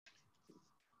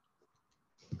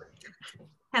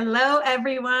Hello,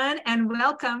 everyone, and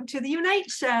welcome to the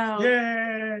Unite Show.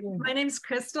 Yay! My name's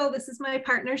Crystal. This is my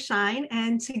partner, Shine,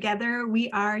 and together we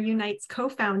are Unite's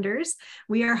co-founders.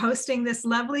 We are hosting this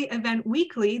lovely event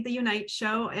weekly, the Unite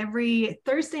Show, every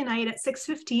Thursday night at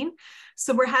 6:15.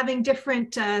 So we're having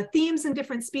different themes and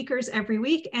different speakers every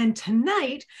week. And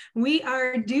tonight we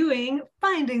are doing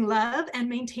finding love and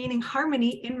maintaining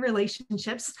harmony in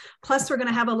relationships. Plus, we're going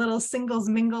to have a little singles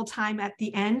mingle time at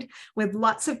the end with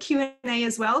lots of Q&A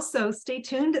as well. So stay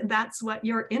tuned. That's what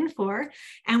you're in for.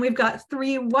 And we've got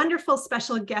three wonderful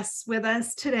special guests with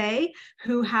us today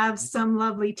who have some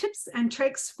lovely tips and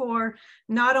tricks for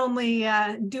not only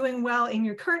doing well in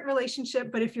your current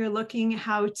relationship, but if you're looking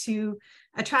how to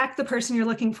attract the person you're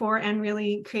looking for and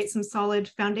really create some solid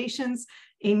foundations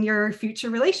in your future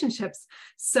relationships.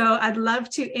 So I'd love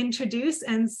to introduce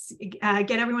and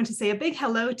get everyone to say a big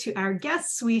hello to our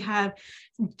guests. We have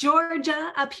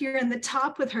Georgia up here in the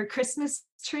top with her Christmas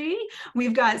tree.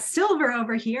 We've got Silver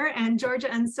over here, and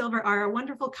Georgia and Silver are a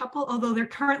wonderful couple, although they're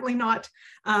currently not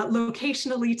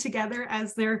locationally together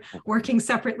as they're working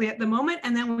separately at the moment.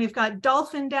 And then we've got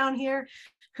Dolphin down here,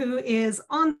 who is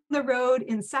on the road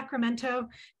in Sacramento.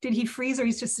 Did he freeze or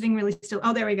he's just sitting really still?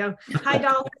 Oh, there we go. Hi,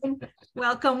 Dolphin.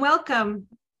 Welcome, welcome.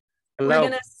 Hello.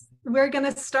 We're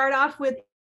gonna start off with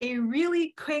a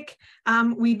really quick,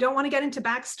 we don't want to get into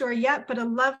backstory yet, but a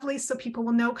lovely, so people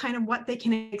will know kind of what they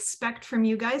can expect from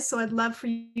you guys. So I'd love for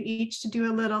you each to do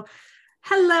a little,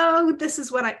 hello, this is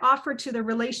what I offer to the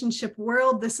relationship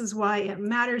world. This is why it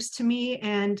matters to me.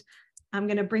 And I'm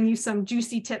going to bring you some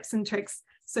juicy tips and tricks.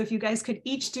 So if you guys could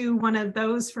each do one of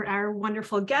those for our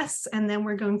wonderful guests, and then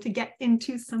we're going to get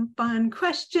into some fun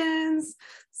questions.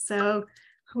 So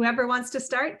whoever wants to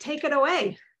start, take it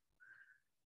away.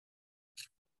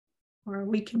 Or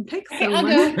we can pick someone.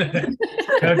 I'll go.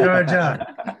 Go,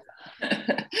 Georgia.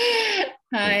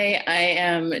 Hi, I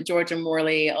am Georgia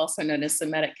Morley, also known as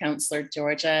Semitic Counselor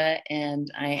Georgia,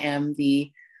 and I am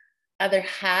the other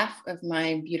half of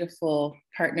my beautiful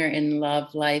partner in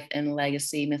love, life, and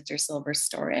legacy, Mr. Silver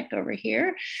Storick over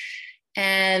here.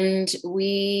 And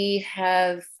we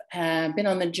have been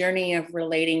on the journey of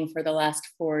relating for the last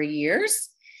 4 years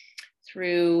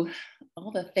through all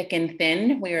the thick and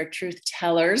thin. We are truth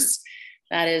tellers.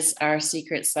 That is our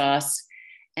secret sauce.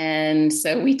 And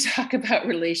so we talk about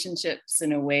relationships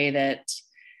in a way that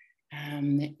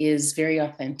is very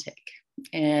authentic.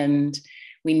 And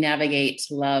we navigate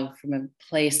love from a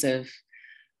place of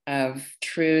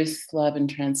truth, love, and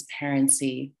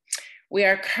transparency. We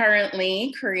are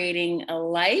currently creating a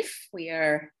life. We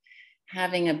are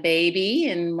having a baby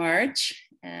in March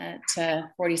at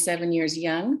 47 years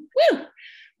young. Woo!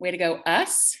 Way to go,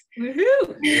 us.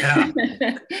 Woohoo! Yeah.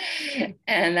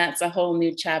 And that's a whole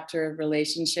new chapter of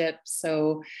relationship.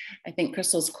 So I think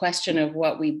Crystal's question of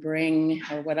what we bring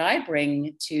or what I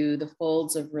bring to the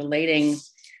folds of relating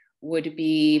would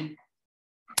be,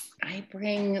 I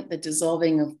bring the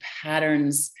dissolving of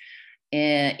patterns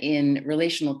in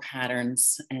relational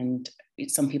patterns, and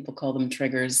some people call them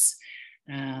triggers,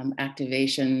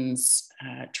 activations,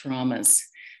 traumas.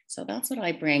 So that's what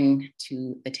I bring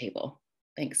to the table.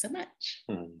 Thanks so much.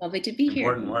 Lovely to be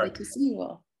here. Lovely to see you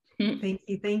all. Thank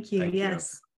you, thank you. Thank you.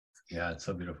 Yes. Yeah, it's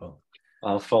so beautiful.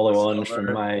 I'll follow on Silver,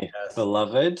 from my yes.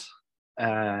 beloved,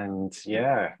 and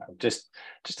yeah, I'm just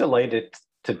delighted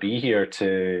to be here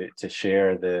to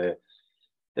share the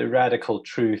radical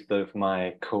truth of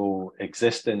my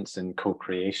coexistence and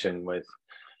co-creation with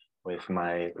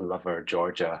my lover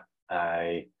Georgia.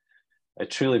 I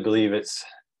truly believe it's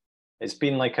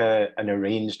been like an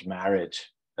arranged marriage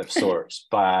of sorts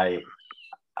by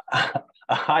a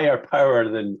higher power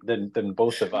than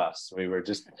both of us. We're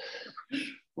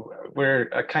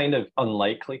a kind of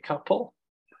unlikely couple,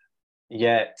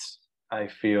 yet I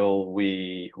feel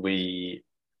we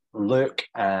look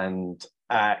and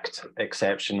act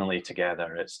exceptionally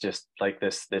together. It's just like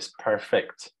this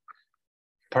perfect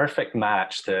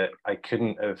match that I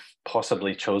couldn't have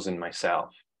possibly chosen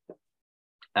myself.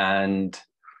 And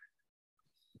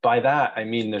by that I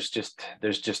mean there's just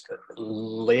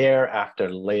layer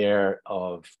after layer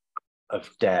of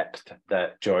depth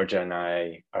that Georgia and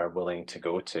I are willing to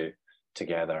go to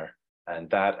together. And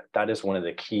that is one of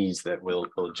the keys that we'll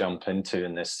jump into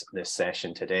in this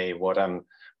session today. What I'm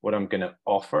going to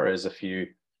offer is a few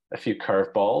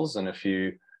curveballs and a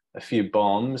few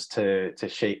bombs to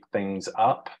shake things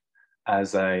up,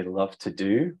 as I love to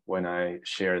do when I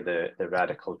share the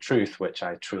radical truth, which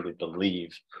I truly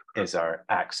believe is our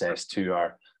access to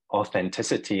our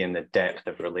authenticity and the depth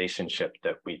of relationship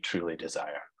that we truly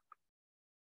desire.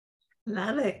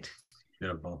 Love it.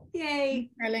 Beautiful. Yay.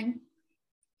 Darling.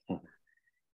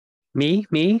 Me?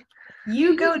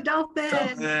 You go, Dolphin.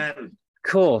 Dolphin.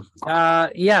 Cool.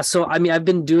 Yeah, so I mean, I've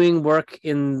been doing work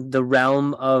in the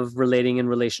realm of relating and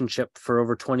relationship for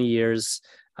over 20 years.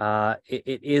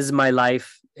 It is my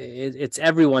life. It's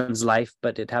everyone's life,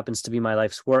 but it happens to be my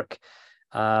life's work.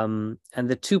 And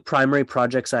the two primary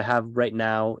projects I have right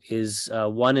now is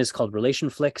one is called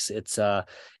RelationFlix. It's a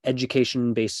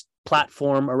education-based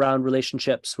platform around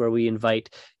relationships where we invite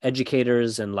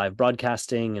educators and live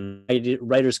broadcasting and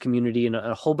writers community and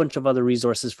a whole bunch of other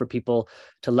resources for people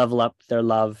to level up their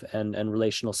love and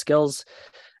relational skills.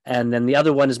 And then the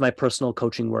other one is my personal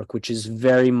coaching work, which is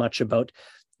very much about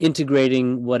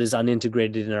integrating what is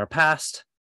unintegrated in our past,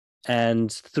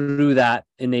 and through that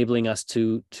enabling us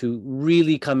to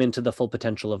really come into the full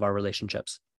potential of our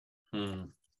relationships.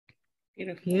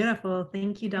 Beautiful.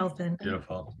 Thank you, Dolphin.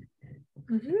 Beautiful.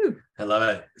 Woohoo. I love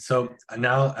it. So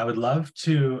now I would love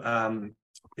to,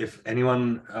 if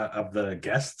anyone of the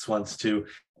guests wants to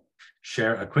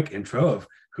share a quick intro of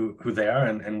who they are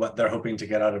and what they're hoping to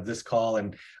get out of this call.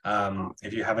 And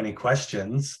if you have any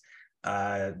questions,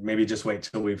 maybe just wait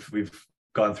till we've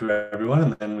gone through everyone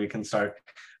and then we can start.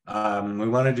 We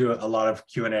want to do a lot of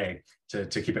Q&A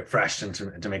to keep it fresh and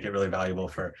to make it really valuable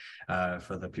for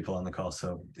the people on the call.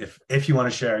 So if you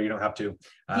want to share, you don't have to.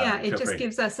 It just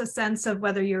gives us a sense of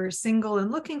whether you're single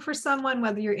and looking for someone,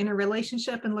 whether you're in a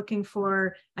relationship and looking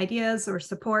for ideas or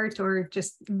support or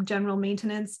just general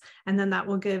maintenance. And then that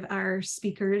will give our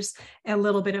speakers a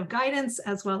little bit of guidance,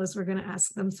 as well as we're going to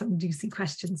ask them some juicy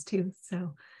questions too.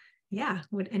 So yeah,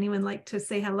 would anyone like to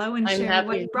say hello and share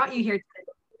what brought you here today?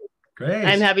 Great.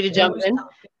 I'm happy to jump in.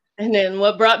 And then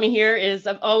what brought me here is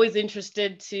I'm always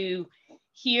interested to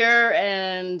hear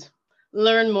and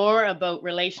learn more about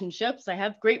relationships. I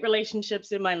have great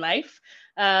relationships in my life,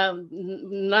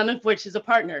 none of which is a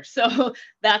partner. So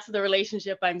that's the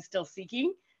relationship I'm still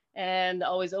seeking, and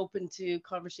always open to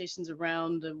conversations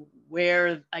around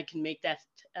where I can make that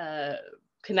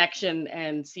connection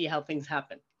and see how things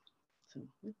happen. So,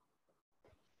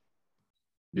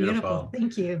 Beautiful.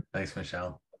 Thank you. Thanks,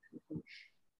 Michelle.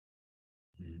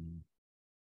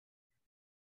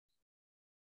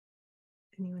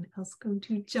 Anyone else going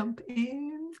to jump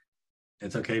in?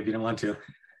 It's okay if you don't want to.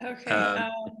 Okay,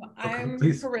 I'm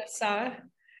please. Carissa,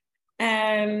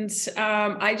 and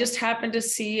I just happened to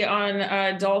see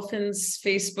on Dolphin's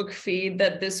Facebook feed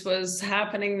that this was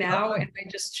happening now, and I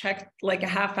just checked like a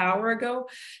half hour ago,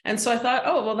 and so I thought,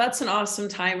 oh, well, that's an awesome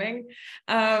timing.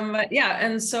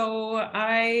 And so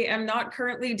I am not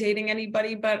currently dating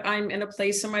anybody, but I'm in a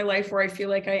place in my life where I feel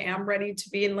like I am ready to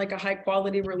be in like a high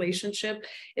quality relationship.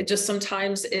 It just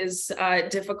sometimes is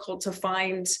difficult to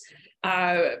find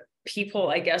people,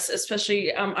 I guess,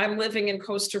 especially I'm living in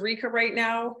Costa Rica right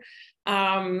now.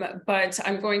 But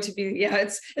I'm going to be,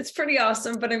 it's pretty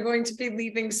awesome, but I'm going to be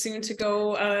leaving soon to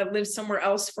go live somewhere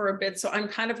else for a bit. So I'm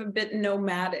kind of a bit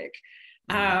nomadic.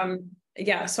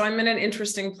 So I'm in an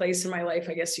interesting place in my life,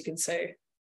 I guess you could say.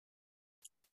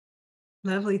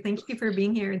 Lovely. Thank you for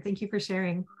being here and thank you for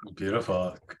sharing.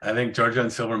 Beautiful. I think Georgia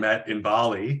and Silver met in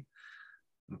Bali,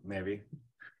 maybe.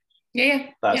 Yeah.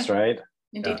 That's right.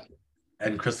 Indeed. Yeah.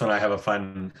 And Crystal and I have a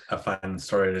fun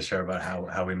story to share about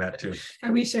how we met too.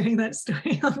 Are we sharing that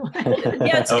story online?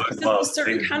 Yeah, it's a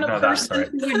certain kind of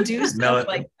person who would do stuff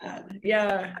like that.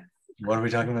 Yeah. What are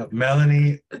we talking about?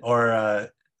 Melanie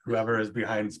or whoever is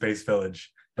behind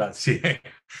spacevillage.ca.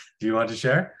 Do you want to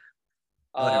share?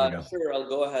 Sure, I'll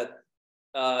go ahead.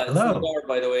 Hello. It's Nadar,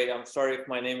 by the way. I'm sorry if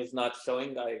my name is not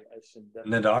showing. I should.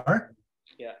 Nadar?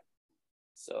 Yeah.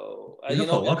 So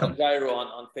welcome. Gyro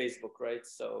on Facebook, right?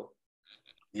 So.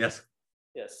 Yes.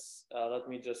 Yes. Let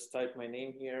me just type my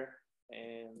name here,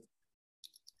 and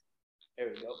there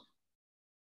we go.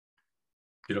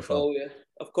 Beautiful. So,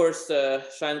 of course,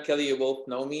 Shine Kelly, you both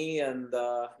know me, and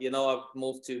I've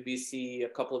moved to BC a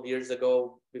couple of years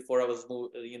ago. Before I was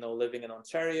living in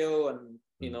Ontario, and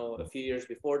a few years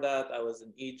before that, I was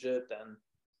in Egypt, and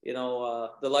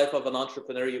the life of an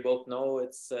entrepreneur, you both know,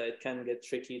 it can get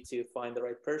tricky to find the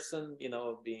right person.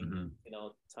 Being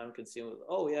time consuming.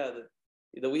 Oh yeah.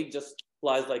 The week just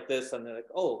flies like this, and they're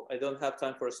like, oh, I don't have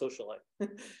time for a social life.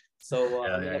 So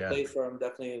I'm in a place where I'm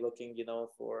definitely looking,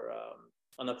 for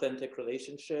an authentic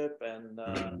relationship, and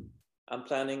I'm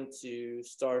planning to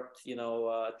start,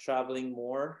 traveling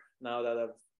more now that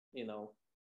I've,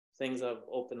 things have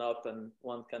opened up and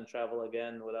one can travel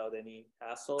again without any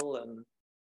hassle. And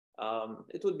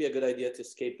it would be a good idea to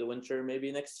escape the winter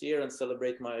maybe next year and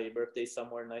celebrate my birthday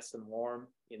somewhere nice and warm,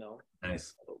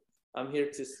 Nice. So, I'm here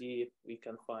to see if we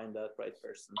can find that right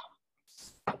person.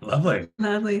 Lovely.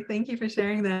 Lovely. Thank you for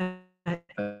sharing that.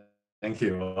 Thank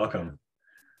you. Welcome.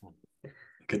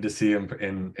 Good to see him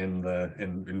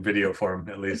in video form,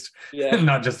 at least. Yeah.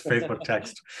 Not just Facebook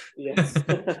text. Yes.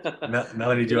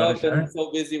 Melanie, do you want to share? I've been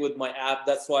so busy with my app.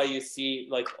 That's why you see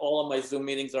like all of my Zoom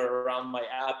meetings are around my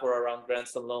app or around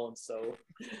grants and loans. So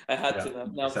I had to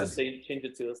now change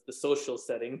it to the social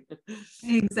setting.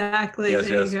 Exactly. Yes,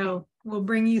 there you go. We'll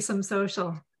bring you some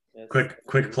social. Yes.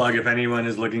 Quick plug. If anyone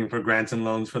is looking for grants and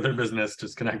loans for their business,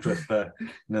 just connect with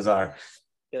Nazar.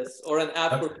 Yes, or an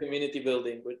app for community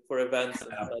building for events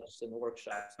and such and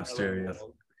workshops.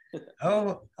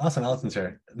 Oh, awesome. Allison's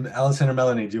here. Allison or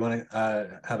Melanie, do you want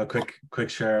to have a quick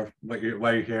share of why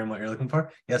you're here and what you're looking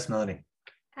for? Yes, Melanie.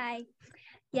 Hi.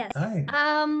 Yes. Hi.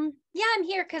 Yeah, I'm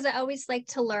here because I always like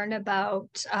to learn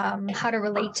about how to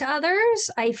relate to others.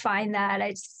 I find that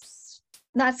it's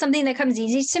not something that comes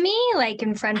easy to me, like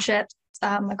in friendships,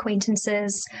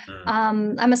 acquaintances.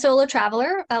 I'm a solo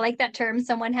traveler. I like that term.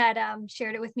 Someone had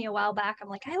shared it with me a while back. I'm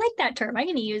like, I like that term. I'm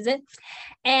going to use it.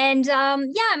 And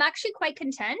yeah, I'm actually quite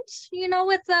content,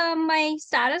 with my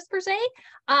status per se.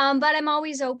 But I'm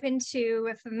always open to,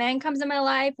 if a man comes in my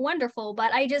life, wonderful.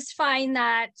 But I just find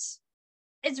that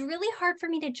it's really hard for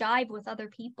me to jive with other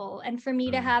people, and for me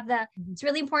to have it's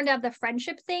really important to have the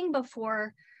friendship thing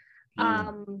before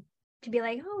to be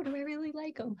like, oh, do I really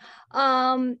like them?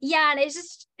 Yeah, and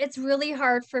it's really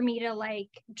hard for me to like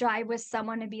jive with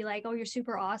someone and be like, oh, you're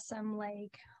super awesome.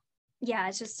 Like, yeah,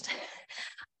 it's just,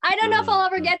 I don't know if I'll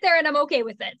ever get there, and I'm okay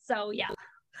with it. So yeah,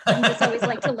 I just always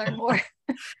like to learn more.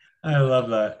 I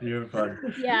love that. You're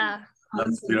fun. Yeah.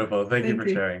 That's beautiful. Thank you for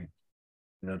sharing.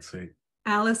 That's sweet.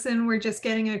 Allison, we're just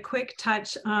getting a quick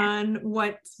touch on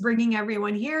what's bringing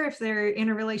everyone here, if they're in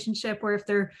a relationship or if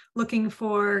they're looking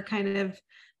for kind of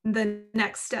the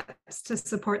next steps to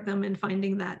support them in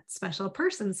finding that special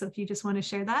person. So if you just want to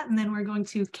share that, and then we're going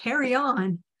to carry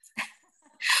on.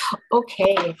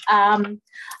 Okay.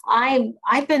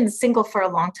 I've been single for a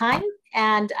long time,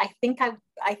 and I think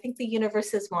the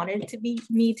universe has wanted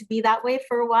me to be that way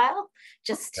for a while,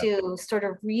 just to sort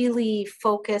of really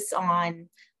focus on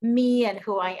me and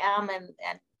who I am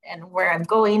and where I'm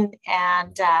going.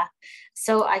 And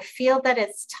so I feel that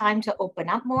it's time to open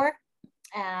up more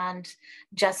and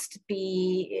just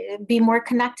be more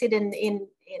connected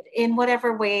in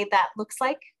whatever way that looks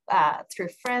like, through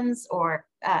friends or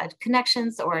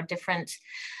connections or different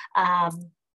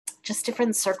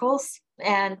circles.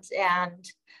 And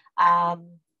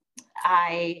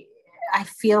I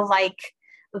feel like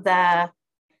the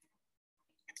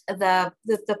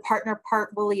partner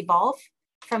part will evolve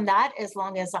from that, as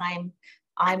long as I'm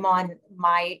on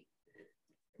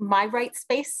my right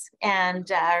space and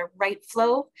right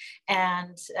flow.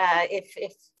 And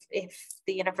if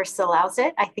the universe allows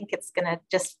it, I think it's gonna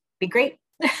just be great.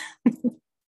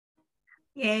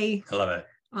 Yay. I love it.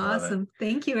 Awesome.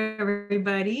 Thank you,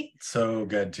 everybody. So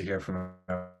good to hear from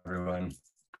everyone.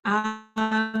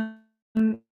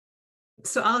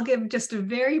 So I'll give just a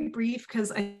very brief,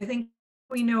 because I think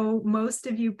we know most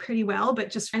of you pretty well,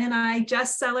 but just Fran and I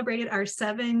just celebrated our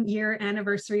 7-year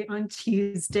anniversary on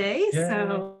Tuesday. Yay.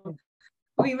 So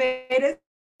we made it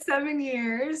 7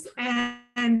 years,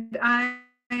 and I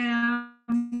am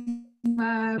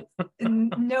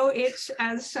no itch,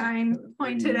 as Shine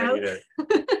pointed out.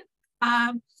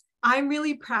 I'm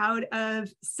really proud of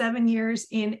 7 years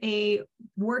in a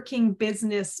working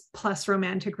business plus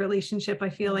romantic relationship. I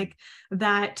feel like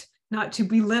that, not to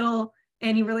belittle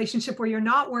any relationship where you're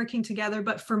not working together,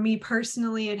 but for me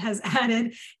personally, it has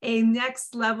added a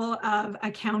next level of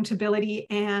accountability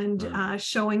and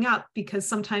showing up, because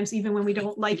sometimes even when we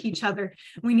don't like each other,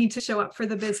 we need to show up for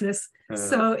the business.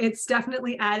 So it's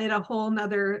definitely added a whole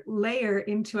nother layer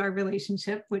into our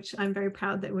relationship, which I'm very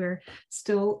proud that we're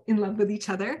still in love with each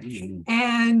other.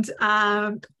 And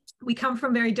we come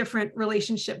from very different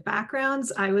relationship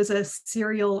backgrounds. I was a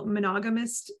serial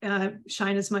monogamist.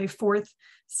 Shine is my 4th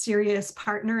serious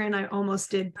partner, and I almost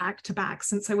did back-to-back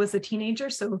since I was a teenager.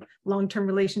 So long-term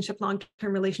relationship,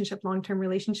 long-term relationship, long-term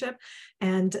relationship,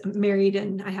 and married,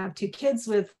 and I have 2 kids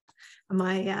with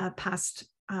my past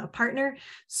partner.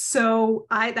 So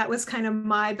that was kind of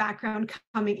my background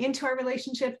coming into our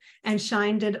relationship, and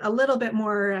Shine did a little bit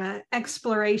more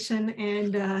exploration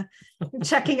and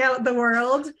checking out the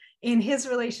world in his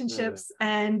relationships,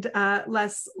 and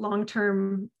less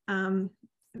long-term,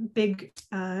 big,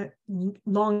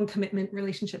 long commitment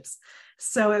relationships.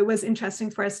 So it was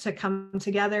interesting for us to come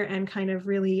together and kind of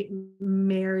really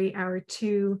marry our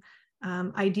 2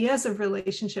 ideas of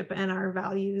relationship and our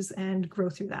values and grow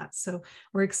through that. So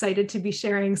we're excited to be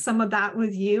sharing some of that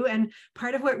with you. And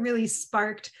part of what really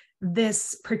sparked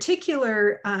this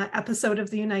particular episode of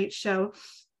the Unite show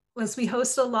was we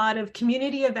host a lot of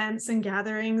community events and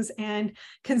gatherings, and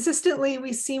consistently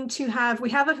we seem to have, we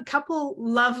have a couple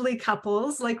lovely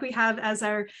couples like we have as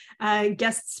our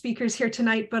guest speakers here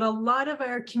tonight, but a lot of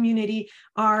our community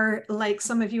are like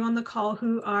some of you on the call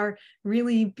who are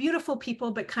really beautiful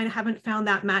people but kind of haven't found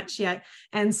that match yet.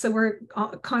 And so we're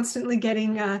constantly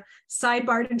getting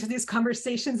sidebarred into these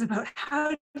conversations about how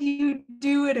do you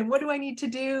do it and what do I need to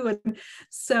do. And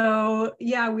so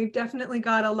yeah, we've definitely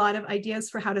got a lot of ideas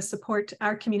for how to support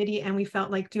our community, and we felt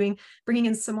like bringing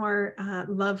in some more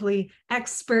lovely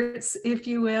experts, if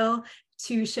you will,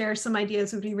 to share some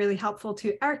ideas would be really helpful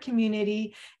to our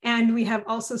community. And we have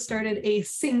also started a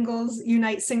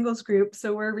Unite Singles group,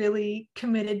 so we're really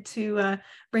committed to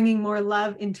bringing more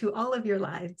love into all of your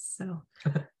lives. So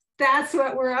that's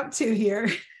what we're up to here.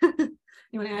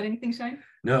 You want to add anything, Shine?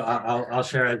 No, I'll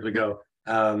share as we go.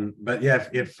 But yeah,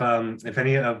 if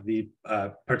any of the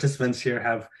participants here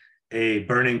have a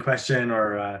burning question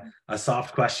or a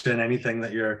soft question, anything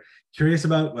that you're curious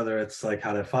about, whether it's like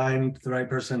how to find the right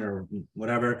person or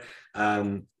whatever,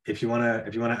 if you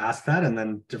wanna ask that, and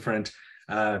then different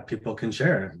people can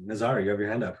share. Nazar, you have your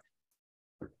hand up.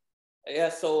 Yeah,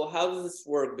 so how does this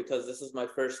work? Because this is my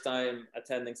first time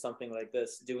attending something like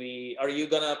this. Are you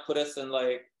gonna put us in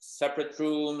like separate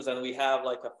rooms and we have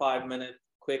like a 5-minute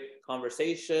quick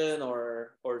conversation,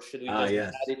 or should we just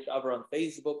yes. add each other on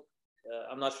Facebook?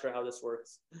 I'm not sure how this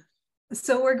works.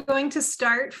 So we're going to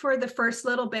start for the first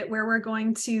little bit where we're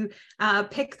going to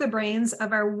pick the brains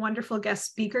of our wonderful guest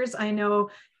speakers. I know,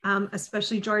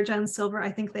 especially Georgia and Silver,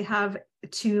 I think they have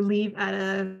to leave at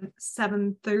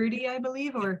 7:30, I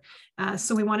believe, or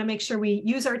so we want to make sure we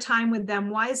use our time with them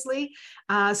wisely.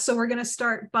 So we're going to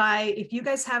start by, if you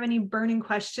guys have any burning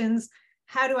questions,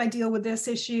 how do I deal with this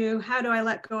issue? How do I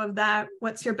let go of that?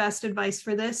 What's your best advice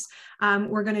for this?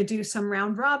 We're going to do some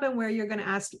round robin where you're going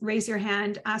to raise your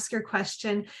hand, ask your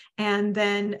question, and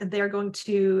then they're going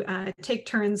to take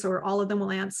turns, or all of them will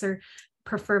answer,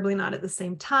 preferably not at the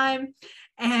same time.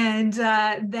 And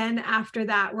then after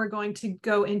that, we're going to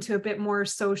go into a bit more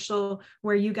social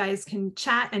where you guys can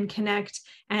chat and connect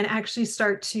and actually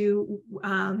start to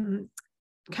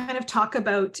kind of talk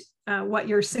about what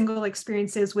your single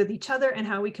experience is with each other and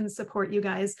how we can support you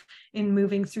guys in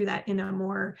moving through that in a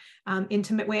more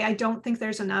intimate way. I don't think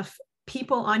there's enough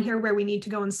people on here where we need to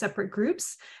go in separate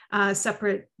groups,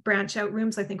 separate branch out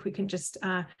rooms. I think we can just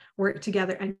work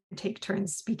together and take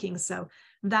turns speaking. So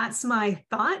that's my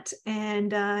thought.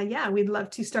 And yeah, we'd love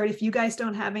to start. If you guys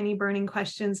don't have any burning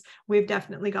questions, we've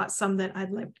definitely got some that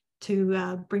I'd like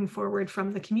to bring forward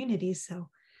from the community. So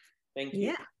thank you.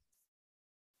 Yeah.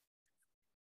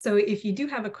 So if you do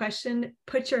have a question,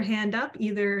 put your hand up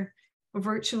either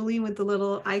virtually with the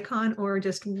little icon or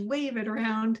just wave it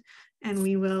around and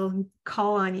we will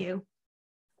call on you.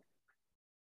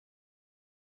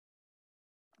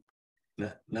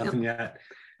 Nothing yet.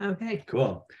 Okay.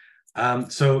 Cool.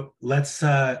 So let's,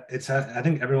 I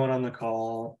think everyone on the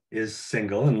call is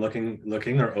single and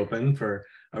looking or open for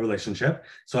a relationship.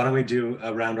 So why don't we do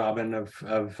a round robin of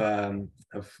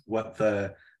what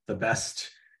the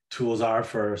best tools are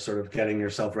for sort of getting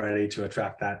yourself ready to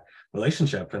attract that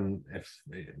relationship. And if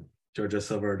Georgia,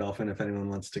 Silver, or Dolphin, if anyone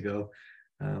wants to go,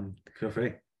 feel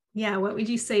free. Yeah, what would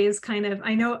you say is kind of,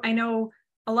 I know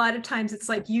a lot of times it's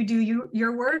like you do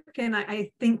your work, and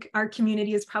I think our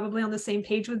community is probably on the same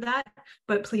page with that,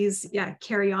 but please, yeah,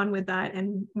 carry on with that.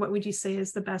 And what would you say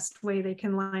is the best way they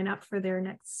can line up for their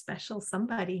next special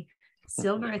somebody?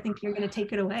 Silver, I think you're going to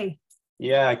take it away.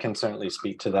 Yeah, I can certainly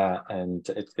speak to that. And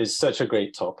it's such a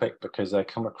great topic because I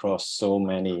come across so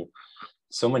many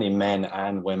men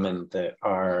and women that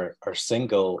are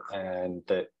single and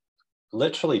that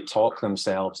literally talk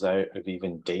themselves out of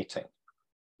even dating.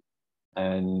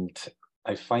 And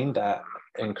I find that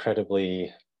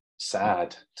incredibly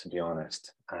sad, to be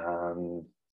honest.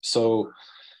 So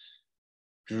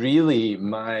really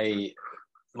my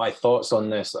thoughts on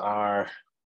this are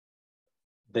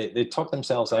they talk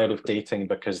themselves out of dating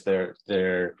because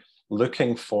they're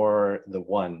looking for the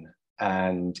one.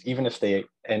 And even if they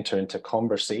enter into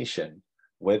conversation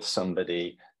with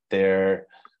somebody, they're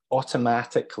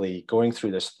automatically going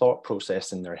through this thought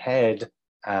process in their head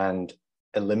and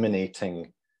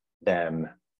eliminating them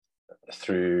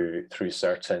through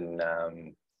certain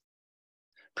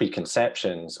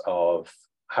preconceptions of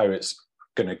how it's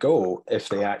going to go if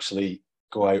they actually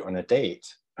go out on a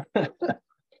date.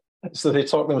 So they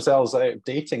talk themselves out of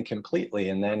dating completely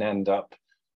and then end up,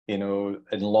 in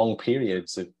long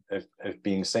periods of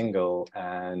being single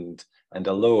and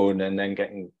alone, and then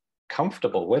getting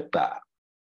comfortable with that.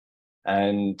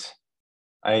 And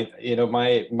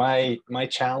My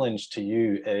challenge to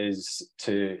you is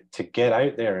to get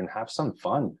out there and have some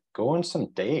fun. Go on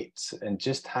some dates and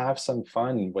just have some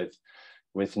fun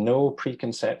with no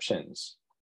preconceptions.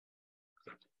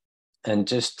 And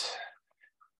just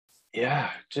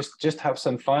have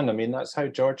some fun. I mean, that's how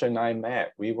Georgia and I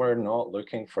met. We were not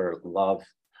looking for love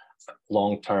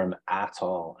long-term at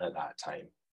all at that time.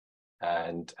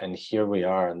 And here we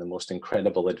are in the most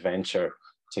incredible adventure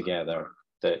together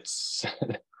that's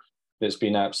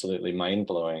been absolutely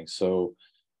mind-blowing. So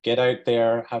get out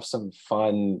there, have some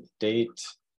fun, date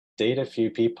a few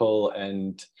people,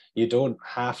 and you don't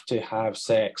have to have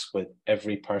sex with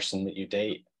every person that you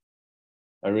date.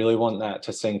 I really want that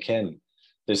to sink in.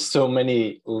 There's so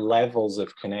many levels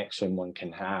of connection one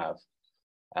can have,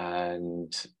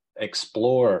 and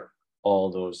explore all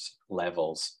those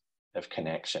levels of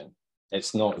connection.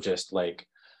 It's not just like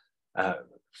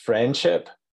friendship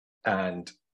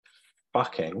and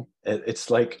fucking. It's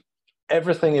like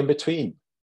everything in between.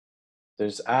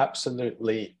 There's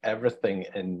absolutely everything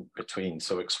in between.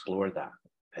 So explore that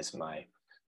is my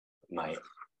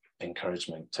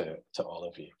encouragement to all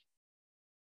of you.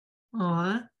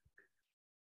 Aw.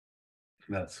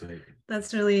 That's sweet.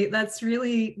 That's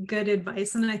really good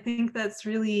advice. And I think that's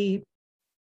really,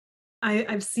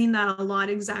 I've seen that a lot,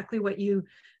 exactly what you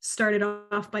started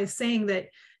off by saying, that,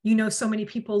 so many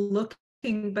people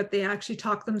looking, but they actually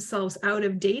talk themselves out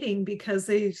of dating because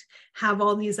they have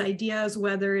all these ideas,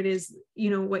 whether it is,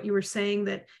 what you were saying,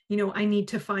 that, I need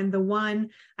to find the one.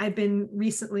 I've been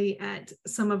recently at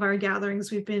some of our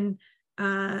gatherings, we've been,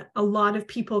 a lot of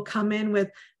people come in with,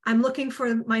 I'm looking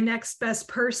for my next best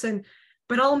person,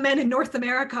 but all men in North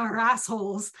America are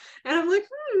assholes. And I'm like,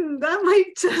 that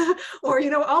might, or,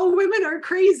 all women are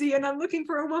crazy and I'm looking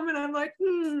for a woman. I'm like,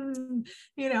 and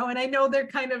I know they're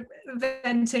kind of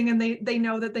venting and they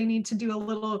know that they need to do a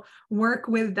little work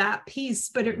with that piece,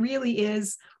 but it really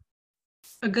is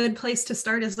a good place to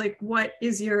start, is like, what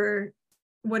is your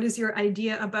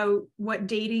idea about what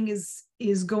dating is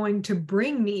going to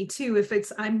bring me to? If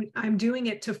it's I'm doing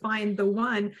it to find the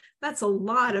one, that's a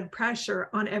lot of pressure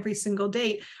on every single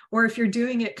date. Or if you're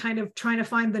doing it kind of trying to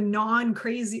find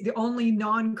the only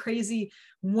non-crazy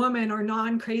woman or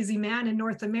non-crazy man in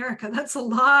North America, that's a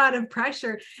lot of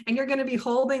pressure. And you're going to be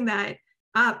holding that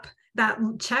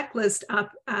checklist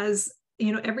up, as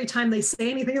every time they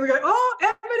say anything, you're going, oh,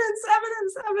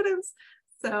 evidence.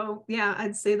 So yeah,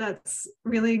 I'd say that's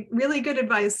really, really good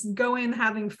advice. Go in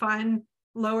having fun,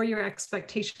 lower your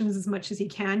expectations as much as you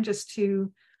can, just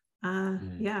to,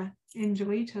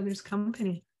 enjoy each other's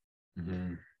company.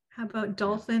 Mm-hmm. How about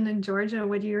Dolphin and Georgia?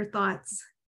 What are your thoughts?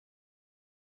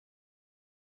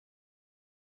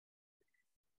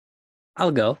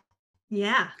 I'll go.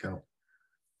 Yeah. Go.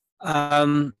 I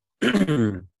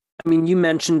mean, you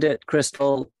mentioned it,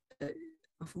 Crystal.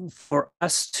 For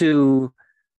us to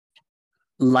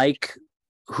like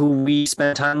who we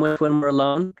spend time with when we're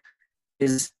alone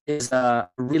is a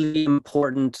really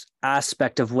important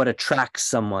aspect of what attracts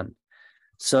someone.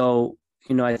 So,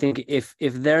 I think if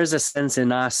there's a sense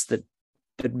in us that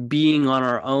being on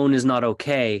our own is not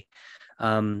okay,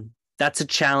 that's a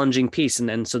challenging piece.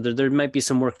 And so there might be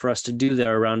some work for us to do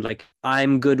there around, like,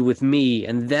 I'm good with me,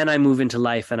 and then I move into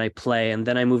life and I play, and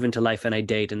then I move into life and I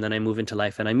date, and then I move into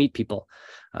life and I meet people.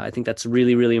 I think that's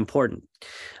really, really important.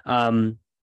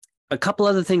 A couple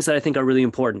other things that I think are really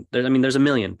important. There's a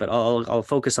million, but I'll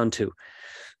focus on two.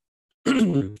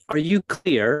 Are you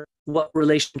clear what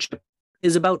relationship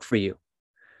is about for you?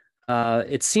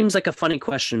 It seems like a funny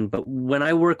question, but when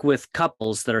I work with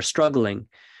couples that are struggling,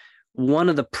 one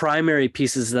of the primary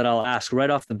pieces that I'll ask right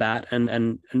off the bat,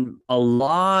 and a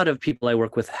lot of people I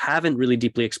work with haven't really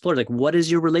deeply explored, like, what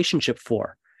is your relationship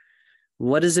for?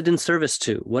 What is it in service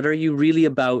to? What are you really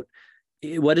about?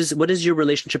 What is your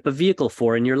relationship a vehicle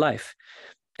for in your life?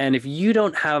 And if you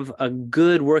don't have a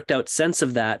good worked out sense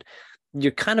of that,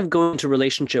 you're kind of going to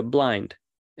relationship blind,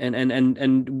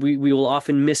 and we will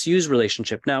often misuse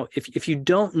relationship. Now, if you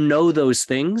don't know those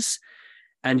things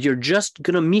and you're just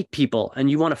going to meet people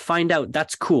and you want to find out,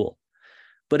 that's cool.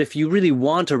 But if you really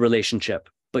want a relationship,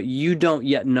 but you don't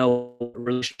yet know what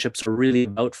relationships are really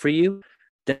about for you,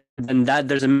 then that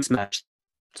there's a mismatch.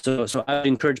 So I would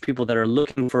encourage people that are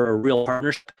looking for a real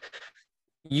partnership,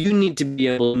 you need to be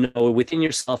able to know within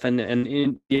yourself and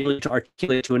be able to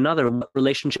articulate to another what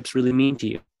relationships really mean to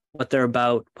you, what they're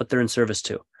about, what they're in service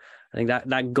to. I think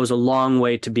that goes a long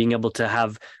way to being able to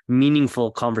have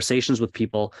meaningful conversations with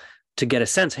people, to get a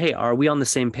sense, hey, are we on the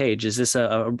same page? Is this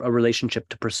a relationship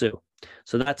to pursue?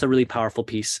 So that's a really powerful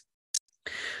piece.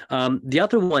 The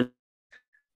other one,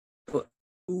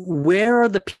 where are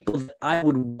the people that I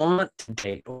would want to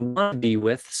date or want to be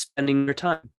with spending their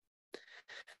time?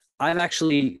 I've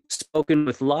actually spoken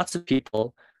with lots of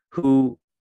people who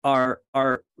are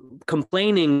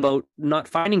complaining about not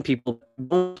finding people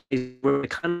where the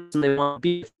kind of person they want to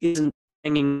be isn't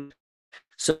hanging.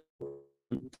 So,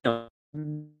 you know,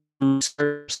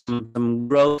 some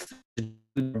growth.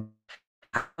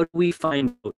 How do we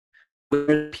find out where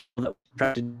the people that we're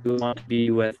attracted to want to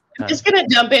be with? I'm just gonna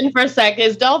jump in for a sec.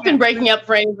 Is Dolphin breaking up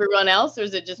for everyone else, or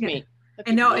is it just me?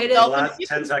 I know it is. The last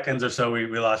 10 seconds or so, we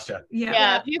lost you.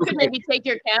 Yeah, if you could maybe take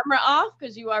your camera off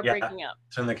because you are breaking up.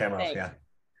 Turn the camera off. Yeah.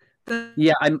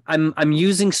 Yeah, I'm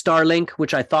using Starlink,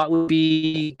 which I thought would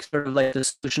be sort of like the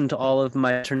solution to all of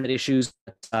my internet issues.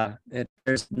 But, it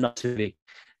appears not to be.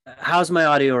 How's my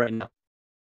audio right now?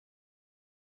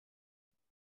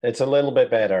 It's a little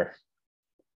bit better.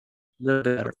 A little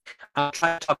bit better. I'll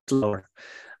try to talk slower.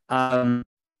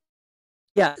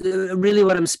 Yeah, really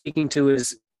what I'm speaking to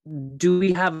is, do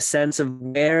we have a sense of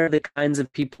where the kinds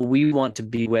of people we want to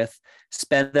be with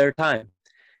spend their time?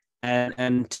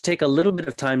 And to take a little bit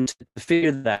of time to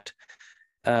figure that.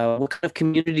 What kind of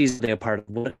communities are they a part of?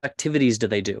 What activities do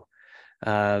they do?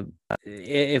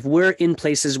 If we're in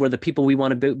places where the people we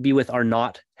want to be with are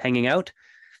not hanging out,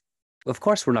 of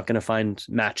course we're not going to find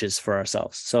matches for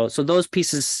ourselves. So those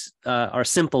pieces are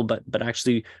simple, but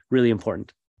actually really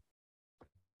important.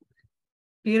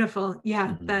 Beautiful.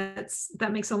 Yeah,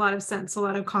 that makes a lot of sense, a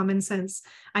lot of common sense.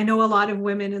 I know a lot of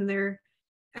women and they're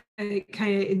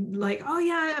kind of like, oh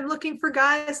yeah, I'm looking for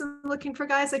guys,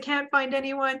 I can't find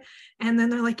anyone. And then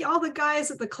they're like, all the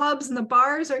guys at the clubs and the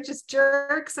bars are just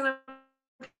jerks. And I'm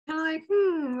kind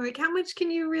of like, how much can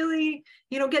you really,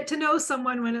 get to know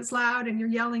someone when it's loud and you're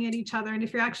yelling at each other? And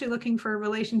if you're actually looking for a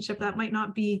relationship, that might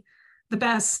not be the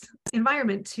best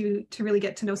environment to really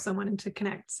get to know someone and to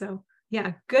connect. So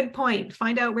yeah, good point.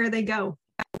 Find out where they go.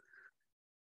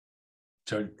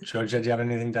 Georgia, do you have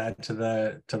anything to add to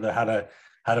the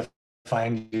how to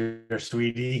find your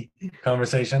sweetie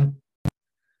conversation?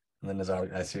 And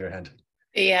then I see your hand.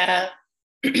 Yeah.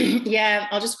 Yeah,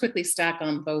 I'll just quickly stack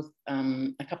on both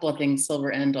a couple of things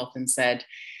Silver and Dolphin said.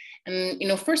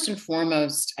 And, first and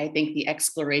foremost, I think the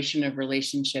exploration of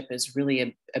relationship is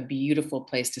really a beautiful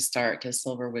place to start, as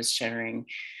Silver was sharing.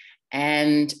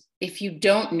 And if you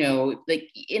don't know, like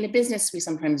in a business, we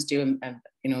sometimes do,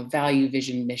 value,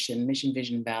 vision, mission,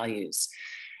 vision, values.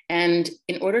 And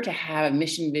in order to have a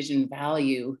mission, vision,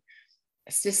 value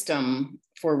system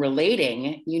for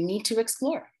relating, you need to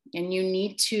explore and you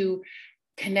need to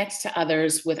connect to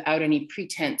others without any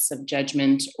pretense of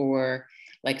judgment or,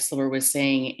 like Silver was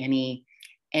saying, any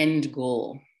end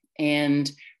goal. And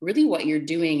really what you're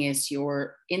doing is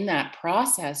in that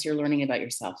process, you're learning about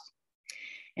yourself.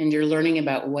 And you're learning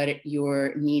about what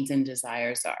your needs and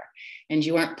desires are. And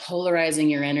you aren't polarizing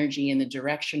your energy in the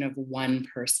direction of one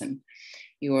person.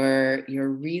 You're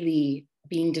really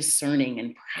being discerning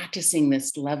and practicing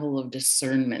this level of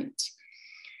discernment.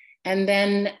 And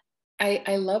then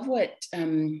I love what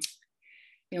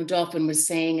Dolphin was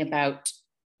saying about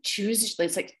choose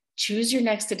your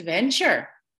next adventure.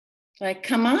 Like,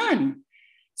 come on,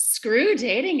 screw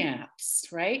dating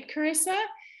apps, right, Carissa?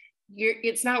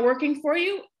 It's not working for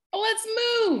you. Oh, let's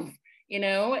move.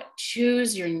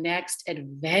 Choose your next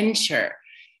adventure.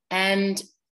 And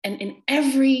in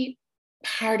every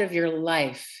part of your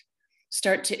life,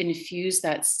 start to infuse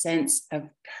that sense of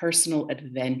personal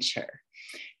adventure.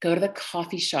 Go to the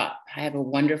coffee shop. I have a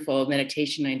wonderful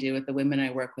meditation I do with the women I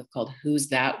work with called Who's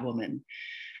That Woman?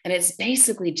 And it's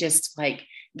basically just like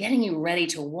getting you ready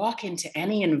to walk into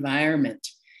any environment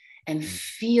and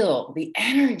feel the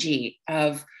energy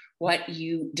of what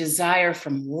you desire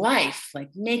from life, like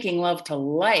making love to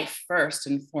life first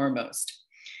and foremost.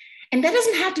 And that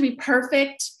doesn't have to be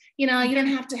perfect. You don't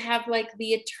have to have like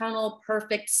the eternal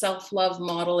perfect self-love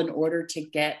model in order to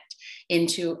get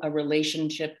into a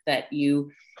relationship that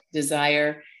you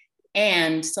desire.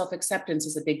 And self-acceptance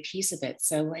is a big piece of it.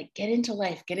 So like get into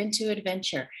life, get into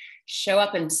adventure, show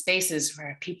up in spaces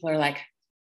where people are like,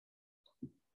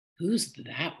 who's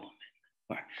that woman?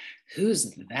 Or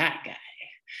who's that guy?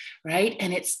 Right?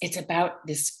 And it's about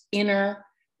this inner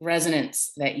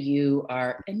resonance that you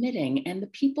are emitting, and the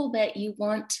people that you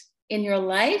want in your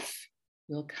life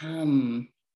will come.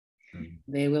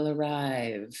 They will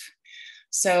arrive.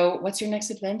 So what's your next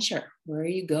adventure? Where are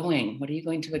you going? What are you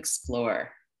going to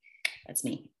explore? That's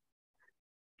me.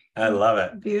 I love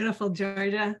it. Beautiful,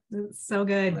 Georgia. That's so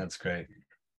good. That's great.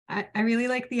 I really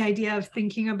like the idea of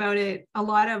thinking about it.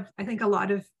 I think a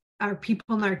lot of our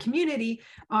people in our community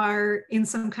are in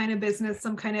some kind of business,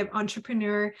 some kind of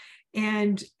entrepreneur.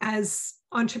 And as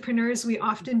entrepreneurs, we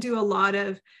often do a lot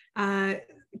of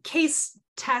case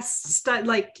tests,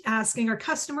 like asking our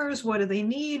customers, what do they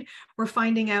need? We're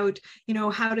finding out,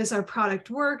 how does our product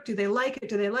work? Do they like it?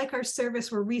 Do they like our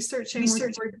service? We're researching.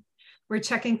 We're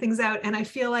checking things out. And I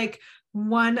feel like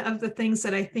one of the things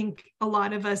that I think a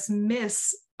lot of us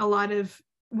miss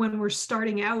when we're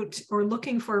starting out or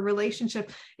looking for a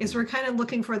relationship is we're kind of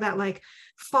looking for that like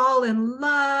fall in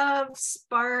love,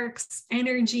 sparks,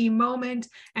 energy moment,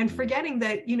 and forgetting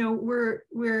that,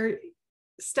 we're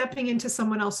stepping into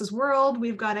someone else's world.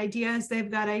 We've got ideas, they've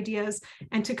got ideas.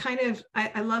 And to kind of,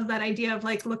 I love that idea of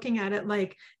like looking at it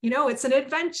like, it's an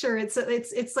adventure.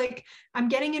 It's like, I'm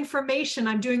getting information,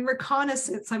 I'm doing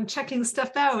reconnaissance, I'm checking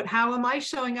stuff out. How am I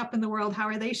showing up in the world? How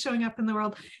are they showing up in the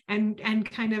world? And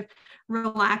kind of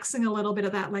relaxing a little bit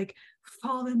of that, like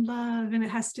fall in love. And it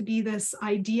has to be this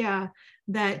idea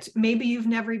that maybe you've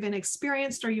never even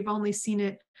experienced, or you've only seen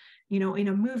it in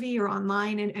a movie or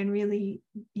online, and really,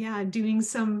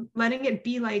 letting it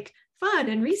be like fun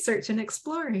and research and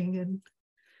exploring. And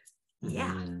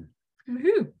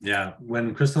yeah,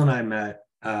 when Crystal and I met,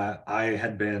 I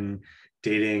had been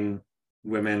dating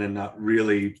women and not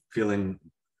really feeling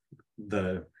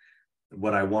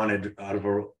what I wanted out of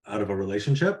a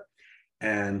relationship.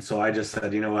 And so I just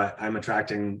said, you know what, I'm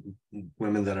attracting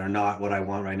women that are not what I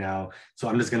want right now. So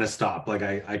I'm just going to stop. Like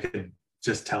I could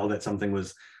just tell that something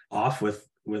was off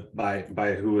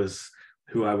by who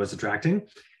I was attracting.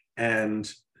 And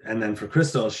then for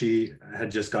Crystal, she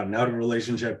had just gotten out of a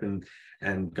relationship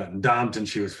and gotten dumped, and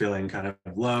she was feeling kind of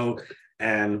low.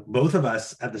 And both of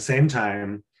us at the same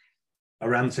time,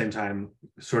 around the same time,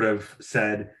 sort of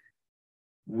said,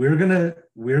 we're gonna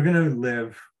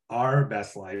live our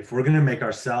best life. We're gonna make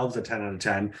ourselves a 10 out of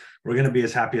 10. We're gonna be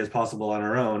as happy as possible on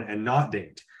our own and not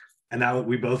date. And now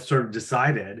we both sort of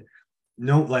decided,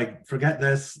 no, like, forget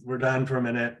this, we're done for a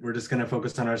minute, we're just going to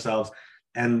focus on ourselves.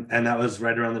 And that was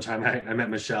right around the time I met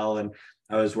Michelle, and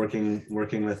I was working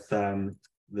with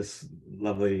this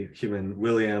lovely human,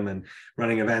 William, and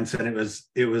running events. And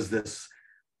it was this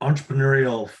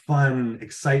entrepreneurial fun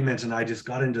excitement, and I just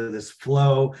got into this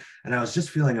flow, and I was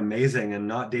just feeling amazing and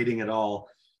not dating at all.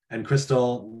 And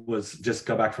Crystal was just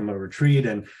got back from a retreat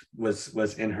and was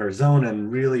in her zone and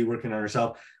really working on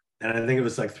herself. And I think it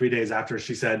was like 3 days after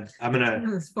she said, it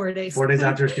was 4 days. 4 days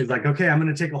after, she was like, okay, I'm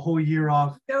going to take a whole year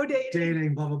off. No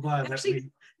dating, blah, blah, blah.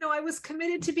 Actually, no, I was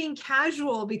committed to being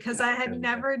casual because I had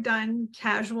never done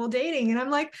casual dating. And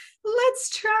I'm like, let's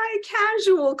try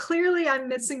casual. Clearly I'm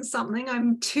missing something.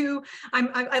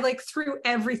 I like threw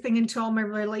everything into all my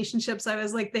relationships. I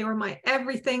was like, they were my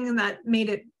everything, and that made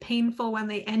it painful when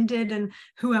they ended. And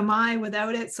who am I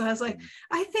without it? So I was like,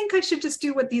 I think I should just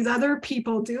do what these other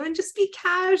people do and just be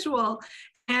casual.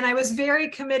 And I was very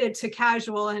committed to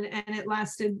casual, and it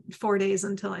lasted 4 days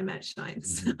until I met Shine.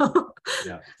 So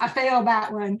I failed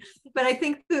that one. But I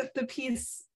think the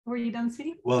piece, were you done,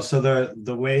 sweetie? Well, so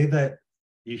the way that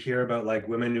you hear about like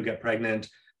women who get pregnant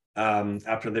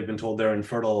after they've been told they're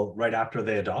infertile right after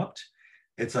they adopt,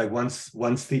 it's like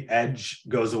once the edge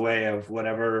goes away of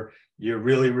whatever, you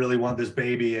really, really want this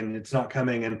baby and it's not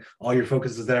coming and all your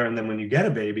focus is there. And then when you get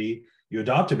a baby, you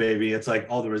adopt a baby, it's like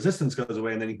all the resistance goes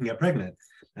away and then you can get pregnant.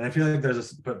 And I feel like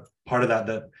there's a part of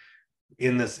that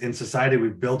in society,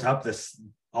 we've built up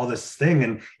all this thing.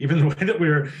 And even the way that we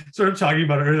were sort of talking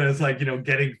about earlier, it's like,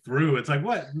 getting through, it's like,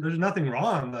 what, there's nothing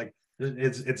wrong. Like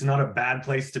it's not a bad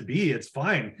place to be. It's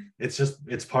fine.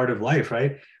 It's part of life.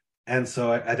 Right. And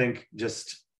so I think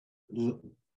just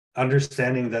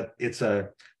understanding that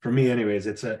for me anyways,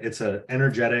 it's a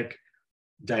energetic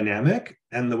dynamic.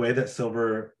 And the way that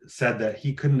Silver said that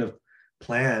he couldn't have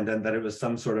planned, and that it was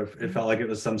it felt like it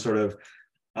was some sort of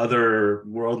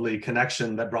otherworldly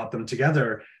connection that brought them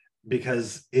together,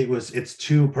 because it's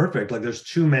too perfect. Like there's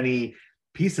too many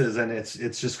pieces, and it's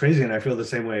just crazy. And I feel the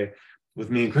same way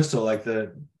with me and Crystal. Like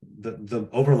the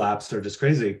overlaps are just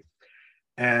crazy.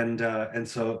 And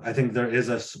so I think there is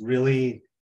a really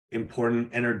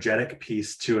important energetic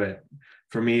piece to it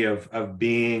for me of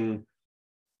being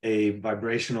a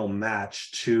vibrational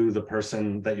match to the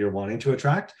person that you're wanting to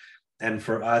attract. And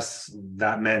for us,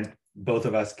 that meant both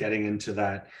of us getting into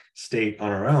that state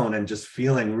on our own and just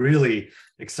feeling really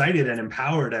excited and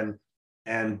empowered.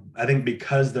 And I think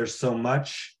because there's so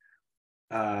much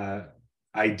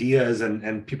ideas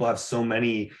and people have so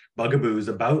many bugaboos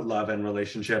about love and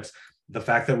relationships, the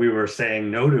fact that we were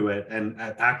saying no to it and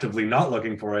actively not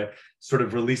looking for it sort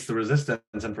of released the resistance.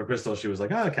 And for Crystal, she was like,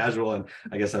 casual. And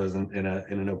I guess I was in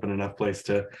an open enough place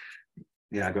to,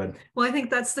 yeah, go ahead. Well, I think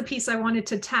that's the piece I wanted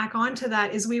to tack on to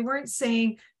that, is we weren't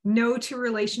saying no to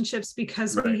relationships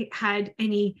because we had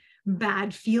any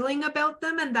bad feeling about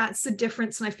them. And that's the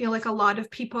difference. And I feel like a lot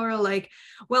of people are like,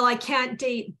 well, I can't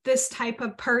date this type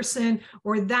of person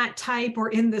or that type or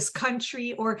in this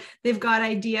country, or they've got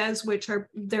ideas which are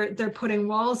they're putting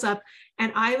walls up.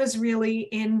 And I was really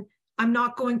I'm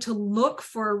not going to look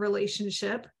for a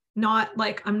relationship. Not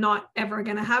like I'm not ever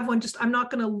going to have one, just I'm not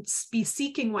going to be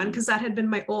seeking one, because that had been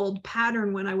my old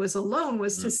pattern when I was alone,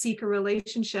 was to seek a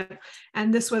relationship.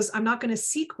 And this was, I'm not going to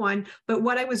seek one, but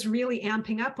what I was really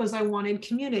amping up was I wanted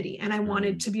community, and I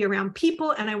wanted to be around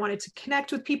people, and I wanted to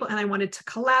connect with people, and I wanted to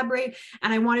collaborate,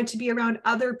 and I wanted to be around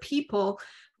other people.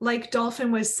 Like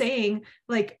Dolphin was saying,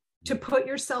 like to put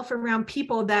yourself around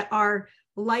people that are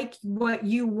like what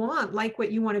you want, like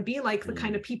what you want to be, like the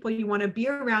kind of people you want to be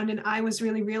around. And I was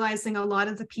really realizing a lot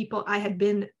of the people I had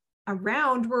been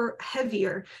around were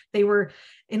heavier. They were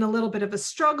in a little bit of a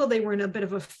struggle. They were in a bit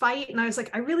of a fight. And I was like,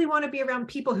 I really want to be around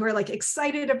people who are like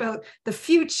excited about the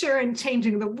future and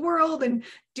changing the world and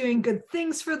doing good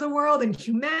things for the world and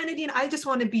humanity. And I just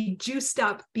want to be juiced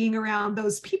up being around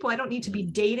those people. I don't need to be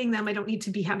dating them. I don't need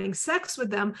to be having sex with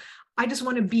them. I just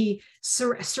want to be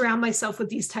surround myself with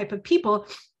these type of people.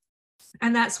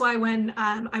 And that's why when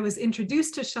I was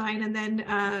introduced to Shine and then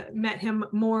met him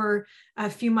more a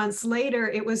few months later,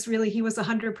 it was really, he was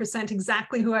 100%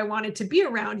 exactly who I wanted to be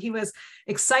around. He was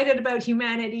excited about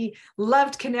humanity,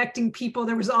 loved connecting people.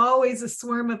 There was always a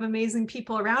swarm of amazing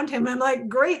people around him. I'm like,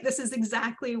 great, this is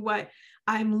exactly what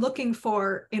I'm looking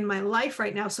for in my life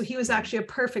right now. So he was actually a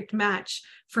perfect match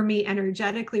for me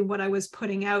energetically, what I was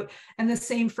putting out. And the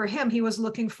same for him. He was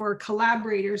looking for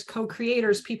collaborators,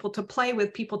 co-creators, people to play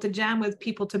with, people to jam with,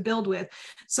 people to build with.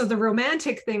 So the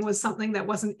romantic thing was something that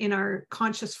wasn't in our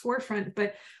conscious forefront,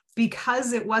 but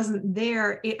because it wasn't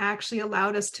there, it actually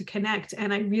allowed us to connect.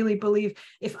 And I really believe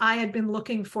if I had been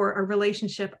looking for a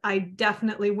relationship, I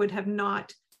definitely would have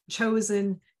not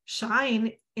chosen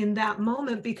Shine in that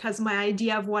moment, because my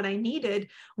idea of what I needed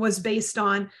was based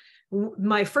on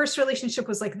my first relationship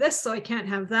was like this, so I can't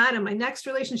have that. And my next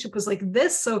relationship was like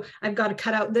this, so I've got to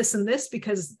cut out this and this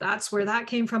because that's where that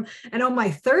came from. And on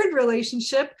my third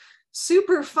relationship,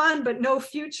 super fun, but no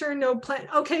future, no plan.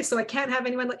 Okay, so I can't have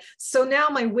anyone. So now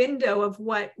my window of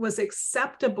what was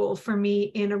acceptable for me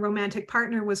in a romantic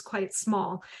partner was quite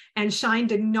small. And Shine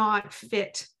did not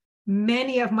fit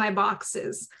many of my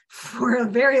boxes for a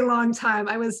very long time.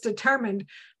 I was determined.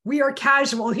 We are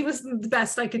casual. He was the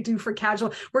best I could do for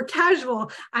casual. We're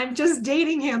casual. I'm just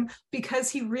dating him because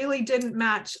he really didn't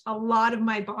match a lot of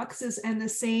my boxes. And the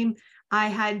same, I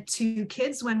had 2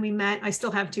 kids when we met. I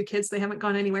still have 2 kids. They haven't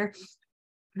gone anywhere,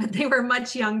 but they were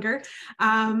much younger.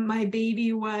 My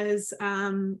baby was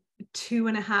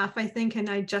 2.5, I think, and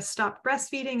I just stopped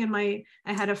breastfeeding, and I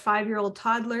had a 5-year-old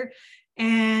toddler.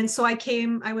 And so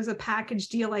I was a package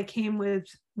deal. I came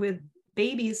with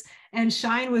babies, and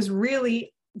Shine was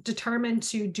really determined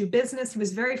to do business. He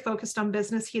was very focused on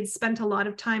business. He had spent a lot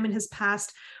of time in his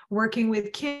past working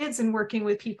with kids and working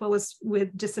with people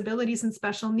with disabilities and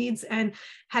special needs, and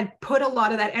had put a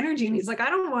lot of that energy. And he's like, I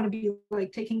don't want to be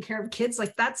like taking care of kids.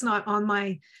 Like, that's not on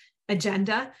my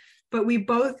agenda. But we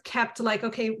both kept like,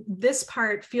 okay, this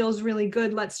part feels really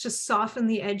good. Let's just soften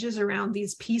the edges around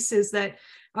these pieces that,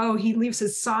 oh, he leaves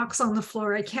his socks on the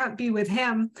floor, I can't be with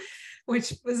him,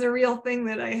 which was a real thing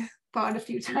that I thought a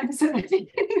few times in the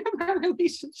beginning of our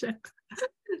relationship.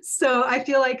 So I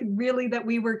feel like really that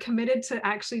we were committed to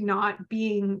actually not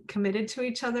being committed to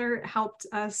each other helped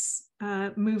us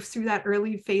move through that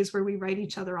early phase where we write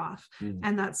each other off.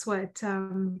 And that's what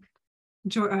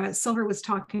Silver was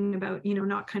talking about,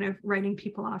 not kind of writing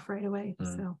people off right away.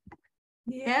 So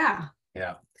yeah.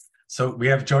 So we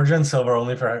have Georgia and Silver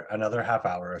only for another half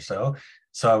hour or so.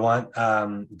 So I want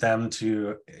them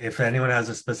to, if anyone has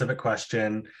a specific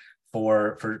question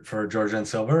for Georgia and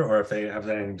Silver, or if they have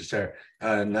anything to share.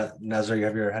 Nazar, you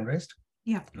have your hand raised?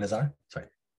 Yeah. Nazar, sorry.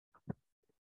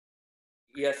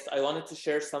 Yes, I wanted to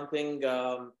share something,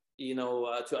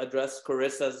 to address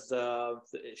Carissa's,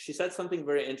 she said something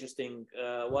very interesting.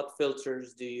 What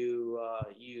filters do you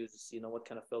use? What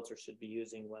kind of filters should be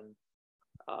using when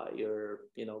you're,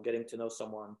 getting to know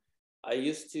someone? I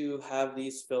used to have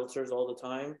these filters all the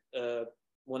time.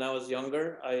 When I was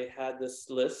younger, I had this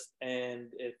list, and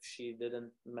if she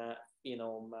didn't match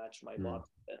my box,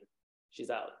 then she's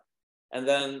out. And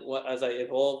then as I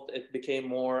evolved, it became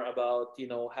more about,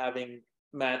 having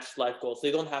matched life goals. They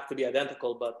don't have to be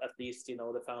identical, but at least,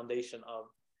 the foundation of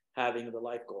having the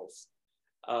life goals.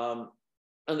 And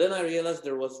then I realized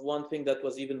there was one thing that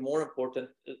was even more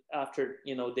important after,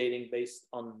 dating based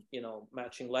on,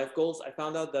 matching life goals. I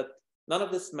found out that none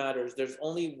of this matters. There's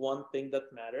only one thing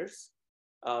that matters,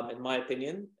 in my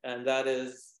opinion. And that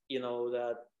is,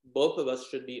 that both of us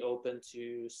should be open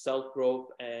to self-growth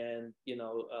and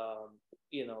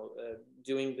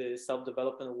doing the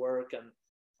self-development work and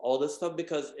all this stuff,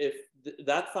 because if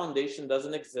that foundation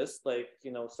doesn't exist, like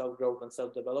self-growth and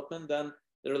self-development, then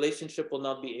the relationship will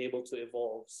not be able to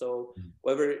evolve. So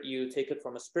whether you take it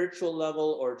from a spiritual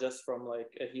level or just from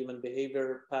like a human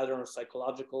behavior pattern or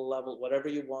psychological level, whatever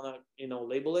you want to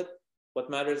label it, what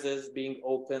matters is being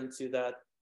open to that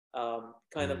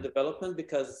kind of development,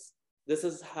 because this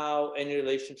is how any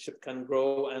relationship can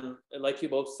grow. And like you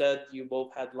both said, you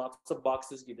both had lots of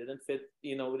boxes, you didn't fit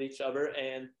with each other,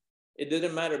 and it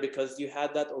didn't matter because you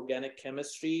had that organic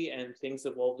chemistry and things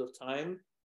evolved with time.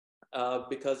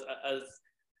 Because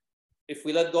if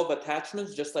we let go of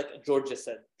attachments, just like Georgia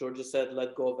said,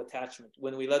 let go of attachment.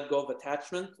 When we let go of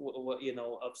attachment,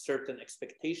 of certain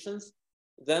expectations,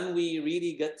 then we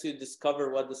really get to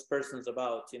discover what this person's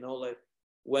about. Like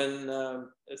when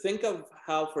think of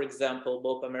how, for example,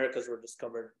 both Americas were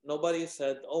discovered. Nobody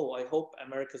said, "Oh, I hope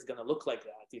America's gonna look like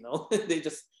that." They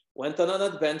just went on an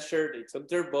adventure. They took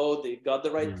their boat. They got the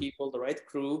right people, the right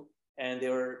crew, and they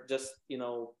were just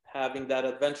having that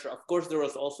adventure. Of course, there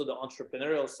was also the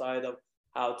entrepreneurial side of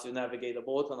how to navigate a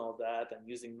boat and all that, and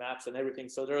using maps and everything.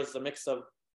 So there was a mix of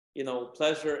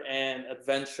pleasure and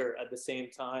adventure at the same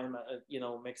time,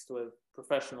 mixed with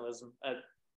professionalism.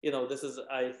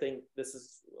 I think this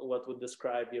is what would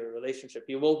describe your relationship.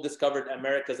 You both discovered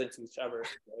Americas into each other,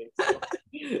 right? So.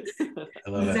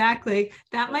 Exactly.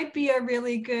 That might be a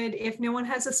really good, if no one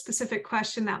has a specific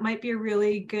question, that might be a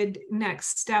really good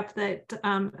next step that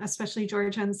especially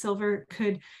Georgia and Silver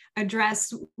could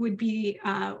address, would be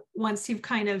once you've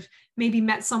kind of maybe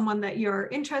met someone that you're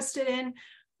interested in,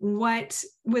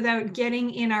 without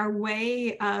getting in our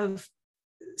way of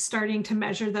starting to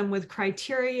measure them with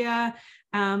criteria,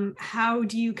 how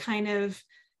do you kind of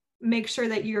make sure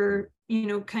that you're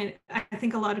I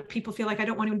think a lot of people feel like, I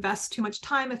don't want to invest too much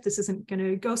time if this isn't going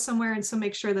to go somewhere, and so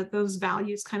make sure that those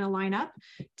values kind of line up.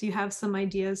 Do you have some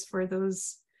ideas for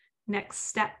those next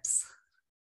steps?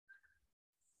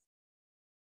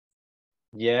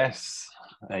 Yes,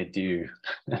 I do.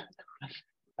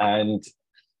 And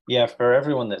yeah, for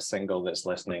everyone that's single that's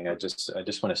listening, I just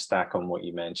want to stack on what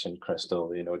you mentioned,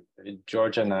 Crystal.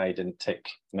 Georgia and I didn't tick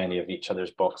many of each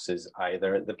other's boxes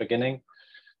either at the beginning,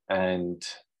 and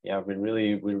yeah, we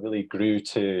really grew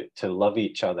to love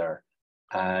each other,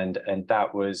 and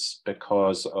that was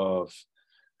because of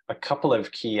a couple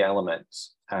of key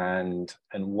elements, and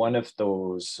one of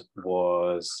those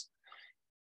was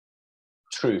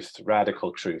truth,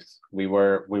 radical truth. We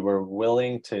were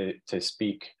willing to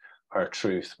speak our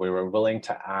truth. We were willing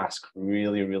to ask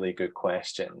really good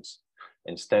questions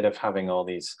instead of having all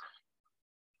these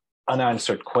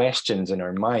unanswered questions in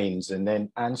our minds and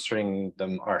then answering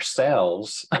them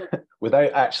ourselves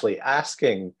without actually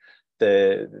asking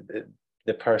the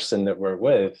person that we're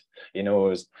with.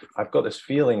 I've got this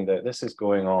feeling that this is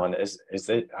going on. Is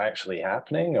it actually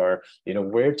happening? Or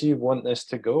where do you want this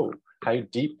to go? How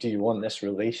deep do you want this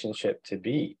relationship to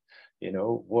be?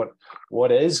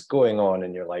 What is going on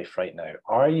in your life right now?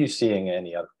 Are you seeing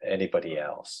anybody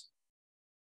else?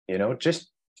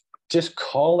 Just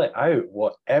call it out,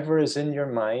 whatever is in your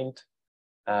mind.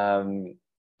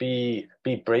 Be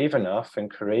brave enough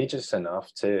and courageous enough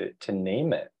to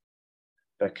name it,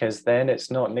 because then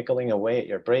it's not niggling away at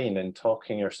your brain and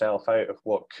talking yourself out of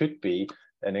what could be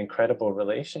an incredible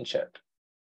relationship.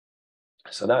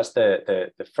 So that's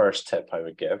the first tip I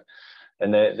would give.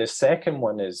 And the second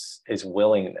one is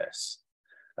willingness.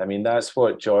 I mean, that's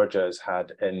what Georgia's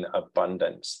had in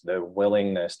abundance, the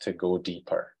willingness to go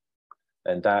deeper.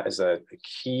 And that is a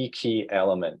key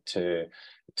element to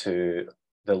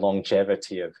the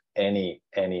longevity of any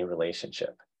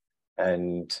relationship.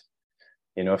 And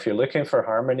if you're looking for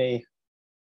harmony,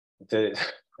 the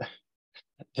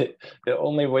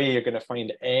only way you're going to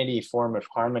find any form of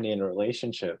harmony in a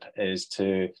relationship is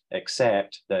to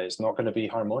accept that it's not going to be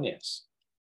harmonious.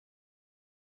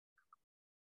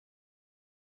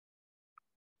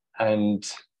 And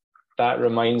that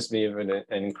reminds me of an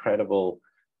incredible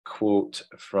quote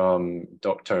from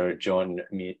Dr. John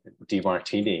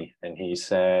Demartini, and he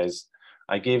says,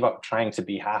 "I gave up trying to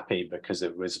be happy because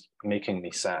it was making me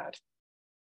sad."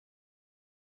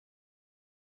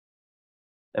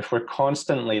 If we're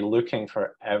constantly looking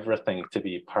for everything to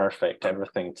be perfect,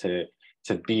 everything to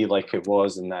be like it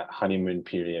was in that honeymoon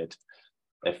period,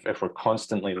 if we're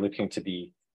constantly looking to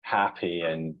be happy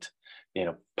and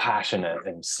passionate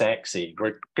and sexy,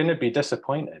 we're going to be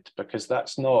disappointed, because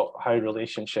that's not how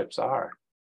relationships are.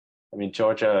 I mean,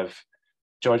 Georgia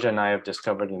and I have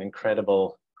discovered an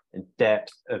incredible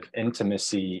depth of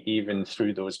intimacy, even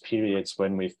through those periods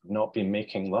when we've not been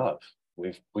making love.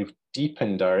 We've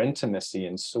deepened our intimacy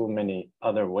in so many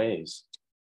other ways.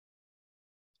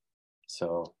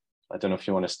 So I don't know if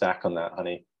you want to stack on that,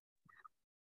 honey,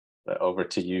 but over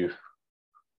to you.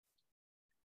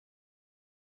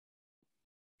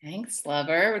 Thanks,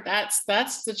 lover.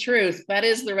 That's the truth. That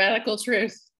is the radical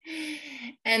truth.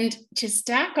 And to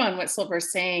stack on what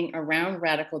Silver's saying around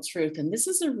radical truth, and this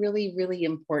is a really, really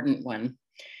important one.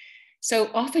 So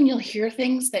often you'll hear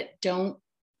things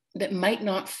that might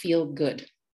not feel good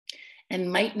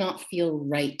and might not feel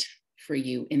right for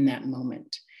you in that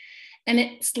moment. And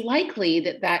it's likely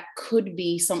that could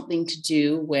be something to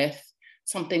do with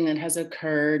something that has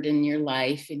occurred in your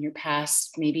life, in your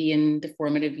past, maybe in the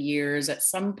formative years at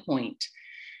some point.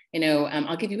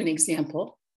 I'll give you an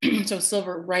example. So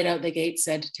Silver right out the gate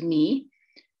said to me,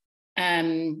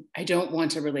 I don't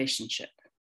want a relationship.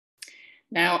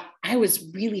 Now, I was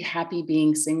really happy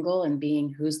being single and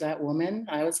being who's that woman.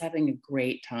 I was having a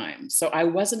great time. So I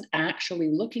wasn't actually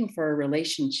looking for a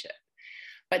relationship.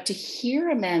 But to hear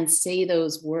a man say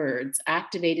those words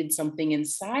activated something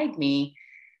inside me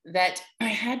that I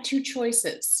had two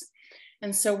choices.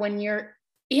 And so when you're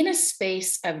in a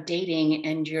space of dating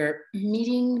and you're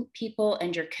meeting people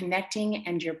and you're connecting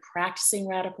and you're practicing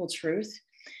radical truth,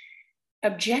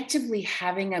 objectively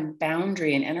having a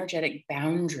boundary, an energetic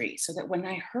boundary, so that when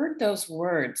I heard those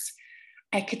words,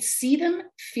 I could see them,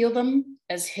 feel them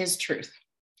as his truth.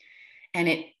 And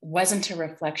it wasn't a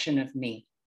reflection of me.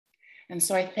 And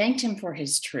so I thanked him for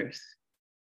his truth.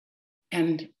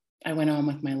 And I went on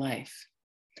with my life.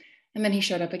 And then he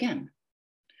showed up again.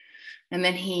 And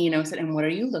then he, said, and what are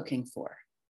you looking for?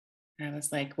 And I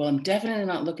was like, well, I'm definitely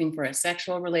not looking for a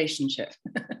sexual relationship.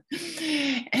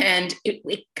 And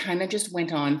it kind of just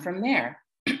went on from there.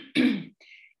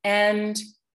 And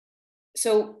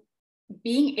so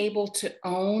being able to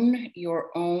own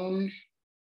your own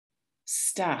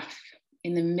stuff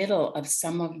in the middle of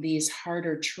some of these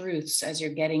harder truths as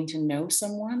you're getting to know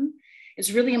someone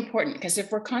is really important, because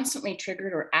if we're constantly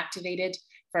triggered or activated,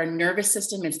 if our nervous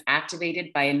system is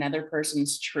activated by another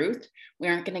person's truth, we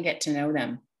aren't going to get to know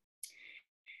them.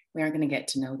 We aren't going to get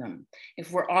to know them.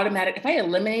 If I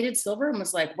eliminated Silver and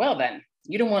was like, well, then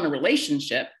you don't want a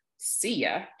relationship, see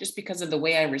ya, just because of the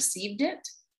way I received it,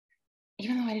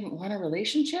 even though I didn't want a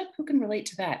relationship, who can relate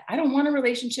to that? I don't want a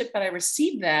relationship, but I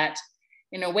received that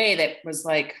in a way that was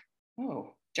like,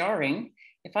 oh, jarring.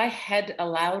 If I had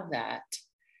allowed that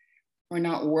or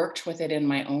not worked with it in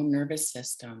my own nervous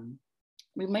system,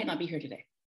 we might not be here today.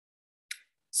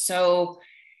 So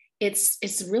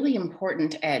it's really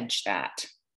important to edge that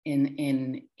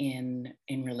in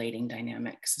relating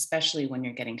dynamics, especially when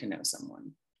you're getting to know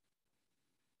someone.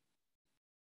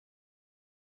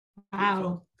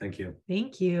 Wow. Thank you.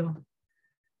 Thank you.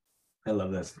 I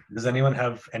love this. Does anyone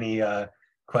have any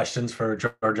questions for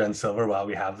Georgia and Silver while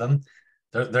we have them?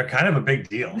 They're kind of a big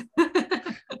deal.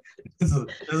 This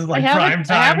is like prime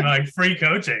time, like free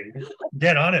coaching.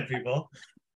 Get on it, people.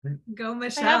 Go,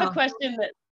 Michelle. I have a question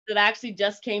that actually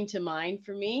just came to mind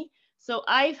for me. So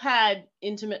I've had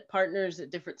intimate partners at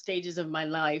different stages of my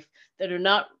life that are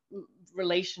not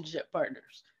relationship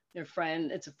partners. They're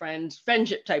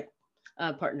friendship type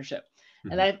partnership.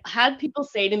 Mm-hmm. And I've had people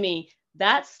say to me,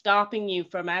 that's stopping you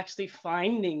from actually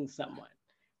finding someone.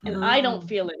 And I don't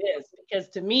feel it is, because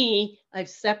to me, I've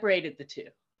separated the two.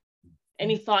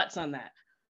 Any thoughts on that?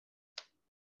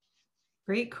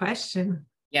 Great question.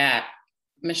 Yeah,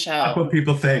 Michelle. That's what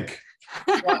people think.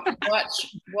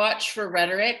 Watch for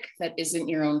rhetoric that isn't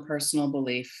your own personal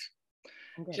belief.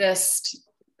 Okay. Just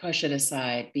push it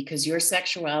aside, because your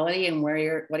sexuality and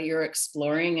what you're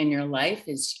exploring in your life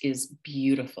is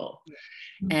beautiful.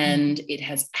 Mm-hmm. And it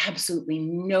has absolutely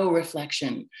no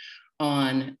reflection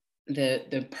on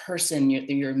the person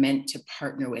you're meant to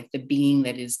partner with, the being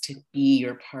that is to be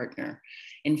your partner.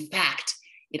 In fact,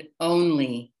 it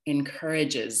only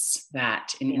encourages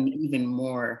that in an even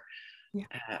more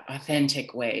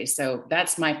authentic way. So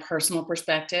that's my personal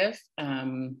perspective.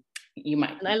 You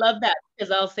might. And I love that, because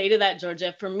I'll say to that,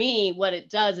 Georgia, for me, what it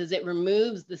does is it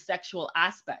removes the sexual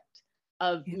aspect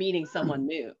of meeting someone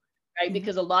new. Right?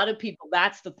 Because a lot of people,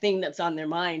 that's the thing that's on their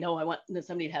mind. Oh, I want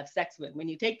somebody to have sex with. When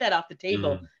you take that off the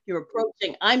table,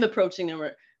 I'm approaching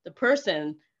the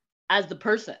person as the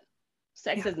person.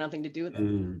 Sex has nothing to do with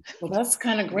it. Well, that's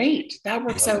kind of great. That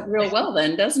works out real well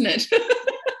then, doesn't it?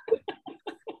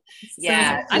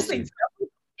 Yeah, I think so.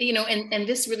 And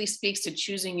this really speaks to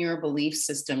choosing your belief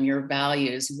system, your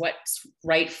values, what's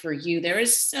right for you. There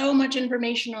is so much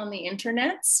information on the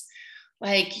internets.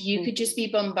 Like you could just be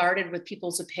bombarded with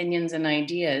people's opinions and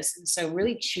ideas. And so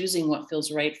really choosing what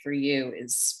feels right for you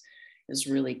is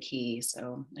really key.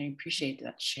 So I appreciate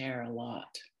that share a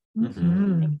lot.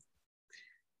 Mm-hmm.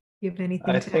 You have anything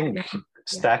I to think add?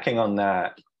 stacking on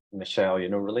that, Michelle,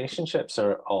 relationships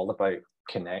are all about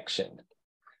connection.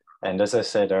 And as I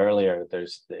said earlier,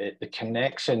 there's the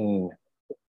connection,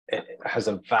 it has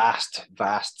a vast,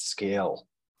 vast scale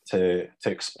to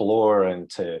explore and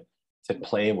to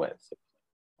play with.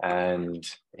 And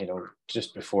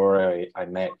just before I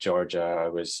met Georgia, I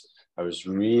was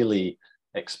really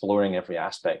exploring every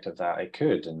aspect of that I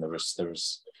could. And there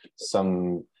was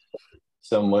some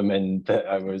women that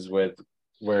I was with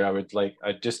where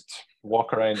I'd just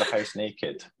walk around the house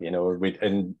naked,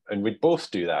 we'd both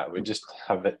do that. We'd just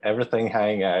have everything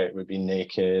hang out, we'd be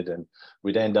naked, and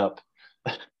we'd end up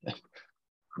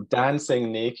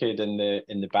dancing naked in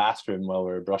the bathroom while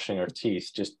we were brushing our teeth,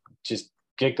 just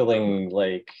giggling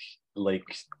like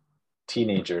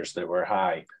teenagers that were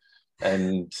high,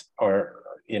 or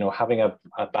having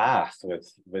a bath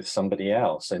with somebody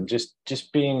else, and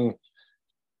just being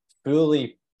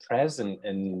fully present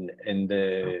in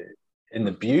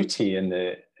the beauty and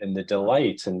the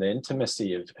delight and the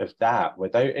intimacy of that,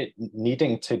 without it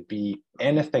needing to be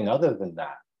anything other than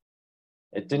that.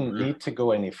 It didn't need to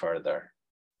go any further.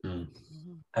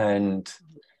 And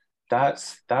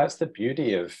that's the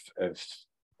beauty of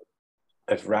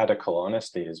radical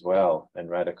honesty as well, and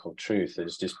radical truth,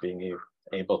 is just being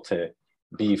able to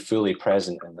be fully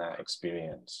present in that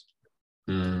experience.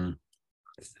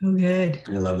 So good.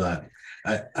 I love that.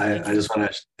 I just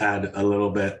want to add a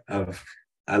little bit of,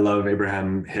 I love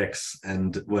Abraham Hicks,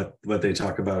 and what they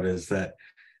talk about is that,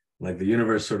 like, the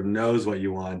universe sort of knows what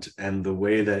you want, and the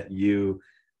way that you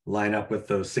line up with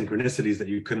those synchronicities that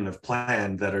you couldn't have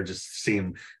planned, that are just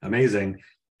seem amazing,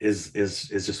 is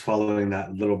just following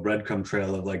that little breadcrumb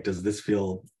trail of, like, does this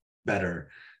feel better?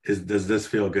 Does this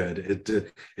feel good?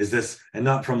 Is this, and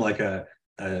not from like a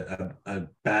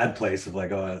bad place of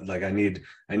like, oh, like I need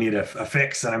a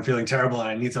fix and I'm feeling terrible and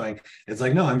I need something. It's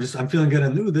like, no, I'm feeling good,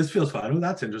 and ooh, this feels fun. Ooh,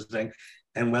 that's interesting.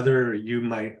 And whether you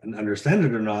might understand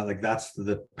it or not, like, that's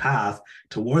the path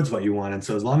towards what you want. And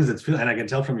so as long as it's feeling, and I can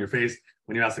tell from your face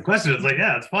when you ask the question, it's like,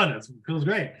 yeah, it's fun. It feels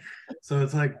great. So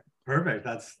it's like, perfect.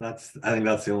 That's I think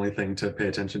that's the only thing to pay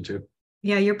attention to.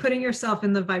 Yeah, you're putting yourself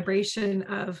in the vibration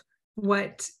of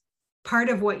what part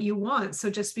of what you want. So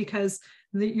just because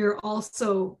you're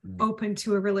also open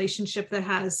to a relationship that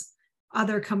has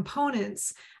other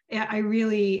components, I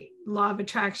really, law of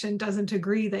attraction doesn't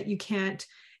agree that you can't.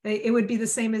 It would be the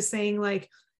same as saying, like,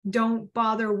 don't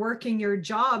bother working your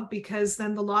job, because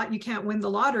then you can't win the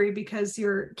lottery because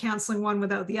you're canceling one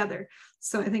without the other.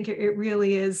 So I think it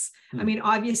really is. I mean,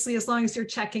 obviously, as long as you're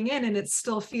checking in and it's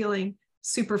still feeling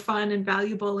super fun and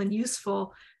valuable and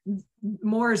useful,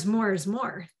 more is more is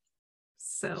more.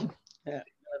 So yeah,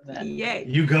 love that. Yay.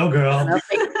 You go, girl.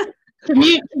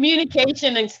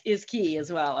 Communication is key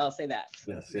as well. I'll say that.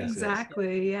 Yes,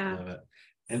 exactly. Yes. Yeah. Love it.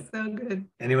 And so good.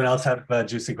 Anyone else have a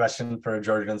juicy question for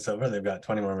Georgia and Silver? They've got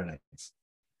 20 more minutes.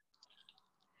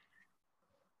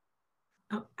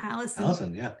 Oh,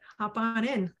 Allison, yeah. Hop on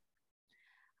in.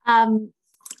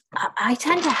 I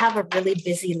tend to have a really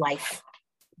busy life,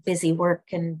 busy work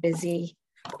and busy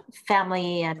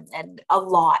family, and a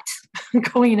lot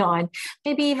going on,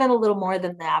 maybe even a little more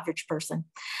than the average person.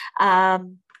 I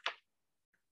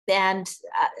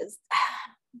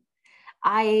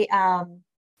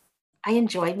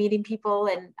enjoy meeting people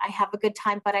and I have a good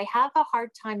time, but I have a hard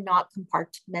time not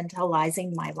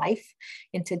compartmentalizing my life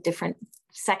into different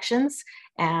sections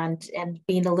and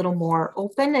being a little more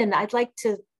open. And I'd like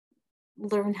to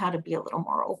learn how to be a little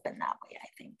more open that way, I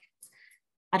think.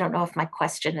 I don't know if my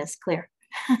question is clear.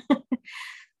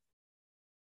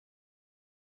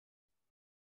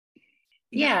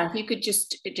 Yeah, if you could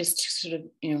just sort of,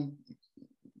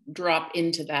 drop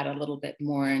into that a little bit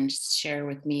more and just share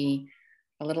with me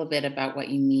a little bit about what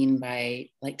you mean by,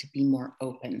 like, to be more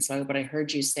open. So what I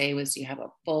heard you say was you have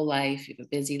a full life, you have a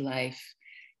busy life,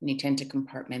 and you tend to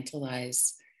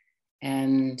compartmentalize.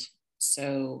 And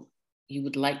so you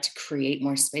would like to create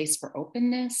more space for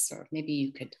openness, or maybe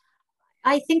you could.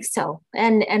 I think so.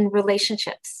 And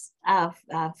relationships of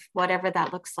whatever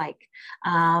that looks like.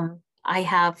 I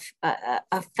have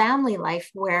a family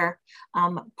life where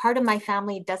part of my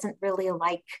family doesn't really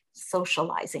like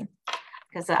socializing,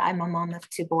 because I'm a mom of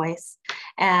 2 boys,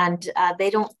 and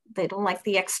they don't like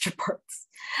the extra parts.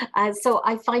 So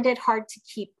I find it hard to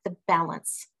keep the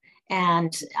balance.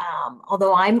 And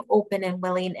although I'm open and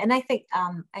willing, and I think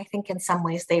in some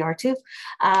ways they are too,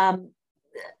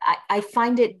 I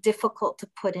find it difficult to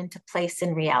put into place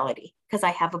in reality because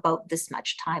I have about this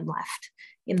much time left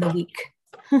in the week.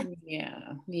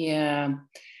 Yeah.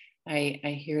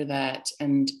 I hear that.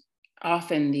 And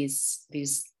often these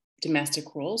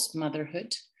domestic roles,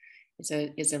 motherhood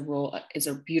is a role, is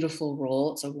a beautiful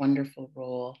role, it's a wonderful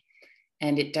role.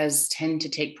 And it does tend to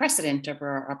take precedent over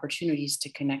our opportunities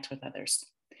to connect with others.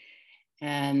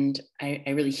 And I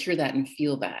really hear that and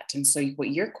feel that. And so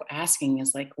what you're asking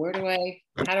is like, how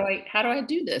do I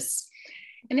do this?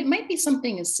 And it might be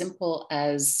something as simple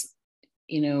as,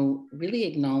 really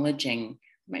acknowledging,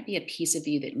 it might be a piece of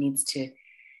you that needs to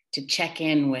check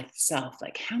in with self.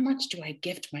 Like, how much do I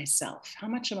gift myself? How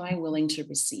much am I willing to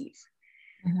receive?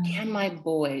 Can my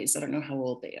boys, I don't know how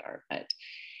old they are, but,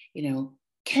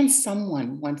 can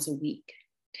someone once a week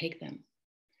take them?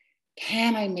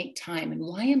 Can I make time? And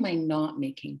why am I not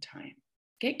making time?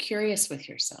 Get curious with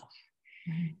yourself.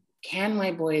 Can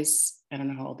my boys, I don't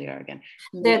know how old they are again.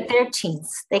 They're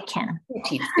teens. They can. They're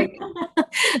teens.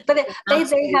 But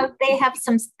they have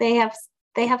some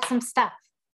stuff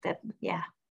that, yeah.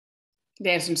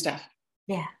 They have some stuff.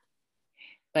 Yeah.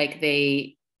 Like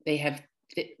they have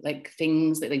like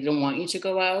things that they don't want you to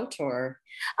go out, or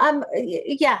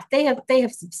yeah, they have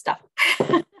some stuff.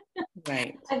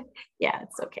 Right. Yeah,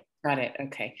 it's okay. Got it.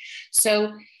 Okay.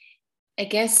 So I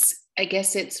guess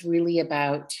it's really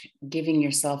about giving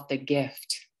yourself the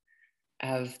gift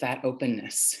of that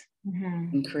openness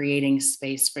and creating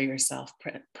space for yourself,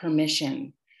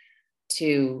 permission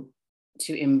to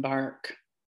embark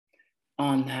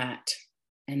on that,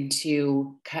 and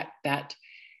to cut that.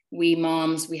 We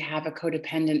moms, we have a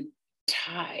codependent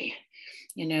tie,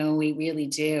 we really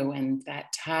do. And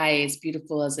that tie, as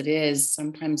beautiful as it is,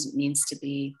 sometimes it needs to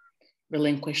be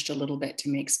relinquished a little bit to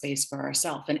make space for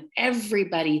ourselves. And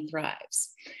everybody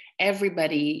thrives.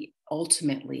 Everybody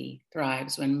ultimately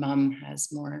thrives when mom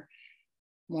has more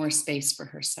space for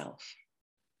herself,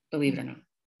 believe it or not.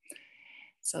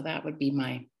 So that would be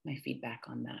my feedback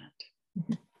on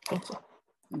that. Thank you.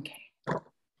 Okay.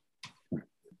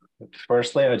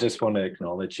 Firstly, I just want to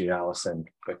acknowledge you, Alison,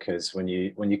 because when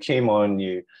you came on,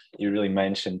 you really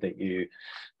mentioned that you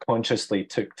consciously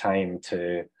took time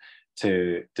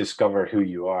to discover who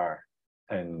you are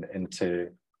and to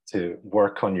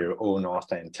work on your own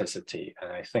authenticity.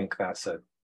 And I think that's a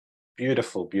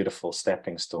beautiful, beautiful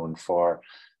stepping stone for,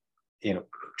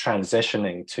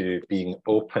 transitioning to being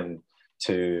open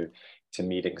to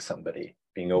meeting somebody,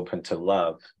 being open to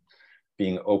love,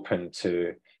 being open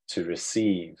to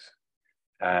receive.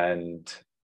 And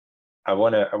I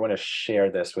want to share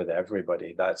this with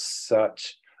everybody. That's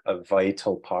such a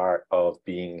vital part of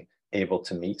being able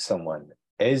to meet someone,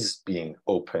 is being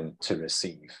open to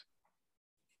receive.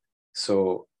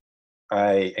 So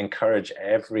I encourage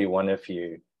every one of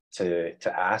you to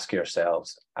ask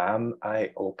yourselves, am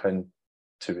I open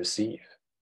to receive?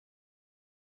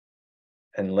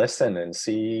 And listen and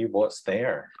see what's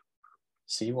there.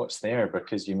 See what's there,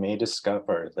 because you may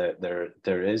discover that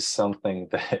there is something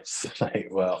that's like,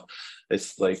 well,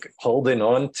 it's like holding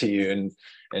on to you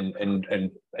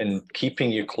and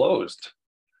keeping you closed.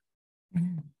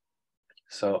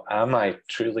 So am I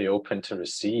truly open to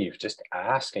receive? Just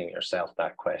asking yourself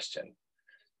that question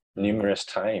numerous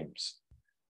times,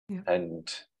 and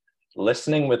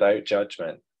listening without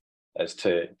judgment as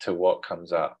to what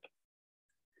comes up.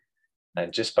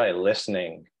 And just by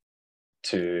listening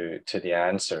to the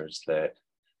answers that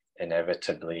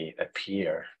inevitably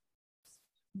appear,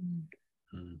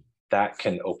 that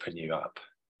can open you up.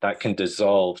 That can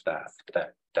dissolve that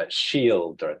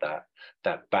shield or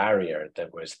that barrier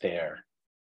that was there,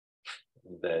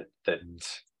 that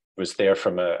was there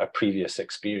from a previous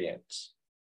experience.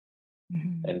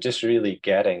 And just really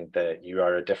getting that you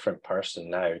are a different person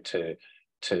now to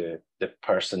the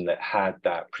person that had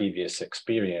that previous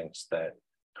experience that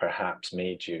perhaps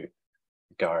made you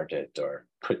guarded or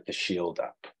put the shield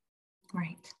up.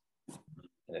 Right.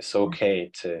 And it's okay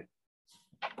to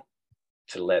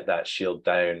let that shield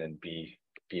down and be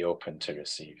open to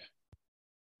receive.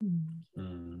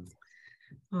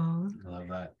 Oh, I love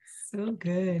that. So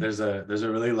good. There's a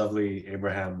really lovely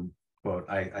Abraham quote.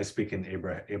 I speak in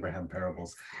Abraham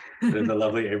parables. There's a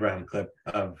lovely Abraham clip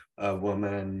of a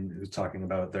woman who's talking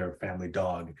about their family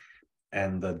dog,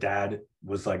 and the dad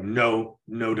was like, no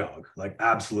dog, like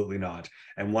absolutely not.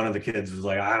 And one of the kids was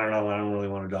like, I don't know, I don't really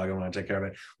want a dog, I want to take care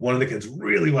of it. One of the kids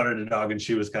really wanted a dog, and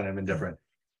she was kind of indifferent.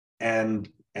 And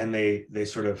they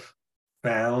sort of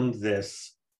found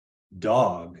this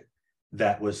dog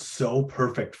that was so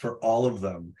perfect for all of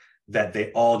them that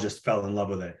they all just fell in love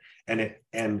with it.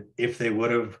 And if they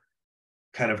would have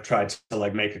kind of tried to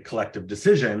like make a collective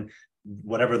decision,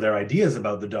 whatever their ideas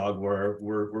about the dog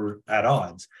were at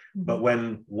odds. But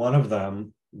when one of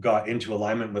them got into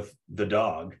alignment with the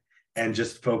dog and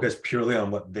just focused purely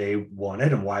on what they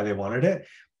wanted and why they wanted it,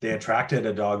 they attracted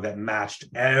a dog that matched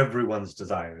everyone's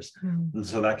desires. And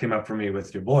so that came up for me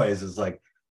with your boys, is like,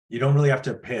 you don't really have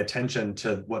to pay attention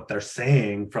to what they're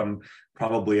saying from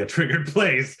probably a triggered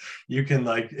place. You can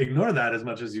like ignore that as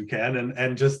much as you can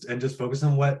and just focus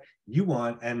on what you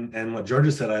want. And what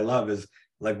Georgia said, I love, is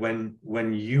like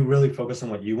when you really focus on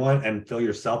what you want and fill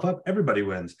yourself up, everybody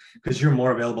wins, because you're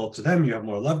more available to them. You have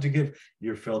more love to give.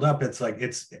 You're filled up. It's like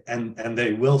and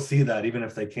they will see that, even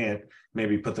if they can't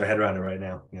maybe put their head around it right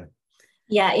now. Yeah.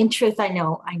 Yeah. In truth, I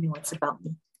know it's about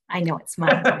me. I know it's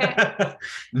mine.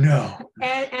 No.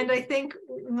 And I think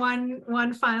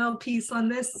one final piece on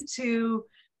this too,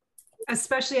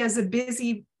 especially as a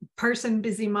busy person,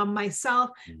 busy mom myself,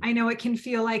 I know it can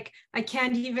feel like I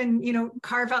can't even,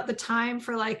 carve out the time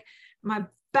for like my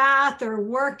bath or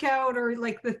workout or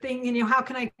like the thing, how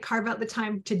can I carve out the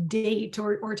time to date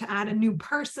or to add a new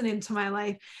person into my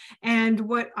life? And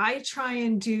what I try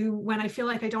and do when I feel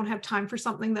like I don't have time for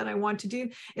something that I want to do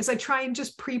is I try and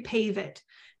just pre-pave it.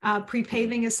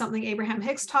 Pre-paving is something Abraham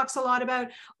Hicks talks a lot about,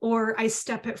 or I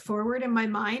step it forward in my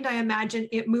mind. I imagine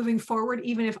it moving forward,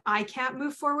 even if I can't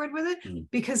move forward with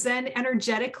it, because then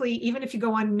energetically, even if you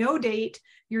go on no date,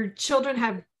 your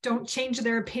children don't change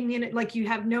their opinion. Like you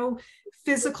have no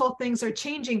physical things are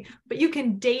changing, but you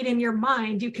can date in your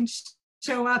mind. You can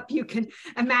show up, you can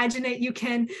imagine it, you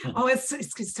can,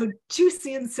 it's so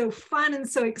juicy and so fun and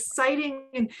so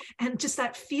exciting and just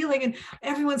that feeling, and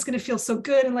everyone's going to feel so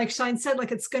good. And like Shine said, like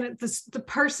the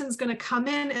person's going to come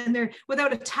in and they're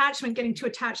without attachment, getting too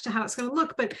attached to how it's going to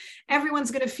look, but everyone's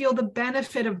going to feel the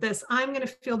benefit of this. I'm going to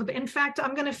feel in fact,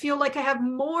 I'm going to feel like I have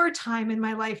more time in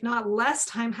my life, not less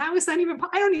time. How is that even,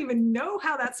 I don't even know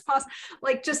how that's possible.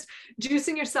 Like just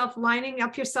juicing yourself, lining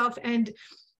up yourself. And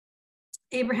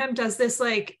Abraham does this,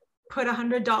 like put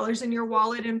 $100 in your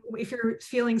wallet. And if you're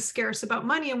feeling scarce about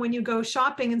money, and when you go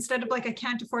shopping, instead of like, I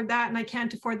can't afford that and I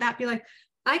can't afford that, be like,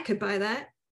 I could buy that,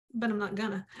 but I'm not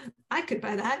gonna. I could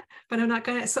buy that, but I'm not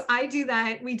gonna. So I do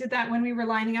that. We did that when we were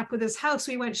lining up with this house.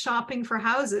 We went shopping for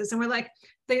houses and we're like,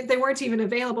 they weren't even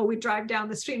available. We'd drive down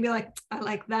the street and be like, I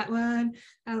like that one.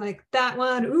 I like that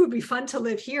one. Ooh, it'd be fun to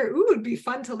live here. Ooh, it'd be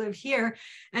fun to live here.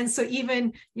 And so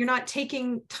even you're not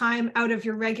taking time out of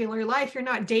your regular life. You're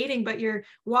not dating, but you're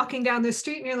walking down the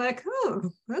street and you're like,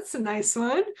 oh, that's a nice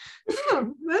one.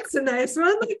 Oh, that's a nice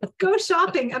one. Go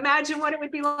shopping. Imagine what it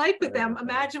would be like with them.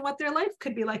 Imagine what their life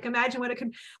could be like. Imagine what it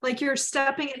could, like you're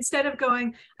stepping, instead of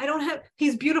going,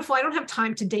 he's beautiful. I don't have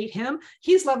time to date him.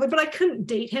 He's lovely, but I couldn't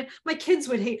date him. My kids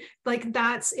would hate, like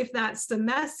if that's the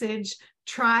message,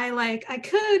 try like, I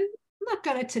could, I'm not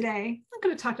gonna today, I'm not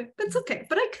gonna talk to him, that's okay,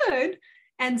 but I could,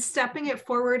 and stepping it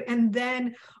forward. And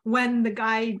then when the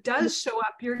guy does show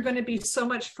up, you're going to be so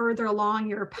much further along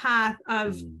your path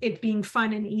of it being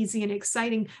fun and easy and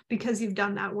exciting because you've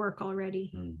done that work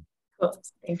already. Cool.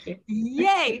 Thank you.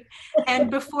 Yay.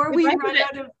 And before we run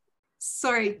out of,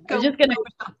 sorry, go. I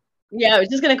was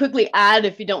just going to quickly add,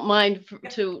 if you don't mind,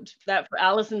 to that for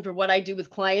Allison, for what I do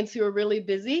with clients who are really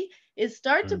busy, is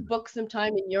start to book some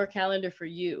time in your calendar for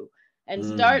you, and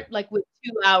start like with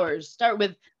 2 hours, start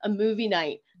with a movie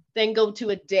night, then go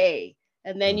to a day.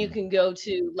 And then you can go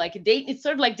to like a date. It's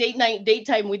sort of like date night, date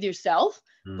time with yourself,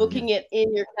 booking it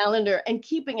in your calendar and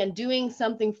keeping and doing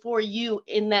something for you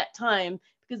in that time.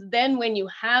 Because then when you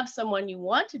have someone you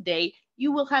want to date,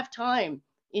 you will have time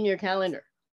in your calendar.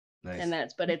 Nice.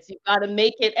 And you've got to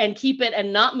make it and keep it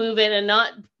and not move it and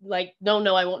not like, no,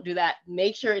 I won't do that.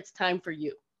 Make sure it's time for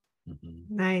you.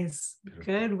 Nice.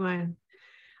 Good one.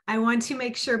 I want to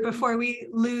make sure before we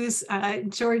lose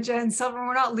Georgia and Silver,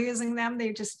 we're not losing them.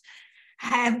 They just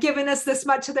have given us this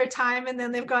much of their time, and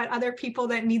then they've got other people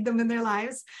that need them in their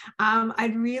lives.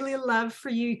 I'd really love for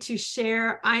you to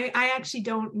share. I actually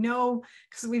don't know,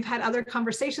 because we've had other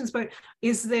conversations, but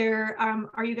is there,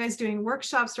 are you guys doing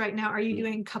workshops right now? Are you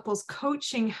doing couples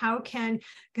coaching?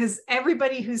 Because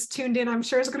everybody who's tuned in, I'm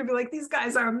sure is going to be like, these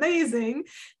guys are amazing.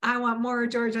 I want more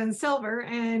Georgia and Silver.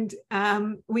 And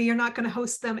we are not going to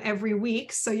host them every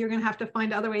week. So you're going to have to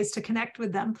find other ways to connect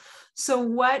with them. So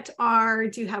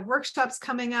do you have workshops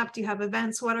coming up? Do you have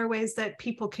events? What are ways that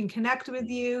people can connect with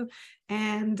you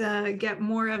and get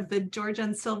more of the Georgia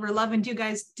and Silver love? And do you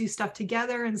guys do stuff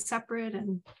together and separate?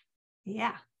 And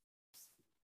yeah,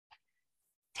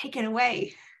 take it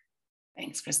away.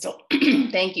 Thanks, Crystal.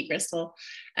 Thank you, Crystal.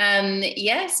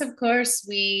 Yes, of course,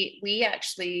 we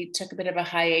actually took a bit of a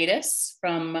hiatus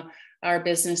from our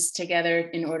business together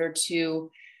in order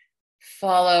to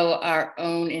follow our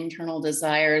own internal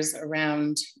desires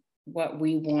around what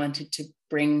we wanted to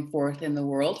bring forth in the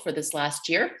world for this last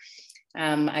year.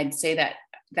 I'd say that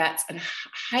that's a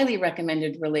highly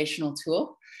recommended relational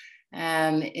tool,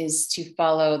 is to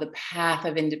follow the path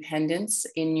of independence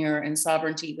and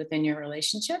sovereignty within your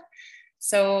relationship.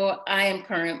 So I am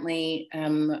currently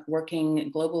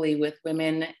working globally with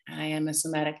women. I am a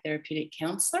somatic therapeutic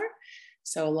counselor.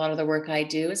 So a lot of the work I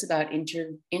do is about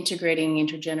integrating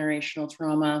intergenerational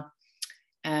trauma,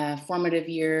 formative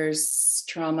years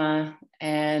trauma,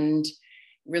 and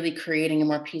really creating a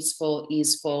more peaceful,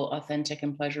 easeful, authentic,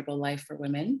 and pleasurable life for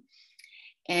women.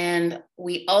 And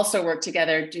we also work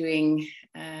together doing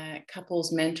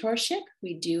couples mentorship.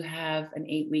 We do have an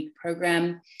 8-week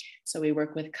program. So we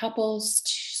work with couples,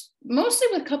 mostly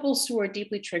with couples who are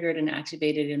deeply triggered and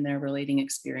activated in their relating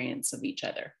experience of each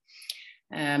other.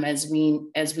 As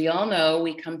we all know,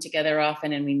 we come together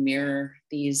often and we mirror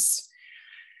these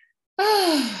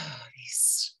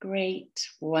great,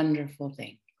 wonderful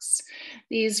things.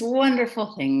 These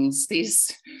wonderful things.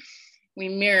 We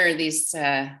mirror these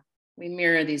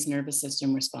nervous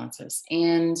system responses.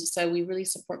 And so we really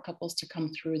support couples to come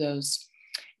through those,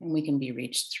 and we can be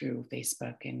reached through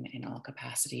Facebook in all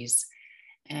capacities.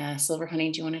 Silver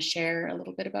Honey, do you want to share a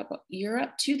little bit about what you're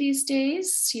up to these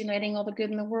days, uniting all the good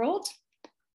in the world?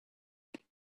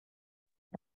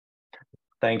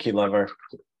 Thank you, Lover.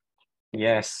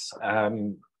 Yes,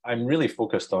 I'm really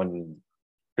focused on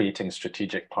creating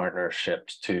strategic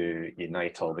partnerships to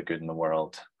unite all the good in the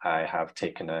world. I have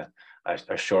taken a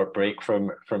short break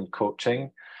from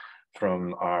coaching,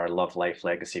 from our Love Life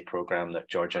Legacy program that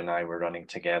Georgia and I were running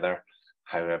together.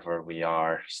 However, we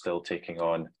are still taking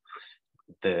on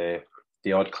the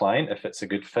odd client if it's a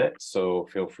good fit. So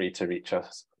feel free to reach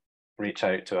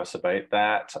out to us about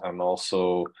that. I'm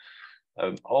also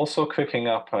cooking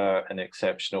up an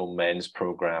exceptional men's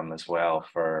program as well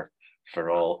for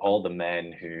all the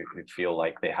men who feel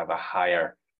like they have a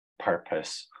higher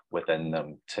purpose within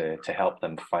them, to help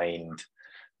them find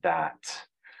that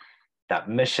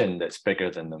mission that's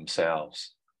bigger than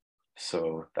themselves.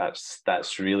 So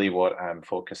that's really what I'm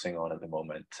focusing on at the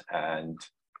moment. And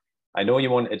I know you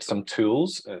wanted some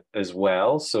tools as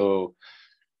well. So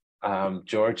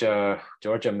Georgia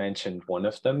mentioned one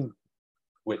of them,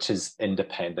 which is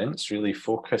independence, really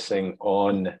focusing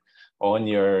on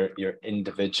your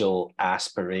individual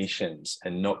aspirations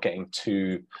and not getting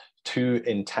too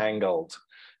entangled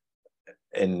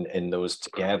in those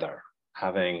together,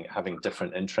 having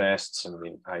different interests. I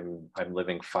mean, I'm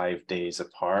living 5 days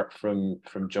apart from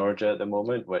Georgia at the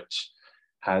moment, which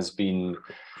has been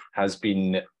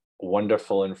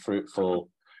wonderful and fruitful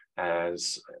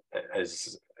as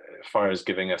far as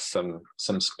giving us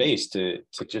some space to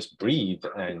just breathe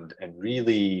and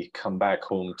really come back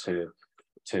home to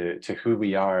who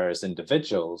we are as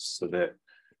individuals, so that,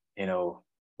 you know,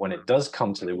 when it does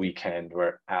come to the weekend,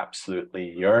 we're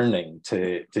absolutely yearning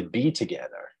to be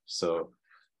together. So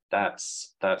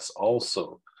that's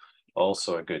also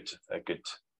a good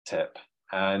tip.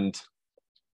 And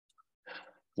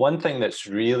one thing that's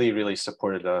really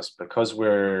supported us, because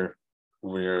we're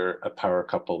a power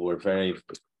couple, we're very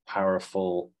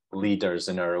powerful leaders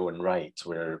in our own right.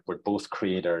 We're both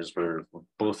creators. We're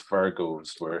both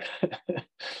Virgos.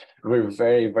 We're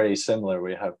very similar.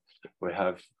 We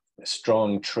have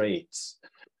strong traits.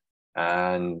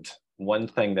 And one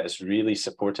thing that has really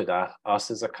supported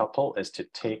us as a couple is to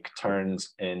take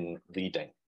turns in leading.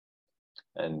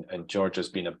 And Georgia's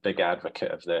been a big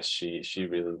advocate of this. She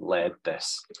really led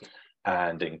this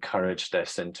and encouraged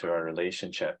this into our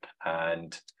relationship.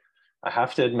 And I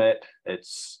have to admit,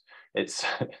 it's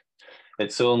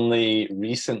only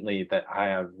recently that I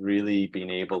have really been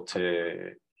able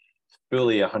to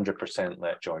fully 100%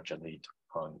 let Georgia lead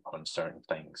on certain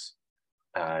things.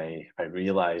 I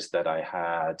realized that I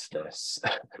had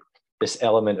this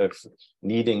element of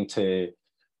needing to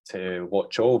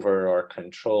watch over or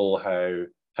control how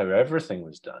everything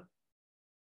was done.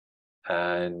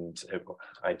 And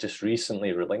I just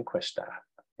recently relinquished that,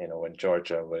 you know, when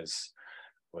Georgia was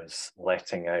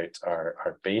letting out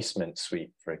our basement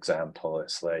suite, for example.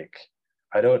 It's like,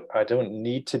 I don't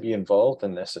need to be involved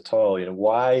in this at all. You know,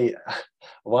 why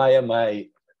am I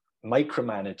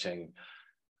micromanaging?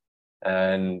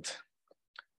 And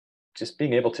just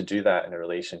being able to do that in a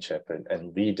relationship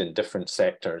and lead in different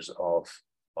sectors of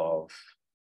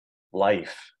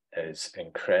life is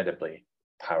incredibly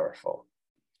powerful.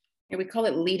 Yeah, we call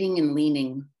it leading and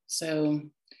leaning. So,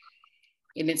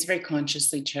 and it's very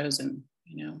consciously chosen.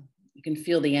 You know, you can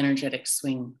feel the energetic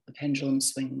swing, the pendulum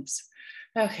swings.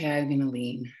 Okay, I'm going to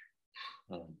lean.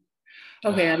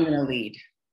 Okay, I'm going to lead.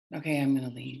 Okay, I'm going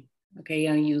to lead. Okay,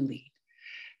 yeah, you lead.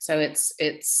 So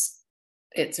it's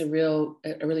it's a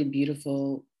really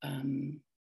beautiful,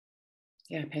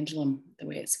 pendulum, the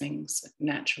way it swings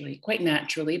naturally, quite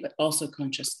naturally, but also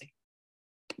consciously.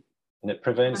 And it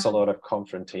prevents a lot of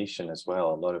confrontation as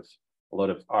well, a lot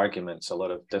of arguments, a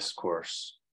lot of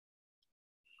discourse.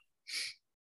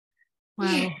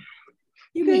 Wow.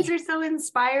 You guys are so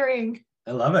inspiring.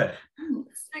 I love it.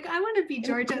 Like, I want to be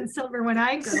Georgia and Silver when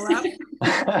I grow up.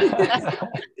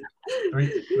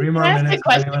 Three more Can I ask minutes. a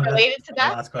question related to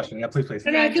that? Last question. Yeah, please.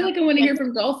 I feel like I want to hear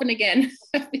from Dolphin again.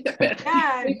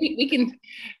 Yeah. we can.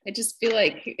 I just feel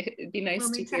like it'd be nice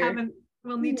to hear.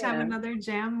 We'll need to have another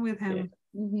jam with him.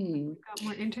 Mm-hmm. Got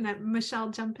more internet. Michelle,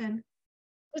 jump in.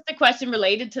 Just a question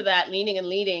related to that, leaning and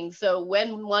leading. So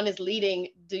when one is leading,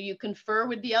 do you confer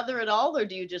with the other at all, or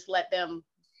do you just let them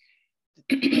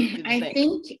do the I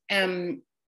thing? think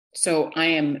so I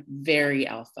am very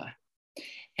alpha,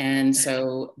 and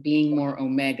so being more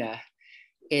omega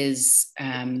is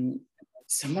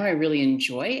somewhere I really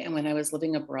enjoy. And when I was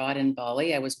living abroad in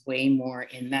Bali, I was way more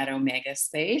in that omega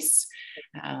space.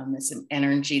 It's an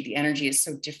energy. The energy is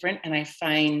so different, and I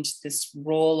find this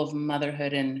role of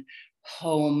motherhood and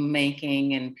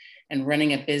homemaking and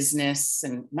running a business,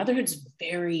 and motherhood's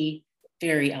very,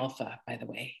 very alpha, by the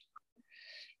way.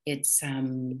 It's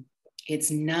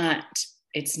not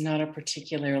a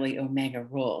particularly omega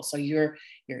role. So you're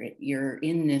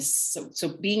in this,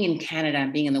 so being in Canada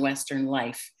and being in the Western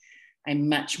life, I'm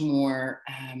much more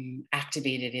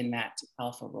activated in that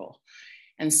alpha role.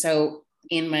 And so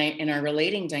in our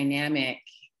relating dynamic,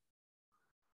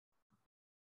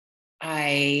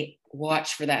 I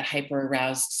watch for that hyper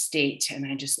aroused state, and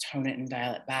I just tone it and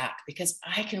dial it back because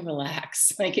I can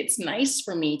relax. Like, it's nice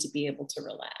for me to be able to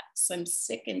relax. I'm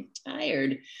sick and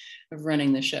tired of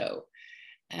running the show.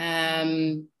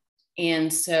 And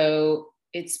so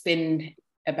it's been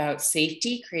about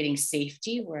safety, creating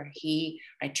safety where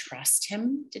I trust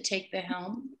him to take the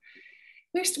helm.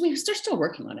 We're still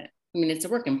working on it. I mean, it's a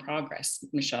work in progress,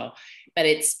 Michelle, but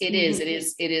it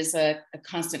is a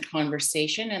constant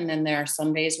conversation. And then there are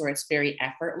some days where it's very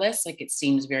effortless. Like, it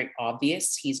seems very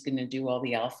obvious. He's going to do all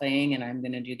the alphaing and I'm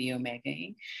going to do the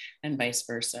omegaing, and vice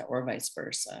versa.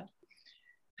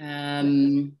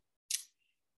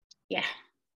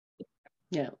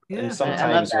 Yeah. And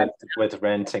sometimes with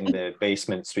renting the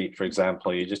basement suite, for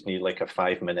example, you just need like a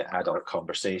 5-minute adult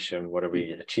conversation. What are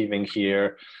we achieving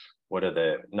here? What are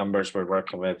the numbers we're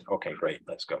working with? Okay, great,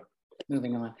 let's go.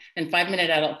 Moving on. And 5-minute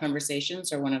adult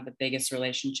conversations are one of the biggest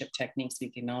relationship techniques we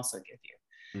can also give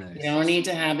you. Nice. You don't need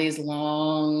to have these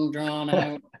long, drawn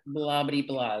out blah, blah,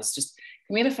 blahs. Just,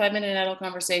 can we have a 5-minute adult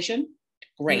conversation?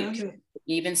 Great. You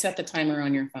even set the timer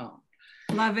on your phone.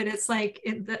 Love it. It's like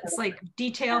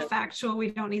detail, factual.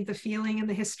 We don't need the feeling and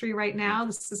the history right now.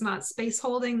 This is not space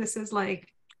holding. This is like,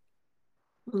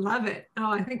 love it. Oh,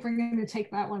 I think we're going to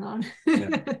take that one on.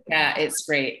 Yeah, it's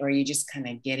great. Or you just kind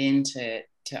of get into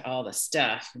all the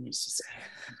stuff, and it's just,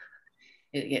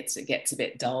 it gets a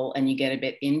bit dull, and you get a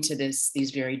bit into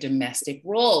these very domestic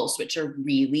roles, which are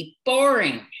really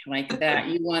boring. Like that,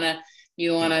 you want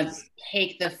to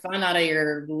take the fun out of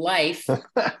your life,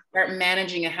 start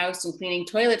managing a house and cleaning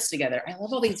toilets together. I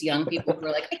love all these young people who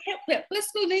are like, I can't quit, let's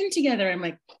move in together. I'm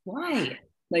like, why?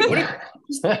 Like,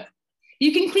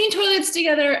 you can clean toilets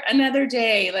together another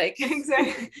day. Like,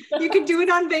 exactly. You can do it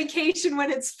on vacation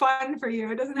when it's fun for you.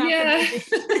 It doesn't have to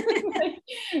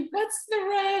be. What's the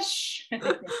rush?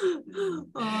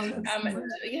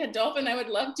 Dolphin, I would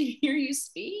love to hear you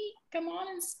speak. Come on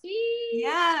and speak.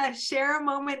 Yeah, share a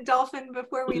moment, Dolphin,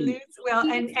 before we lose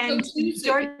Will. And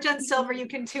Georgia and Silver, you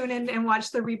can tune in and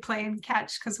watch the replay and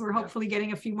catch, because we're hopefully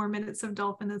getting a few more minutes of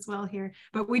Dolphin as well here.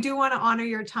 But we do want to honor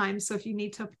your time. So if you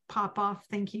need to pop off,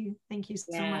 thank you. Thank you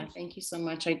so much. Thank you so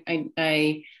much.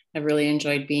 I have really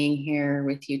enjoyed being here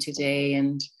with you today.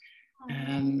 And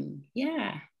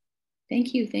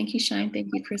thank you. Thank you, Shine. Thank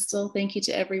you, Crystal. Thank you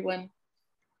to everyone.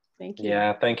 Thank you.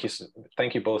 Yeah, thank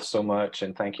you both so much,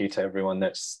 and thank you to everyone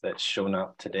that's shown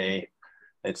up today.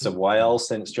 It's a while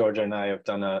since Georgia and I have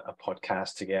done a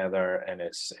podcast together, and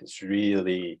it's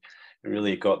really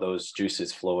got those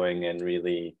juices flowing, and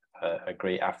really a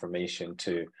great affirmation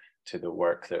to the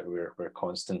work that we're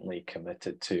constantly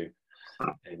committed to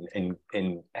in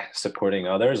supporting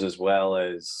others, as well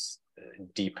as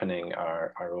deepening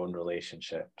our own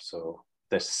relationship. So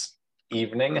this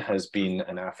evening has been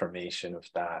an affirmation of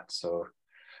that. So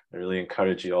I really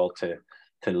encourage you all to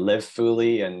live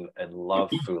fully and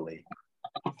love fully.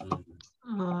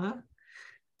 Aw,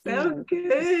 so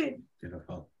good.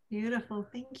 Beautiful.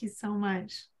 Thank you so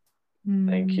much.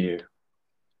 Thank you.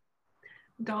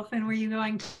 Dolphin, were you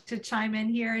going to chime in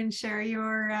here and share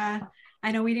your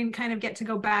I know we didn't kind of get to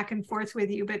go back and forth with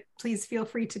you, but please feel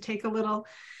free to take a little,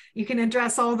 you can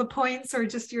address all the points or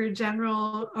just your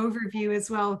general overview as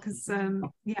well. Because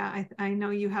yeah, I know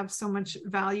you have so much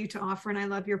value to offer, and I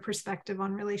love your perspective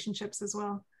on relationships as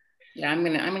well. Yeah, I'm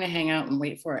gonna hang out and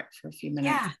wait for it for a few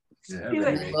minutes. Yeah, do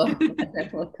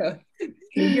it.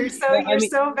 You're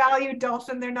so valued,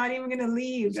 Dolphin. They're not even gonna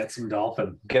leave. Get some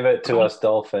Dolphin. Give it to us,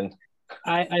 Dolphin.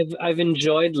 I've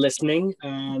enjoyed listening.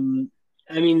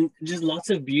 I mean, just lots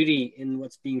of beauty in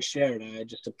what's being shared. I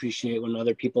just appreciate when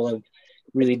other people have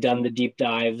really done the deep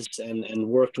dives and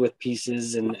worked with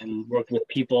pieces and worked with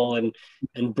people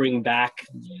and bring back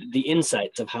the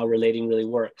insights of how relating really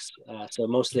works. So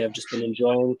mostly I've just been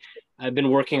enjoying. I've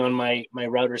been working on my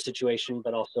router situation,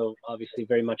 but also obviously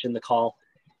very much in the call.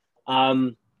 I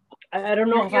don't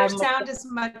know if your sound is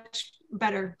much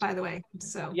better, by the way.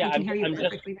 So yeah, we can hear you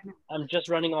perfectly. I'm just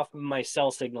running off of my cell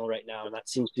signal right now, and that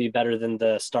seems to be better than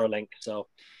the Starlink. So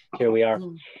here we are.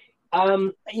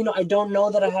 You know, I don't know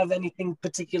that I have anything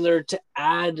particular to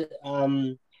add.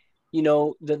 You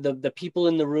know, the people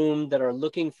in the room that are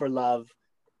looking for love,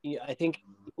 I think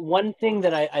one thing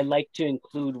that I like to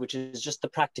include, which is just the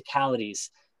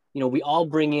practicalities. You know, we all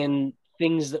bring in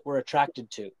things that we're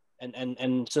attracted to.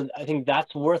 And so I think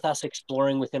that's worth us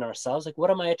exploring within ourselves. Like,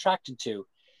 what am I attracted to?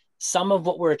 Some of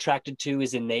what we're attracted to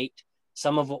is innate.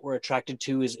 Some of what we're attracted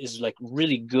to is like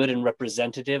really good and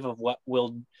representative of what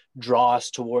will draw us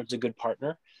towards a good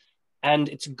partner. And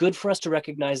it's good for us to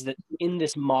recognize that in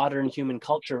this modern human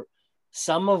culture,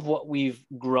 some of what we've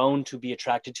grown to be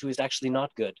attracted to is actually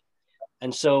not good.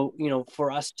 And so, you know,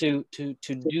 for us to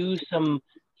do some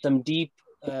deep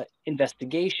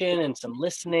investigation and some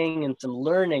listening and some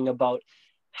learning about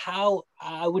how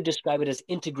I would describe it as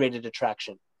integrated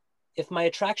attraction. If my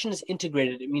attraction is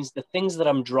integrated, it means the things that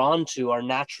I'm drawn to are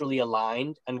naturally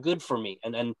aligned and good for me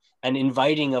and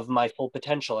inviting of my full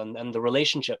potential and the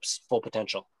relationship's full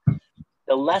potential.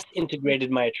 The less integrated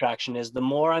my attraction is, the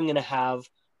more I'm going to have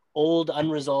old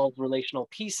unresolved relational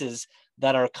pieces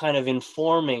that are kind of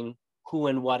informing who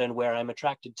and what and where I'm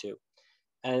attracted to.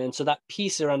 And so that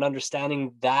piece around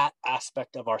understanding that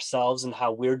aspect of ourselves and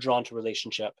how we're drawn to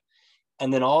relationship,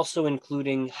 and then also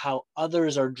including how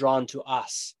others are drawn to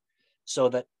us, so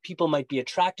that people might be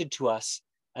attracted to us,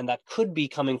 and that could be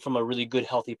coming from a really good,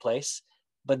 healthy place,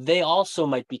 but they also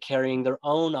might be carrying their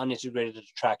own unintegrated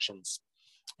attractions.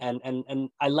 And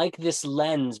I like this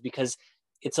lens because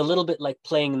it's a little bit like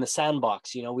playing in the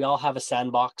sandbox. You know, we all have a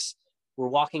sandbox. We're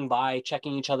walking by,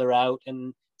 checking each other out,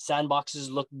 and sandboxes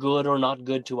look good or not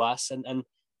good to us.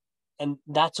 And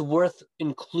that's worth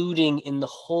including in the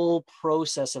whole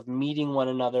process of meeting one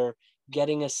another,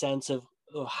 getting a sense of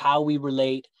how we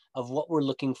relate, of what we're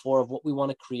looking for, of what we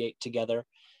want to create together.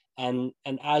 And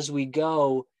as we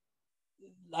go,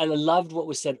 I loved what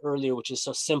was said earlier, which is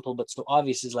so simple but so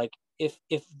obvious, is like, if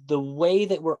the way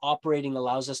that we're operating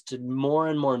allows us to more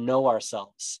and more know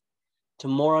ourselves, to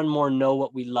more and more know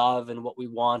what we love and what we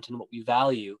want and what we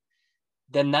value,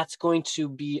 then that's going to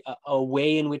be a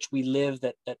way in which we live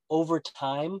that over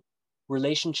time,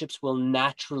 relationships will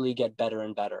naturally get better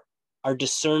and better. Our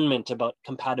discernment about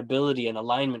compatibility and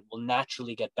alignment will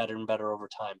naturally get better and better over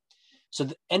time. So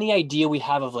any idea we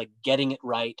have of like getting it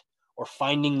right or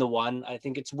finding the one, I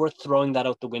think it's worth throwing that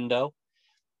out the window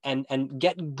and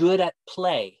get good at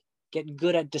play, get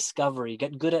good at discovery,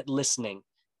 get good at listening,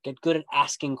 get good at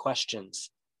asking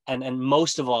questions. And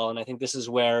most of all, and I think this is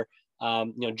where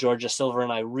you know, Georgia Silver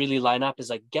and I really line up, is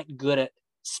like, get good at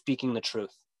speaking the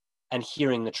truth and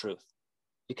hearing the truth,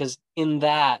 because in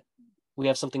that we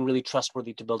have something really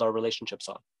trustworthy to build our relationships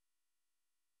on.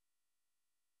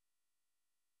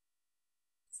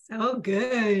 So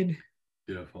good.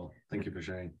 Beautiful. Thank you for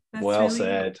sharing. That's well really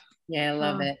said. Yeah, I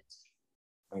love it.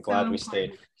 I'm glad so we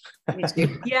stayed.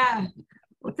 Yeah.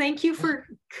 Well, thank you for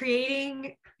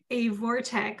creating a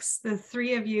vortex, the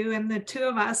three of you and the two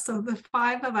of us, so the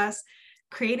five of us,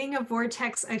 creating a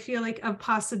vortex, I feel like, of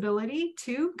possibility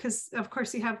too, because of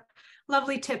course you have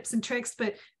lovely tips and tricks,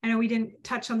 but I know we didn't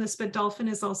touch on this, but Dolphin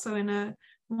is also in a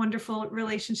wonderful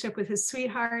relationship with his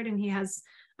sweetheart, and he has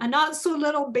a not so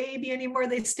little baby anymore.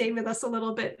 They stayed with us a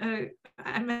little bit.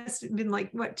 I must have been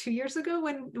like, what, 2 years ago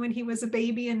when he was a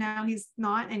baby, and now he's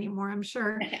not anymore, I'm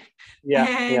sure.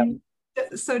 Yeah.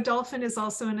 So Dolphin is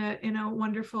also in a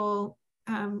wonderful,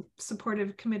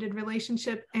 supportive, committed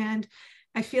relationship. And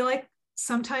I feel like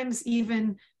sometimes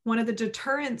even one of the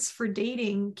deterrents for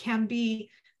dating can be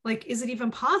like, is it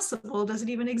even possible? Does it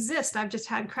even exist? I've just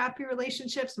had crappy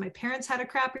relationships. My parents had a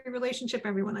crappy relationship.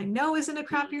 Everyone I know is in a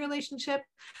crappy relationship.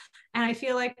 And I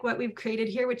feel like what we've created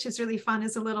here, which is really fun,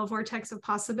 is a little vortex of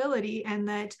possibility, and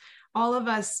that all of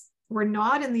us we're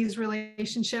not in these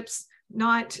relationships,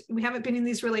 we haven't been in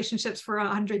these relationships for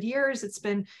 100 years. It's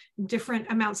been different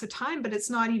amounts of time, but it's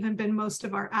not even been most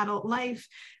of our adult life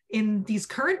in these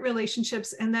current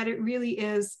relationships, and that it really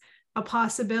is a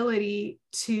possibility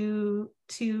to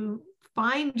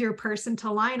find your person,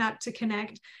 to line up, to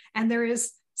connect. And there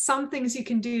is some things you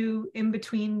can do in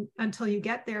between until you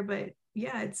get there. But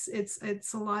yeah,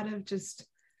 it's a lot of just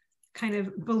kind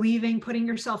of believing, putting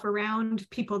yourself around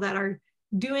people that are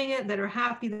doing it, that are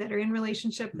happy, that are in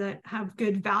relationship, that have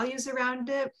good values around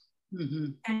it,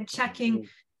 and checking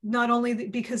not only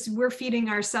because we're feeding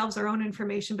ourselves our own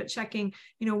information, but checking,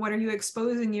 what are you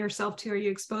exposing yourself to? Are you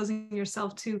exposing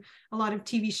yourself to a lot of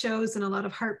TV shows and a lot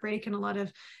of heartbreak and a lot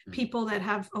of people that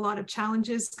have a lot of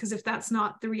challenges? Because if that's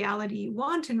not the reality you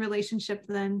want in relationship,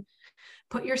 then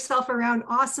put yourself around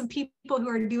awesome people who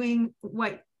are doing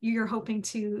what you're hoping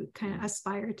to kind of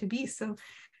aspire to be. So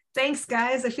thanks,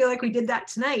 guys. I feel like we did that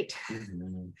tonight.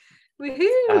 Woohoo!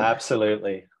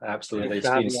 Absolutely. It's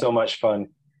been so much fun.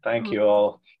 Thank you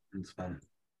all. It's fun.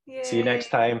 Yay. See you next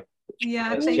time.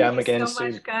 Yeah, Let's thank jam you again so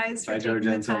soon. much, guys, for Bye, taking Georgia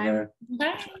the and time. Silver.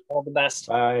 Bye. All the best.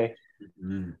 Bye.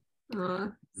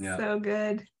 Yeah. So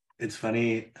good. It's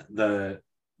funny, the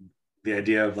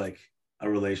idea of like a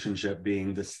relationship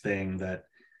being this thing that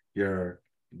you're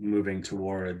moving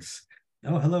towards.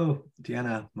 Oh, hello,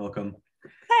 Deanna. Welcome.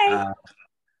 Hi.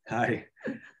 Hi.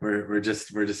 We're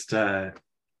just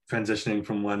transitioning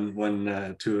from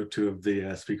two of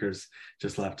the speakers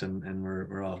just left, and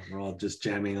we're all just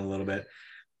jamming a little bit.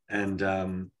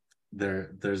 And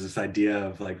there's this idea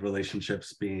of like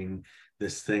relationships being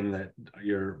this thing that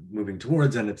you're moving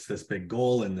towards, and it's this big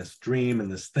goal and this dream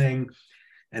and this thing.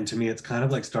 And to me, it's kind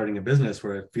of like starting a business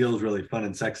where it feels really fun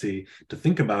and sexy to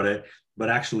think about it, but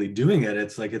actually doing it,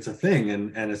 it's like it's a thing.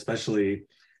 And especially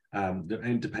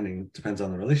depends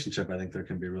on the relationship. I think there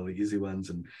can be really easy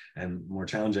ones and more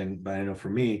challenging. But I know for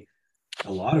me,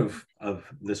 a lot of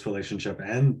this relationship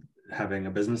and having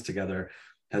a business together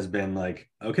has been like,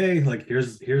 okay, like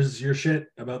here's your shit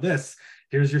about this.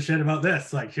 Here's your shit about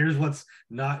this. Like here's what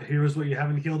you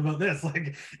haven't healed about this.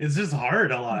 Like it's just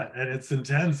hard a lot, and it's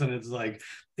intense, and it's like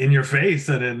in your face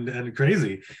and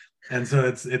crazy. And so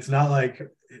it's not like,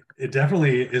 it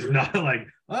definitely is not like,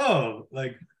 oh,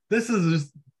 like this is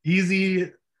just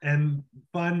easy and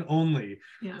fun only.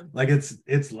 Yeah. Like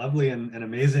it's lovely and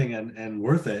amazing and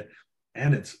worth it.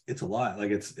 And it's a lot.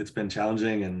 Like it's been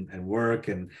challenging and work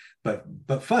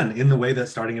but fun in the way that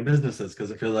starting a business is,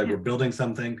 because it feels like we're building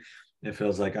something. It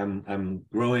feels like I'm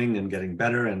growing and getting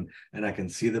better, and I can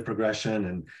see the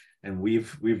progression, and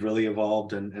we've really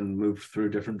evolved and moved through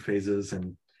different phases.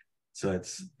 And so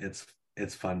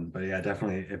it's fun. But yeah,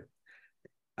 definitely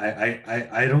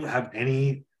I don't have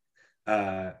any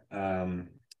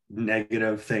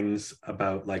negative things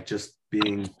about like just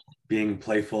being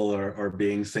playful or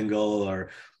being single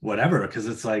or whatever, because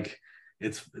it's like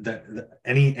it's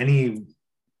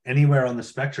anywhere on the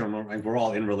spectrum. Like we're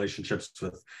all in relationships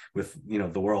with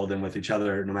the world and with each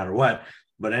other no matter what,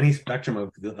 but any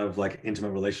spectrum of like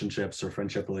intimate relationships or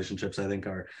friendship relationships, I think,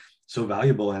 are so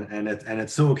valuable, and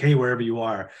it's so okay wherever you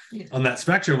are on that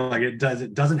spectrum. Like it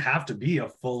doesn't have to be a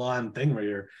full-on thing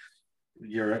where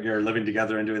you're living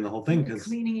together and doing the whole thing, because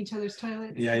cleaning each other's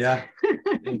toilets. Yeah.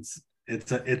 it's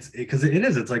because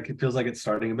it's like, it feels like it's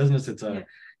starting a business.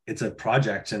 It's a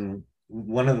project. And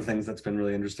one of the things that's been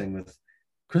really interesting with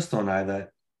Crystal and I,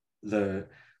 that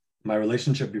my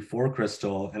relationship before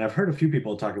Crystal, and I've heard a few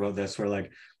people talk about this, where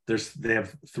like they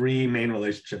have three main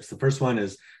relationships. The first one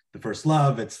is the first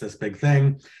love. It's this big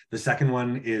thing. The second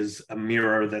one is a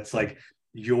mirror that's like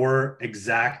your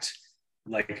exact,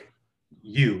 like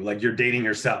you're dating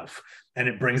yourself, and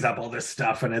it brings up all this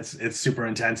stuff, and it's super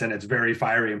intense, and it's very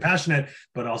fiery and passionate,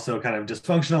 but also kind of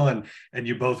dysfunctional, and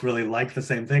you both really like the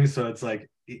same things. So it's like,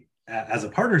 as a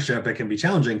partnership, it can be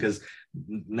challenging because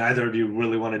neither of you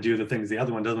really want to do the things the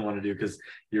other one doesn't want to do, because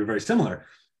you're very similar.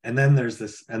 And then there's the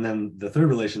third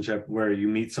relationship where you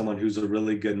meet someone who's a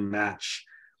really good match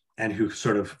and who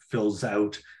sort of fills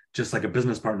out just like a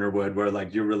business partner would, where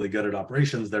like you're really good at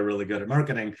operations, they're really good at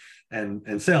marketing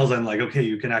and sales, and like, okay,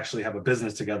 you can actually have a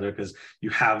business together because you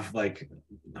have like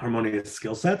harmonious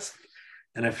skill sets.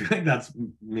 And I feel like that's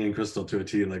me and Crystal to a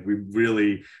T. Like we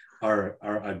really are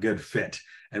a good fit,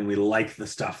 and we like the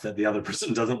stuff that the other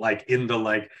person doesn't like, in the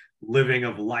like living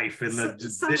of life, in the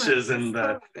dishes and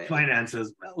the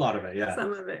finances, a lot of it. Yeah,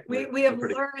 some of it. We have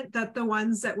learned that the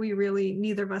ones that we really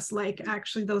neither of us like,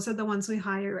 actually those are the ones we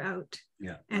hire out.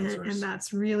 Yeah, and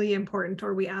that's really important,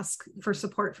 or we ask for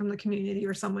support from the community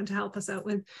or someone to help us out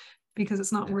with, because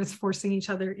it's not worth forcing each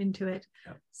other into it.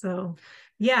 So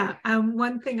yeah,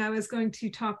 one thing I was going to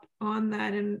talk on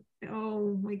that, and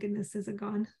Oh my goodness, is it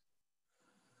gone?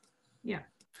 Yeah,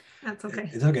 that's okay.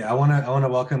 It's okay. I wanna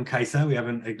welcome Kaisa. We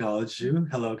haven't acknowledged you.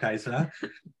 Hello, Kaisa.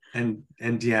 and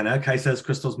Deanna. Kaisa is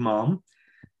Crystal's mom.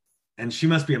 And she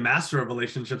must be a master of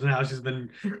relationships now. She's been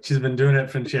doing it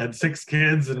from she had 6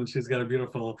 kids, and she's got a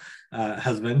beautiful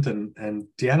husband. And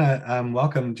Deanna,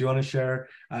 welcome. Do you want to share,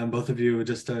 both of you,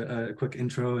 just a quick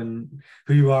intro and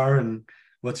who you are and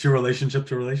what's your relationship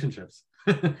to relationships?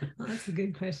 Well, that's a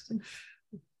good question.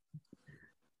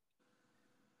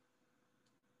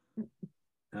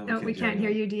 Oh, we can't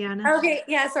hear you, Deanna. Okay,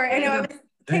 yeah, sorry. I know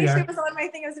Keisha was on my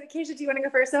thing. I was like, Keisha, do you want to go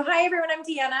first? So hi, everyone. I'm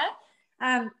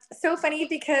Deanna. So funny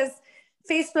because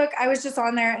Facebook, I was just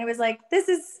on there and it was like, this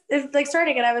is like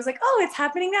starting it. I was like, oh, it's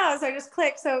happening now. So I just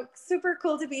clicked. So super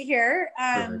cool to be here.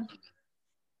 I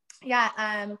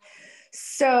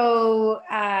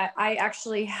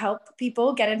actually help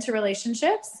people get into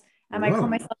relationships. I call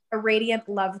myself a radiant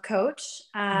love coach.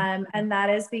 And that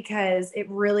is because it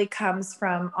really comes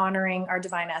from honoring our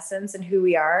divine essence and who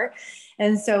we are.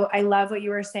 And so I love what you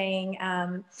were saying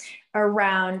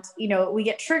around, you know, we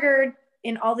get triggered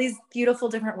in all these beautiful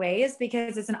different ways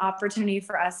because it's an opportunity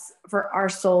for us, for our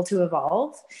soul to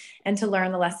evolve and to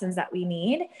learn the lessons that we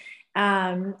need.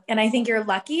 And I think you're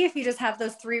lucky if you just have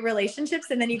those 3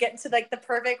 relationships and then you get into like the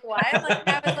perfect one. Like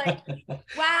I was like,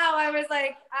 wow. I was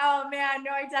like, oh man, no,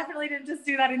 I definitely didn't just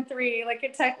do that in 3. Like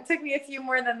it took me a few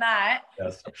more than that.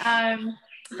 Yes.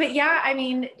 But yeah, I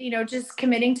mean, you know, just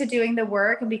committing to doing the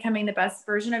work and becoming the best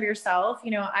version of yourself. You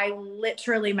know, I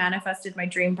literally manifested my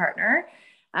dream partner.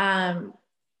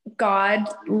 God,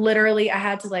 literally, I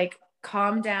had to like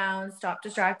calm down, stop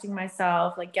distracting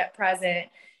myself, like get present,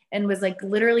 and was like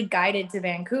literally guided to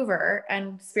Vancouver.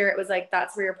 And Spirit was like,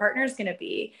 that's where your partner is going to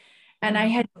be. And I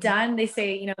had done, they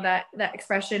say, you know, that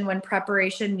expression, when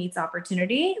preparation meets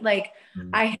opportunity, like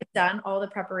I had done all the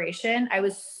preparation. I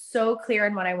was so clear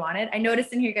on what I wanted. I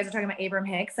noticed in here, you guys are talking about Abraham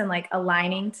Hicks and like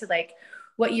aligning to like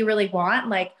what you really want.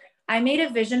 Like I made a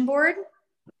vision board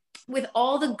with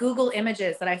all the Google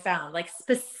images that I found, like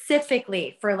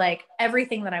specifically for like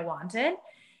everything that I wanted.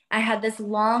 I had this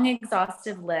long,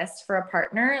 exhaustive list for a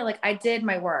partner. Like I did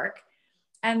my work,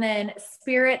 and then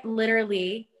Spirit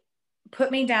literally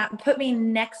put me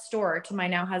next door to my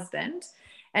now husband.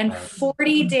 And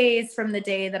 40 days from the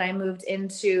day that I moved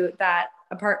into that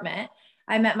apartment,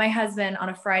 I met my husband on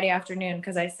a Friday afternoon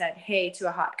because I said, hey, to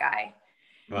a hot guy.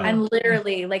 Wow. And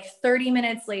literally like 30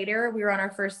 minutes later, we were on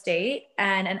our first date,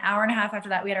 and an hour and a half after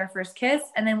that, we had our first kiss,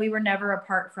 and then we were never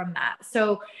apart from that.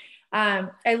 So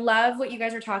I love what you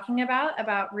guys are talking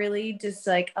about really just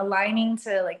like aligning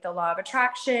to like the law of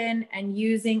attraction and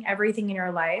using everything in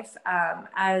your life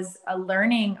as a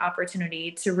learning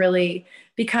opportunity to really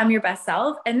become your best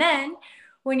self. And then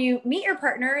when you meet your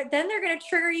partner, then they're going to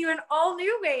trigger you in all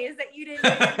new ways that you didn't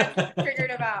get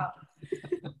triggered about.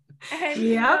 And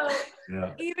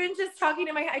even just talking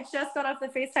to I just got off the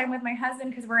FaceTime with my husband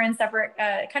because we're in separate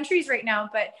countries right now,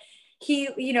 but he,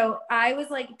 you know, I was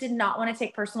like, did not want to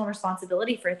take personal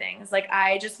responsibility for things. Like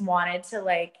I just wanted to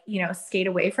like, you know, skate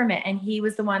away from it. And he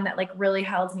was the one that like really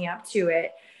held me up to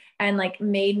it and like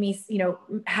made me, you know,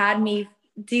 had me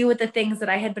deal with the things that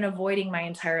I had been avoiding my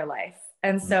entire life.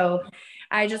 And so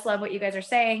I just love what you guys are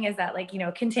saying is that like, you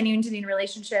know, continuing to be in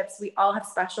relationships, we all have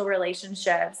special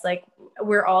relationships. Like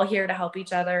we're all here to help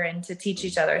each other and to teach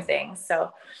each other things.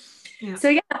 So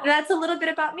yeah, that's a little bit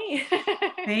about me.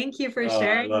 Thank you for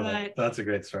sharing that. That's a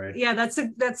great story. Yeah, that's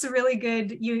a really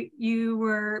good.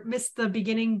 You missed the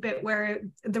beginning bit where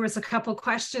there was a couple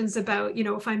questions about, you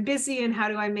know, if I'm busy and how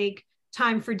do I make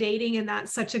time for dating, and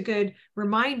that's such a good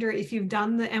reminder. If you've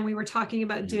done and we were talking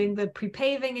about doing the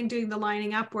pre-paving and doing the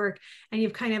lining up work, and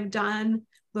you've kind of done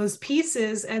those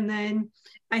pieces, and then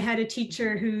I had a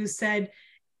teacher who said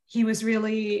he was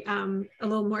really a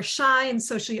little more shy and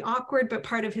socially awkward, but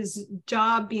part of his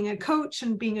job being a coach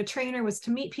and being a trainer was to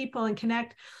meet people and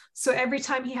connect. So every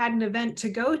time he had an event to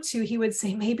go to, he would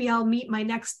say, maybe I'll meet my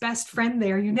next best friend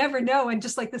there. You never know. And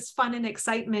just like this fun and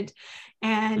excitement.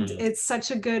 And it's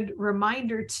such a good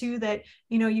reminder too, that,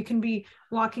 you know, you can be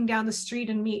walking down the street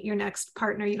and meet your next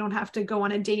partner. You don't have to go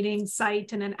on a dating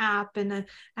site and an app and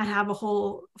have a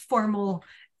whole formal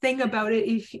thing about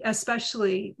it,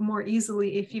 especially more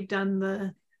easily if you've done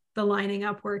the lining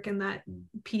up work, and that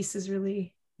piece is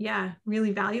really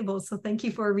valuable. So thank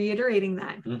you for reiterating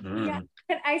that. Yeah,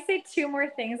 can I say 2 more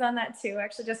things on that too,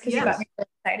 actually, just because you got me really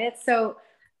excited. So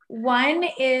one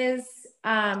is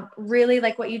really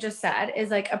like what you just said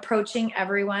is like approaching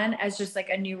everyone as just like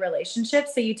a new relationship.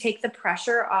 So you take the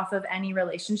pressure off of any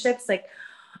relationships, like,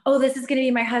 oh, this is going to be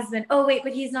my husband. Oh, wait,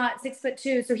 but he's not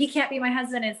 6'2", so he can't be my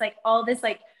husband. It's like all this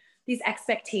like these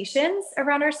expectations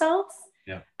around ourselves.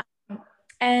 Yeah.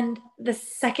 And the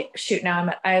second, shoot,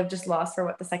 now I've just lost for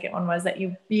what the second one was that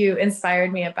you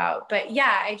inspired me about. But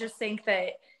yeah, I just think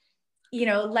that, you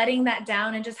know, letting that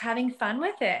down and just having fun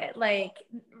with it, like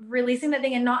releasing that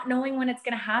thing and not knowing when it's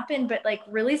going to happen, but like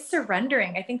really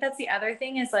surrendering. I think that's the other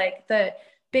thing, is like the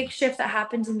big shift that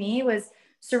happened to me was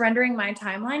surrendering my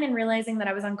timeline and realizing that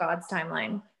I was on God's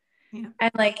timeline. Yeah.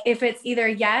 And like, if it's either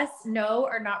yes, no,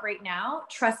 or not right now,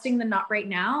 trusting the not right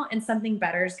now, and something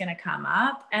better is going to come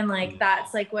up. And like,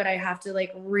 that's like what I have to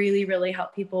like really, really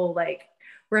help people like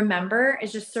remember,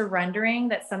 is just surrendering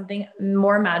that something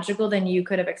more magical than you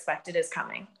could have expected is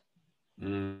coming.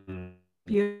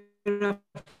 Beautiful.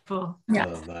 Yeah. I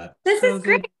love that. This so is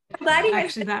great. I'm glad you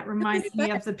actually, that reminded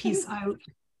me of the piece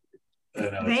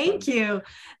Thank you.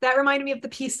 That reminded me of the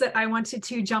piece that I wanted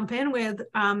to jump in with.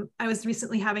 I was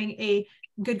recently having a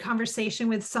good conversation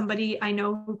with somebody I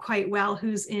know quite well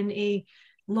who's in a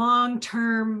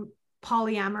long-term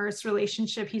polyamorous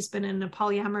relationship. He's been in a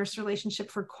polyamorous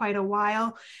relationship for quite a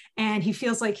while, and he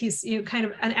feels like he's, you know, kind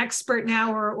of an expert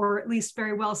now, or at least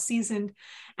very well seasoned.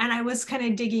 And I was kind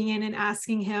of digging in and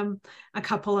asking him a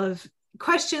couple of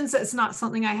questions. That's not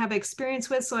something I have experience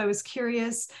with, so I was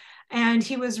curious. And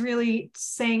he was really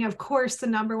saying, of course, the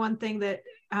number one thing that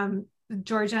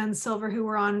Georgia and Silver, who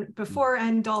were on before,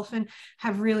 and Dolphin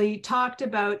have really talked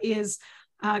about is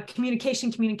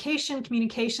communication,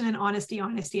 and honesty.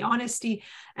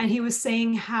 And he was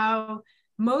saying how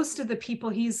most of the people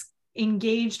he's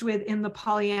engaged with in the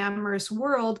polyamorous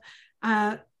world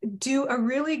do a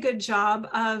really good job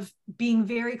of being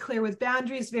very clear with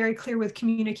boundaries, very clear with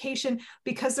communication,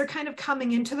 because they're kind of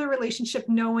coming into the relationship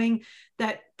knowing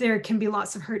that there can be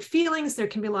lots of hurt feelings, there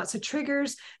can be lots of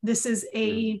triggers. This is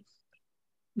a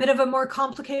bit of a more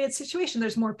complicated situation.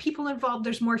 There's more people involved,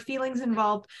 there's more feelings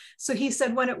involved. So he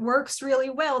said when it works really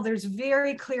well, there's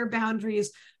very clear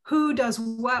boundaries. Who does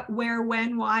what, where,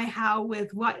 when, why, how,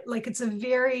 with what. Like, it's a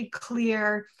very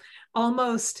clear,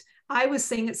 almost, I was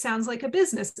saying it sounds like a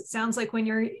business. It sounds like when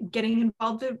you're getting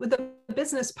involved with a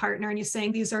business partner and you're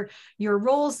saying, these are your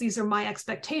roles, these are my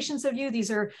expectations of you,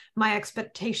 these are my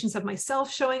expectations of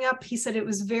myself showing up. He said it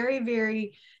was very,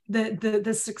 very,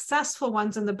 the successful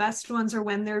ones and the best ones are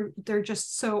when they're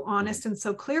just so honest and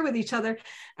so clear with each other.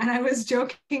 And I was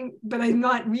joking, but I'm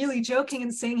not really joking,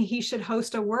 and saying he should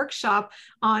host a workshop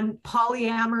on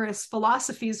polyamorous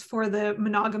philosophies for the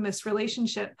monogamous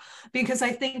relationship, because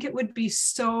I think it would be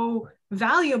so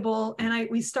valuable. And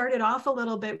we started off a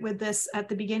little bit with this at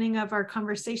the beginning of our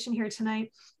conversation here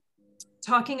tonight,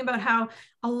 talking about how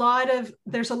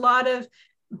there's a lot of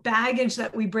baggage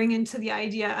that we bring into the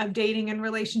idea of dating and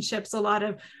relationships, a lot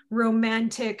of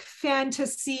romantic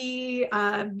fantasy,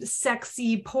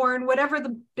 sexy porn, whatever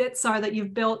the bits are that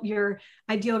you've built your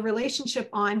ideal relationship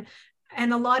on.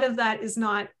 And a lot of that is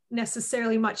not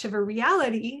necessarily much of a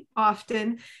reality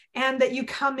often. And that you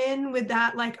come in with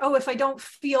that, like, oh, if I don't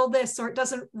feel this, or it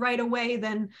doesn't right away,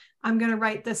 then I'm going to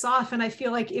write this off. And I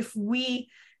feel like if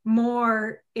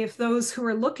those who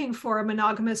are looking for a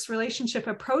monogamous relationship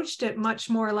approached it much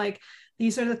more like,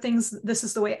 these are the things, this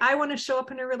is the way I want to show up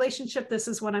in a relationship, this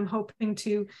is what I'm hoping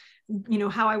to, you know,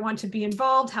 how I want to be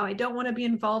involved, how I don't want to be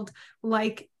involved,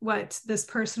 like what this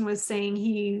person was saying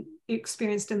he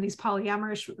experienced in these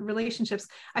polyamorous relationships.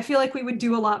 I feel like we would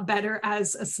do a lot better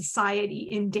as a society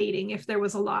in dating if there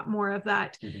was a lot more of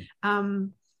that.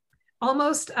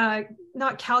 Almost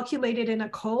not calculated in a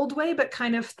cold way, but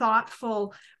kind of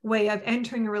thoughtful way of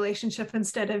entering a relationship,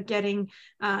 instead of getting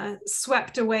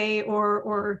swept away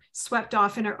or swept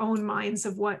off in our own minds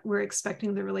of what we're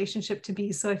expecting the relationship to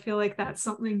be. So I feel like that's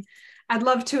something I'd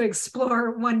love to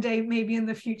explore one day, maybe in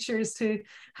the future, is to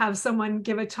have someone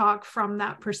give a talk from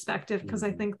that perspective, because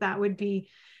I think that would be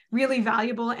really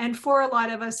valuable. And for a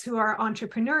lot of us who are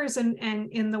entrepreneurs and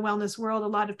in the wellness world, a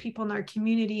lot of people in our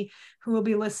community who will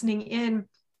be listening in,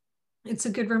 it's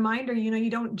a good reminder, you know, you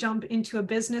don't jump into a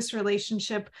business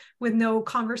relationship with no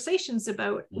conversations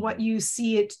about what you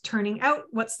see it turning out,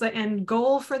 what's the end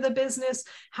goal for the business,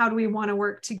 how do we want to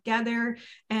work together,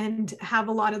 and have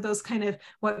a lot of those kind of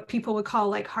what people would call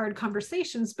like hard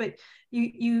conversations. But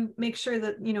you make sure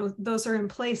that, you know, those are in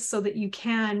place so that you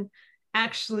can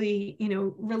actually, you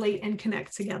know, relate and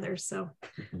connect together. So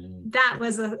that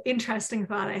was an interesting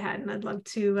thought I had, and I'd love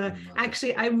to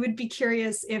actually, I would be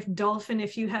curious if Dolphin,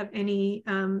 if you have any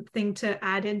thing to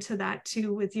add into that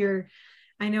too, with your,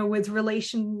 I know with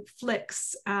Relation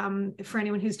Flicks, for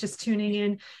anyone who's just tuning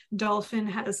in, Dolphin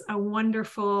has a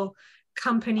wonderful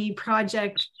company,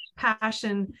 project,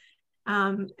 passion,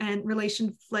 and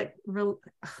Relation Flick,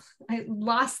 I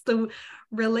lost the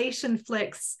Relation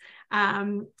Flicks,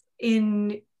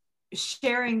 in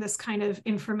sharing this kind of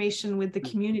information with the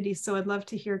community. So I'd love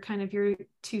to hear kind of your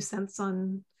 2 cents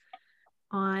on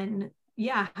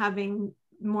yeah, having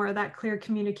more of that clear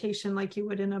communication like you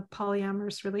would in a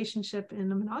polyamorous relationship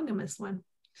and a monogamous one.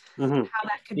 Mm-hmm. How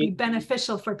that could be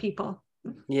beneficial for people.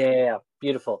 Yeah,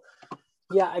 beautiful.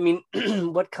 Yeah, I mean,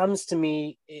 what comes to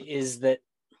me is that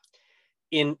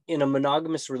in a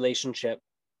monogamous relationship,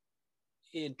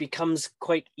 it becomes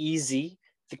quite easy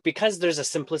because there's a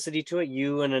simplicity to it,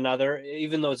 you and another,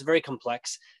 even though it's very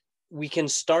complex, we can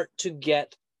start to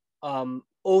get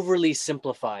overly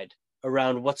simplified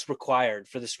around what's required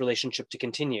for this relationship to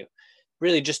continue.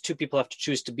 Really, just 2 people have to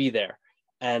choose to be there.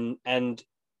 And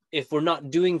if we're not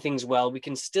doing things well, we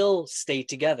can still stay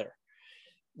together.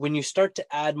 When you start to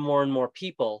add more and more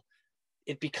people,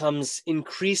 it becomes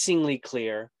increasingly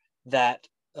clear that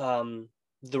the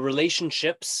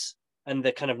relationships and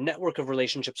the kind of network of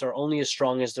relationships are only as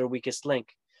strong as their weakest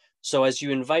link. So as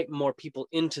you invite more people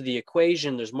into the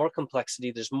equation, there's more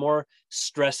complexity, there's more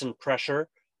stress and pressure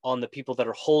on the people that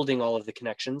are holding all of the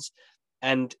connections.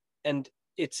 And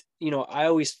it's, you know, I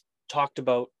always talked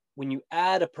about when you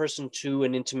add a person to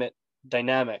an intimate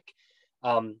dynamic,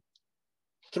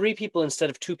 3 people instead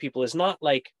of 2 people is not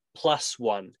like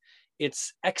 +1.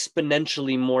 It's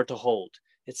exponentially more to hold.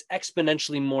 It's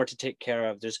exponentially more to take care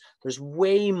of. There's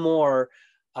way more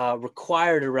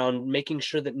required around making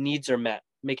sure that needs are met,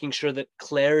 making sure that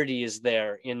clarity is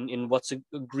there in what's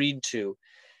agreed to.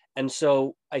 And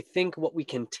so I think what we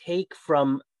can take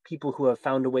from people who have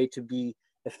found a way to be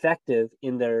effective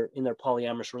in their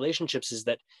polyamorous relationships is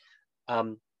that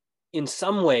in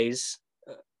some ways,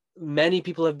 many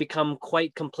people have become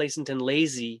quite complacent and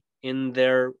lazy in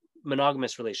their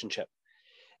monogamous relationship.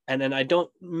 And I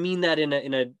don't mean that in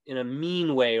a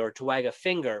mean way or to wag a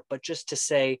finger, but just to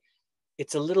say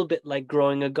it's a little bit like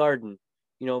growing a garden.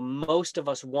 You know, most of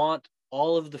us want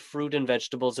all of the fruit and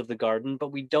vegetables of the garden,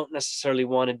 but we don't necessarily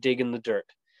want to dig in the dirt.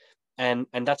 And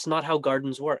that's not how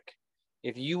gardens work.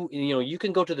 If you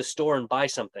can go to the store and buy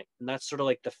something, and that's sort of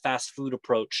like the fast food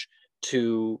approach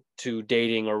to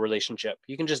dating or relationship.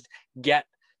 You can just get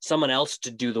someone else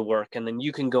to do the work and then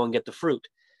you can go and get the fruit.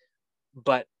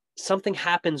 But something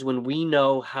happens when we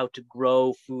know how to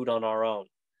grow food on our own.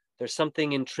 There's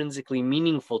something intrinsically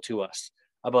meaningful to us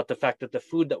about the fact that the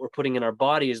food that we're putting in our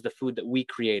body is the food that we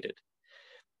created.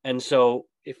 And so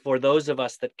if for those of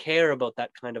us that care about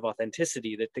that kind of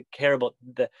authenticity, that care about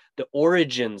the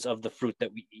origins of the fruit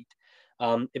that we eat,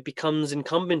 it becomes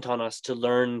incumbent on us to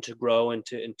learn, to grow, and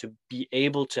to be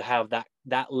able to have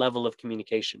that level of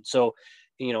communication. So,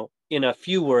 you know, in a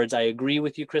few words, I agree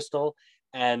with you, Crystal,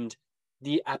 and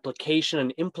the application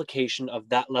and implication of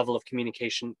that level of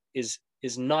communication is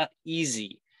not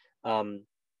easy.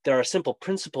 There are simple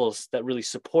principles that really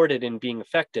support it in being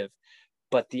effective,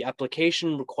 but the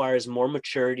application requires more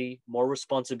maturity, more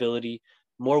responsibility,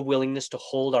 more willingness to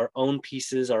hold our own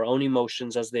pieces, our own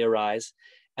emotions as they arise,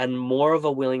 and more of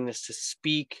a willingness to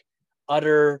speak,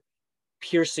 utter,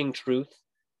 piercing truth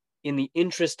in the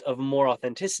interest of more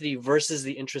authenticity versus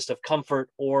the interest of comfort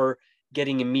or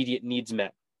getting immediate needs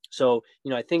met. So, you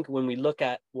know, I think when we look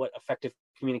at what effective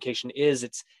communication is,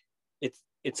 it's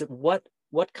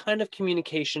what kind of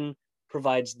communication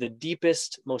provides the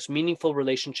deepest, most meaningful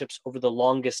relationships over the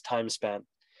longest time span.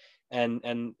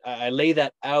 And I lay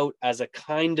that out as a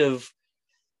kind of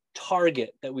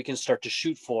target that we can start to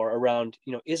shoot for around,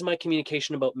 you know, is my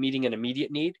communication about meeting an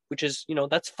immediate need, which is, you know,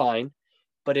 that's fine.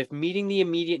 But if meeting the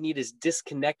immediate need is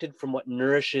disconnected from what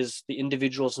nourishes the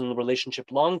individuals in the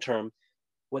relationship long-term,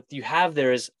 what you have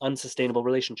there is unsustainable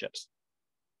relationships.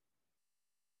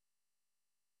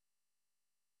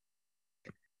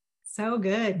 So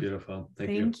good. Beautiful.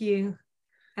 Thank you.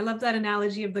 I love that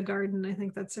analogy of the garden. I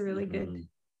think that's a really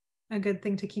good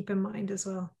thing to keep in mind as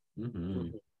well.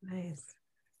 Nice.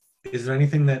 Is there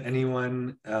anything that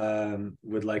anyone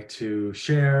would like to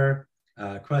share?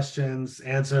 Questions,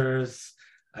 answers,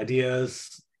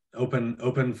 ideas?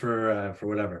 Open for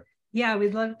whatever. Yeah,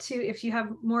 we'd love to, if you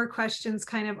have more questions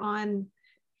kind of on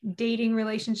dating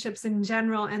relationships in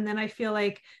general. And then I feel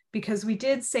like, because we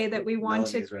did say that we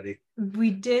want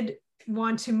we did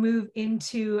want to move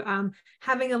into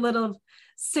having a little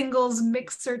singles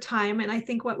mixer time. And I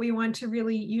think what we want to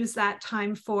really use that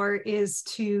time for is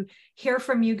to hear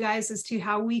from you guys as to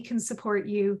how we can support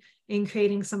you in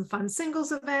creating some fun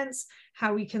singles events,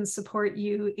 how we can support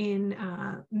you in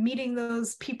meeting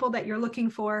those people that you're looking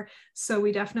for. So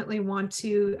we definitely want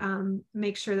to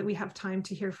make sure that we have time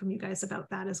to hear from you guys about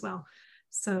that as well.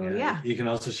 So yeah. You can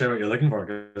also share what you're looking for,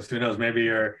 because who knows, maybe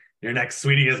your next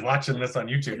sweetie is watching this on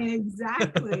YouTube.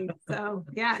 Exactly. So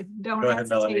yeah, don't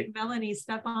hesitate. Melanie,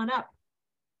 step on up.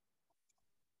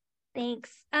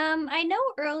 Thanks. I know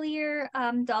earlier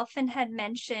Dolphin had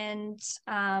mentioned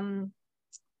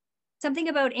something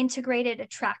about integrated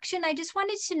attraction. I just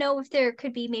wanted to know if there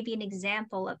could be maybe an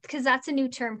example of, because that's a new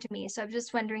term to me. So I'm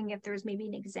just wondering if there's maybe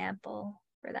an example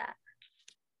for that.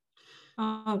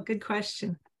 Oh, good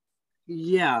question.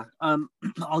 Yeah,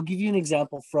 I'll give you an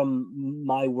example from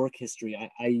my work history.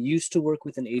 I used to work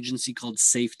with an agency called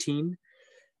Safe Teen,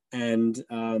 and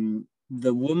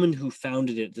the woman who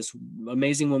founded it, this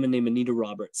amazing woman named Anita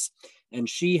Roberts, and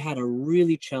she had a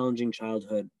really challenging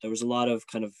childhood. There was a lot of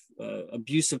kind of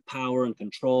abuse of power and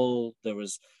control. There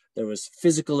was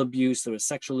physical abuse, there was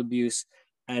sexual abuse,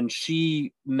 and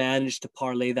she managed to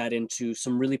parlay that into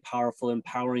some really powerful,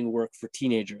 empowering work for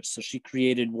teenagers. So she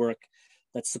created work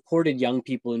that supported young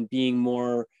people in being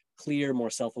more clear, more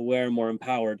self-aware, more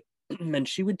empowered. And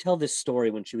she would tell this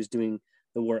story when she was doing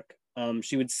the work.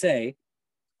 She would say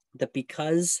that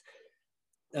because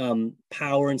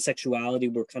power and sexuality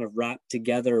were kind of wrapped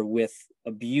together with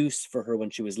abuse for her when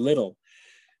she was little,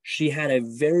 she had a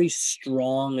very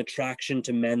strong attraction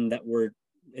to men that were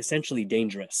essentially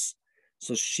dangerous.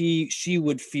 So she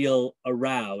would feel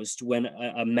aroused when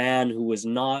a man who was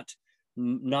not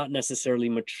necessarily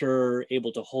mature,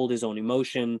 able to hold his own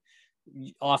emotion,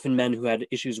 often men who had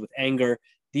issues with anger,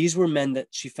 these were men that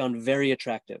she found very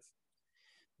attractive.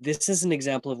 This is an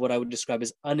example of what I would describe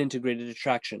as unintegrated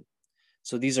attraction.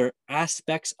 So these are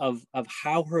aspects of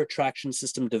how her attraction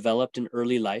system developed in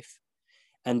early life,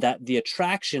 and that the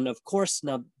attraction, of course,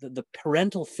 now the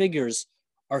parental figures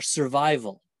are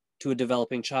survival to a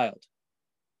developing child.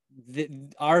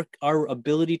 Our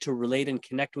ability to relate and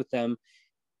connect with them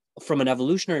from an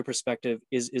evolutionary perspective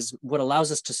is what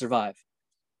allows us to survive.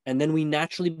 And then we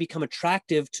naturally become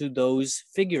attractive to those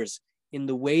figures in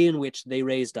the way in which they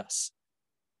raised us,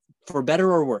 for better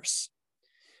or worse.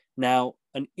 Now,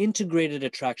 an integrated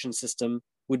attraction system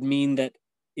would mean that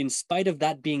in spite of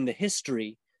that being the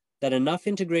history, that enough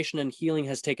integration and healing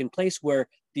has taken place where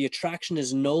the attraction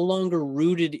is no longer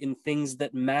rooted in things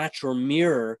that match or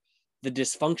mirror the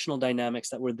dysfunctional dynamics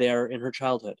that were there in her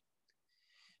childhood.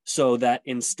 So that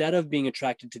instead of being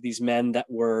attracted to these men that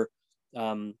were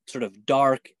sort of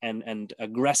dark and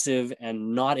aggressive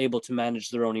and not able to manage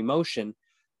their own emotion,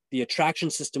 the attraction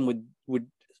system would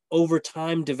over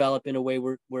time develop in a way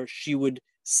where she would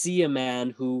see a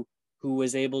man who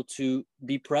was able to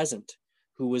be present,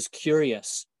 who was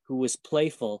curious, who was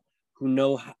playful, who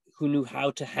knew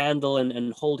how to handle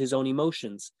and hold his own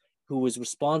emotions, who was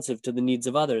responsive to the needs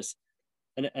of others.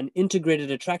 And an integrated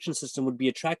attraction system would be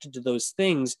attracted to those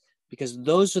things because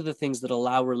those are the things that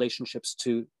allow relationships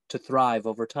to thrive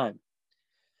over time.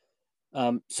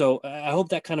 So I hope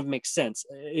that kind of makes sense.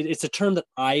 It's a term that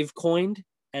I've coined,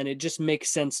 and it just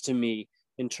makes sense to me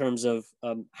in terms of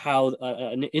how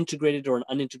an integrated or an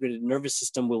unintegrated nervous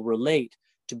system will relate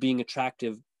to being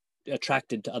attracted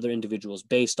to other individuals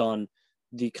based on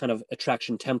the kind of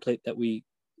attraction template that we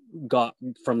got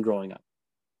from growing up.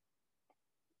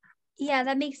 Yeah,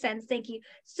 that makes sense. Thank you.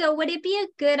 So would it be a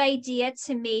good idea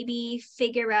to maybe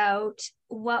figure out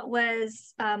what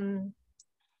was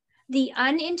the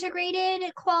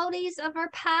unintegrated qualities of our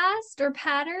past or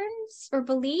patterns or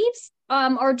beliefs,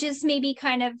 or just maybe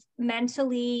kind of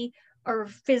mentally or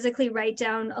physically write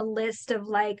down a list of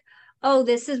like, oh,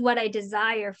 this is what I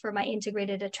desire for my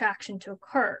integrated attraction to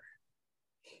occur?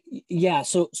 Yeah,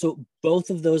 so both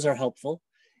of those are helpful.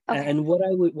 Okay. And what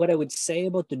I would say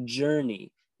about the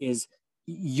journey is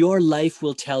your life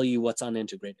will tell you what's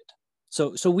unintegrated.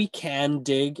 So we can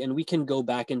dig and we can go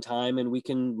back in time and we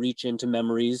can reach into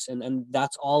memories, and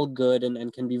that's all good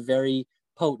and can be very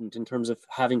potent in terms of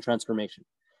having transformation.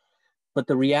 But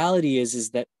the reality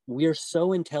is that we're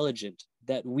so intelligent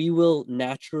that we will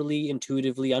naturally,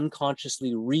 intuitively,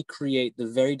 unconsciously recreate the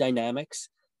very dynamics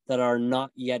that are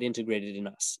not yet integrated in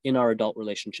us, in our adult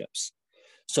relationships.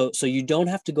 So you don't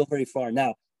have to go very far.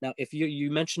 Now, if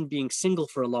you mentioned being single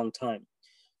for a long time,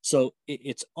 so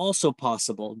it's also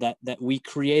possible that we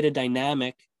create a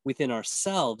dynamic within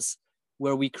ourselves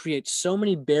where we create so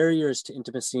many barriers to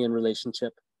intimacy and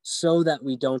relationship so that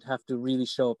we don't have to really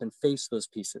show up and face those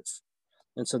pieces.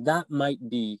 And so that might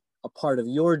be a part of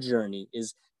your journey,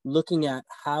 is looking at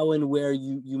how and where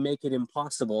you make it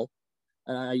impossible.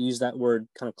 And I use that word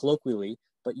kind of colloquially,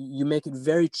 but you make it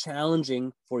very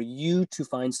challenging for you to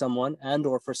find someone and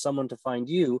or for someone to find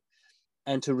you,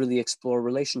 and to really explore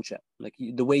relationship. Like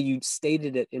the way you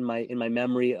stated it in my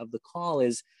memory of the call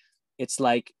is, it's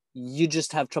like you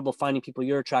just have trouble finding people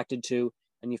you're attracted to,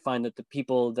 and you find that the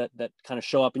people that kind of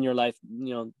show up in your life,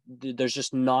 there's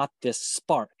just not this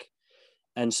spark.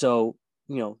 And so,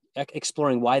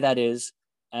 exploring why that is,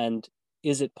 and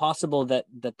is it possible that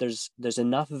there's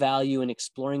enough value in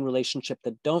exploring relationship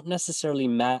that don't necessarily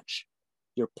match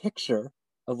your picture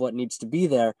of what needs to be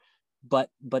there, but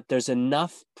there's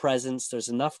enough presence, there's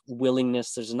enough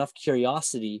willingness, there's enough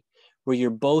curiosity where you're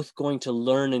both going to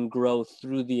learn and grow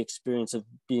through the experience of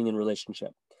being in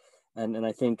relationship. And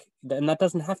I think that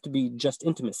doesn't have to be just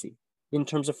intimacy, in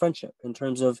terms of friendship, in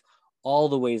terms of all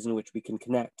the ways in which we can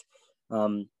connect.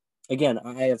 Again,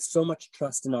 I have so much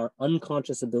trust in our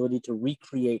unconscious ability to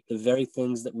recreate the very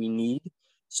things that we need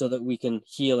so that we can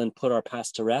heal and put our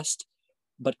past to rest.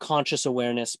 But conscious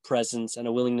awareness, presence, and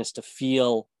a willingness to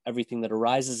feel everything that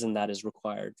arises in that is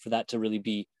required for that to really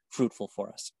be fruitful for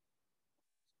us.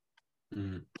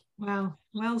 Wow.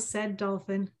 Well said,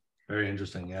 Dolphin. Very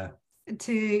interesting. Yeah.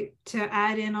 To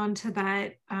add in onto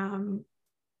that,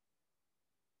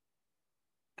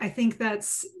 I think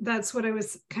that's what I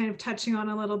was kind of touching on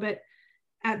a little bit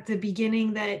at the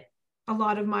beginning, that a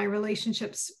lot of my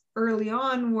relationships early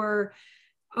on were,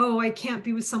 oh, I can't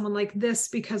be with someone like this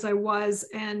because I was,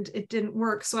 and it didn't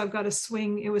work. So I've got to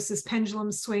swing. It was this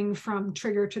pendulum swing from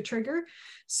trigger to trigger.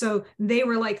 So they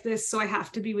were like this, so I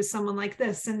have to be with someone like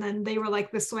this. And then they were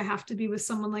like this, so I have to be with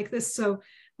someone like this. So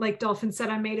like Dolphin said,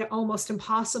 I made it almost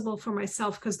impossible for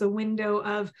myself because the window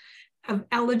of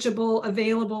eligible,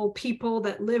 available people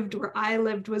that lived where I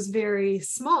lived was very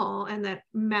small and that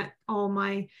met all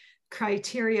my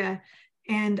criteria.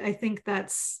 And I think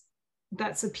that's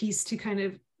a piece to kind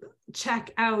of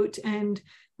check out. And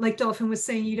like Dolphin was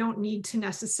saying, you don't need to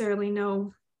necessarily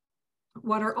know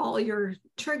what are all your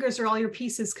triggers or all your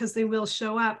pieces, because they will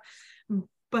show up.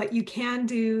 But you can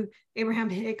do, Abraham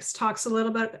Hicks talks a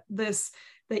little about this,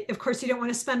 that of course you don't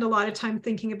want to spend a lot of time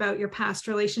thinking about your past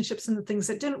relationships and the things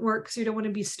that didn't work, so you don't want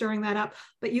to be stirring that up,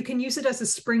 but you can use it as a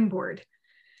springboard.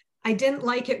 I didn't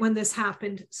like it when this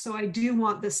happened, so I do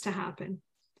want this to happen.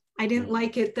 I didn't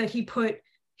like it that he put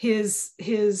his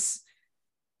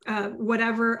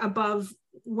whatever above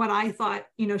what I thought,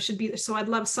 should be. So I'd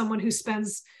love someone who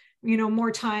spends,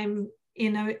 more time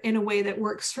in a way that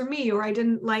works for me. Or I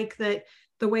didn't like that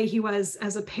the way he was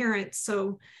as a parent.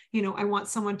 So, I want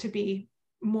someone to be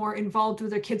more involved with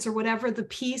their kids, or whatever the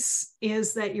piece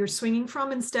is that you're swinging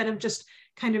from, instead of just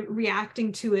kind of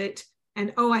reacting to it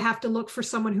and, oh, I have to look for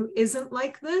someone who isn't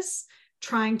like this,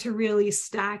 trying to really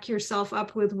stack yourself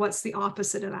up with what's the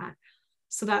opposite of that.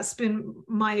 So that's been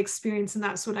my experience. And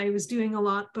that's what I was doing a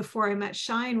lot before I met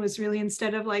Shine, was really,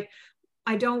 instead of like,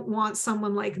 I don't want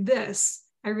someone like this,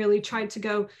 I really tried to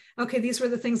go, okay, these were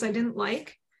the things I didn't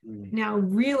like. Now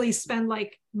really spend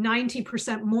like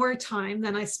 90% more time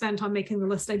than I spent on making the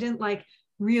list I didn't like,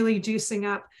 really juicing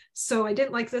up. So I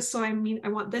didn't like this, so I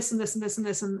want this and this and this and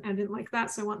this, and I didn't like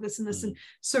that, so I want this and this. And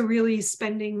so really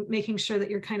making sure that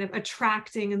you're kind of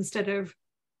attracting instead of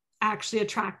actually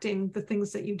attracting the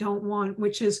things that you don't want,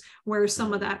 which is where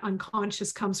some of that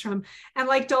unconscious comes from. And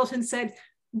like Dalton said,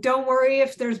 don't worry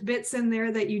if there's bits in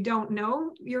there that you don't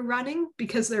know you're running,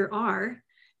 because there are.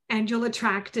 And you'll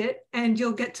attract it and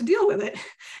you'll get to deal with it.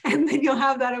 And then you'll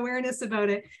have that awareness about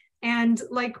it. And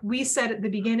like we said at the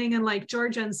beginning, and like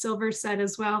Georgia and Silver said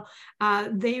as well,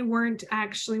 they weren't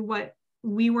actually what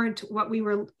we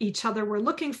were each other were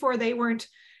looking for. They weren't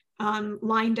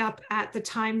lined up at the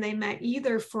time they met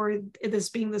either for this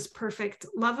being this perfect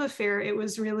love affair. It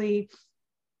was really,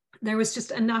 there was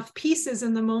just enough pieces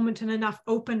in the moment and enough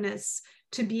openness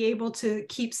to be able to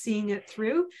keep seeing it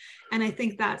through. And I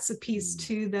think that's a piece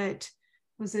too, that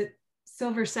was it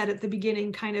Silver said at the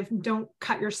beginning, kind of don't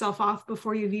cut yourself off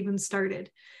before you've even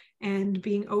started, and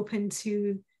being open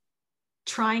to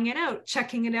trying it out,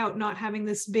 checking it out, not having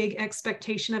this big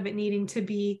expectation of it needing to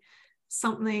be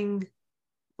something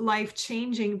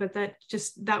life-changing, but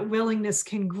that willingness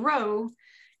can grow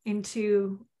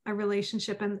into a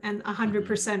relationship. And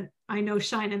 100%, I know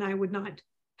Shine and I would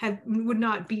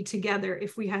not be together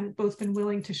if we hadn't both been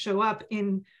willing to show up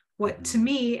in what to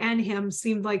me and him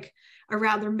seemed like a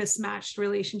rather mismatched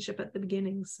relationship at the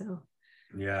beginning. So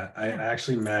yeah, I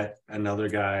actually met another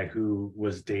guy who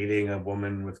was dating a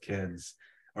woman with kids,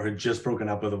 or had just broken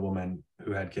up with a woman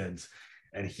who had kids,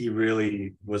 and he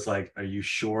really was like, are you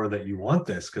sure that you want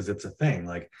this? Because it's a thing,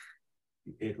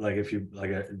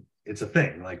 it's a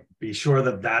thing, like be sure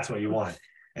that that's what you want.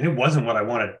 And it wasn't what I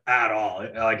wanted at all.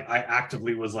 I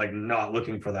actively was like not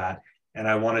looking for that. And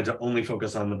I wanted to only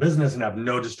focus on the business and have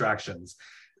no distractions.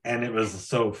 And it was,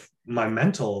 so my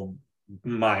mental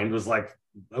mind was like,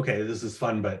 okay, this is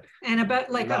fun, but and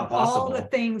about like all the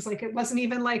things, like it wasn't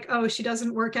even like, oh, she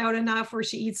doesn't work out enough or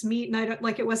she eats meat. And I don't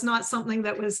like, it was not something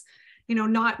that was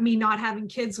not having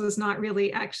kids was not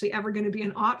really actually ever going to be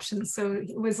an option. So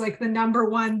it was like the number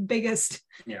one biggest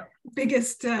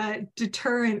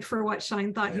deterrent for what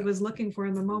Shine thought he was looking for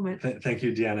in the moment. Thank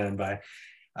you, Deanna and Bai.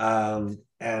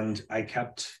 And I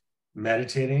kept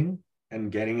meditating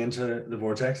and getting into the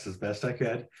vortex as best I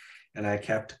could. And I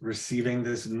kept receiving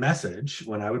this message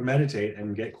when I would meditate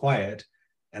and get quiet.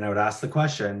 And I would ask the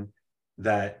question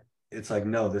that it's like,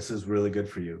 no, this is really good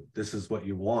for you. This is what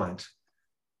you want.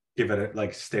 Give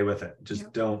it stay with it.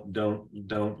 Just don't go.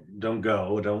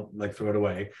 Don't like throw it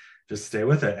away. Just stay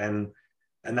with it. And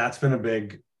that's been a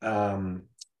big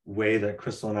way that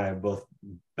Crystal and I have both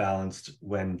balanced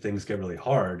when things get really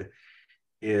hard,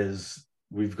 is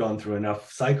we've gone through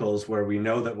enough cycles where we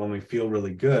know that when we feel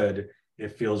really good,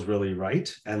 it feels really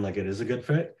right. And like it is a good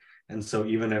fit. And so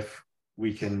even if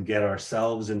we can get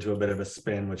ourselves into a bit of a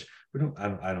spin, which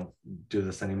I don't do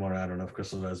this anymore. I don't know if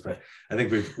Crystal does, but I think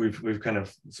we've kind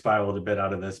of spiraled a bit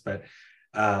out of this, but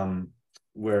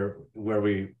where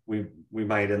we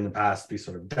might in the past be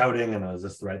sort of doubting, and is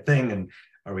this the right thing? And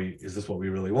is this what we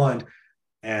really want?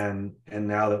 And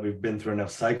now that we've been through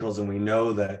enough cycles and we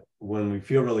know that when we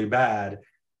feel really bad,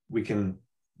 we can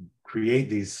create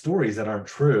these stories that aren't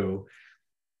true.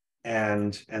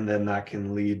 And then that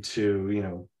can lead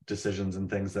to, decisions and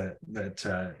things that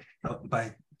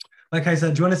like I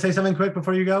said, do you want to say something quick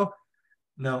before you go?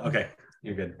 No? Okay,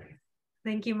 you're good.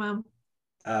 Thank you, Mom.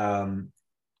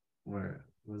 Where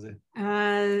was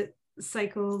it?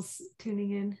 Cycles,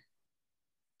 tuning in.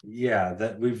 Yeah,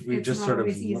 that we've just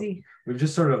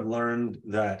sort of learned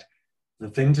that the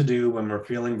thing to do when we're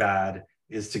feeling bad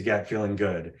is to get feeling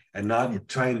good, and not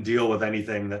try and deal with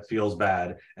anything that feels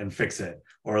bad and fix it,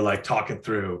 or like talk it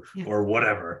through or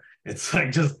whatever. It's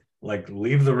like, just like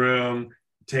leave the room,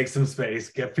 take some space,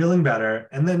 get feeling better.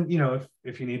 And then,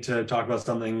 if you need to talk about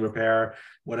something, repair,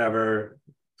 whatever,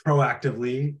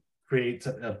 proactively create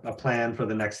a plan for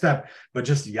the next step. But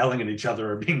just yelling at each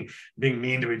other or being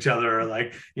mean to each other,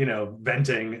 or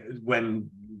venting when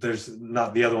there's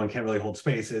not, the other one can't really hold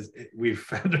space, we've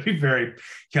found to be very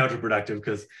counterproductive,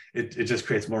 because it just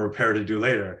creates more repair to do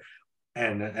later.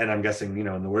 And I'm guessing,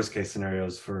 in the worst case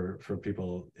scenarios for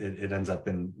people, it ends up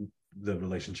in the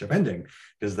relationship ending,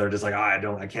 because they're just like,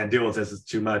 I can't deal with this, it's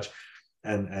too much.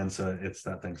 And so it's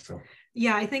that thing. So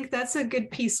yeah, I think that's a good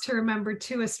piece to remember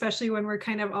too, especially when we're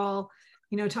kind of all,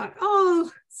 talk,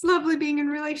 it's lovely being in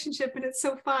a relationship and it's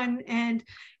so fun. And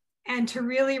to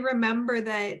really remember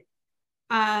that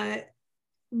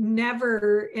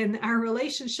never in our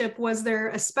relationship was there,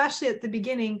 especially at the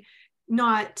beginning,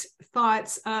 not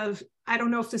thoughts of, I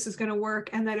don't know if this is going to work,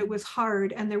 and that it was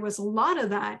hard. And there was a lot of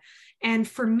that. And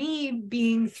for me,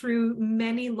 being through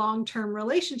many long-term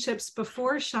relationships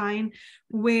before Shine,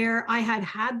 where I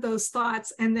had those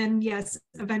thoughts, and then yes,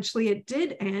 eventually it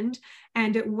did end,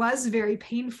 and it was very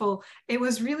painful. It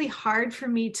was really hard for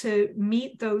me to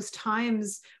meet those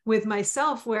times with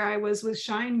myself where I was with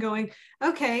Shine going,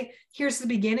 okay, here's the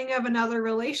beginning of another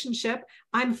relationship.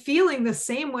 I'm feeling the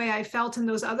same way I felt in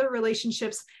those other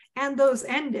relationships, and those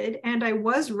ended, and I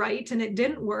was right, and it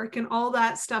didn't work, and all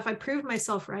that stuff. I proved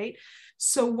myself right.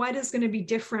 So what is going to be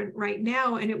different right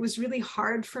now? And it was really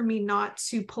hard for me not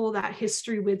to pull that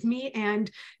history with me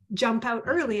and jump out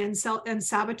early and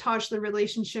sabotage the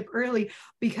relationship early,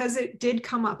 because it did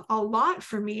come up a lot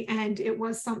for me. And it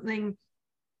was something,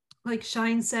 like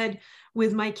Shine said,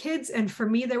 with my kids. And for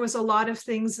me, there was a lot of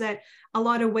ways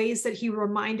that he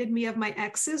reminded me of my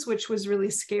exes, which was really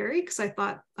scary, because I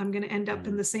thought I'm going to end up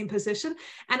in the same position.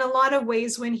 And a lot of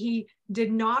ways when he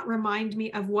did not remind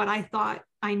me of what I thought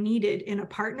I needed in a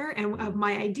partner and of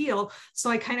my ideal. So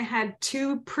I kind of had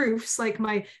two proofs, like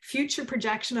my future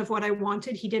projection of what I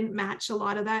wanted. He didn't match a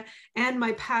lot of that. And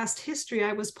my past history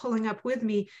I was pulling up with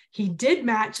me, he did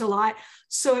match a lot.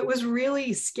 So it was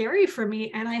really scary for me.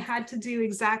 And I had to do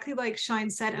exactly like Shine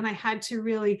said, and I had to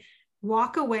really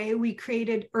walk away. We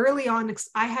created early on,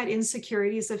 I had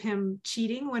insecurities of him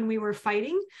cheating when we were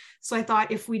fighting. So I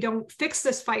thought, if we don't fix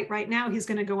this fight right now, he's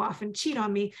going to go off and cheat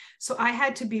on me. So I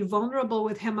had to be vulnerable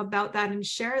with him about that and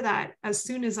share that as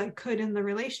soon as I could in the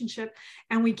relationship.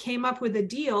 And we came up with a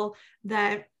deal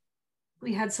that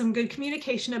we had some good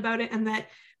communication about it, and that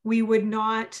we would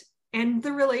not end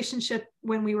the relationship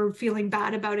when we were feeling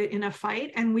bad about it in a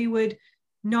fight, and we would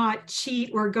not cheat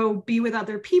or go be with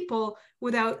other people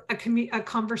without a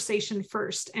conversation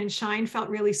first. And Shine felt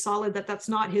really solid that that's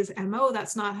not his MO.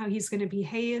 That's not how he's going to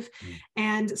behave.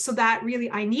 And so that really,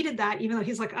 I needed that, even though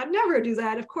he's like, I'd never do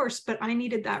that, of course, but I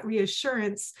needed that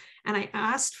reassurance. And I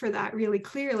asked for that really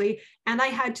clearly. And I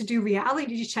had to do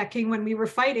reality checking when we were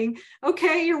fighting.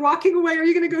 Okay, you're walking away. Are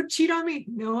you going to go cheat on me?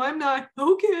 No, I'm not.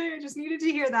 Okay, I just needed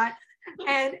to hear that.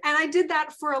 And I did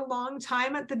that for a long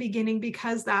time at the beginning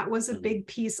because that was a big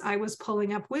piece I was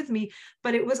pulling up with me.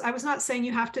 But I was not saying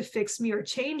you have to fix me or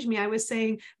change me. I was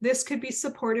saying this could be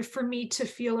supportive for me to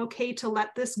feel okay to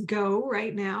let this go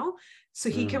right now so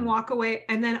he can walk away.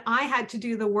 And then I had to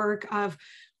do the work of,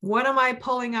 what am I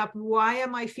pulling up? Why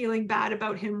am I feeling bad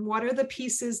about him? What are the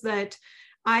pieces that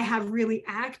I have really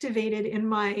activated in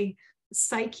my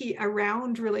psyche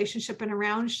around relationship and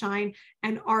around Shine,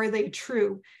 and are they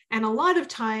true? And a lot of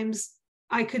times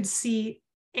I could see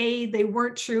A, they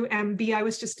weren't true, and B, I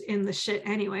was just in the shit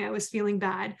anyway. I was feeling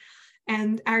bad.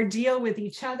 And our deal with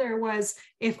each other was,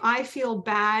 if I feel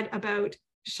bad about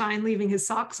Shine leaving his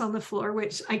socks on the floor,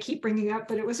 which I keep bringing up,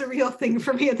 but it was a real thing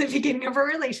for me at the beginning of a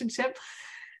relationship.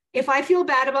 If I feel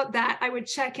bad about that, I would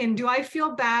check in. Do I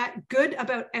feel good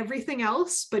about everything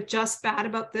else, but just bad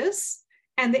about this?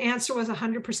 And the answer was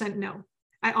 100% no.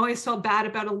 I always felt bad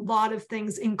about a lot of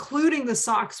things, including the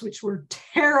socks, which were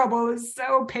terrible. It was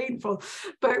so painful.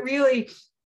 But really,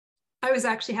 I was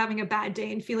actually having a bad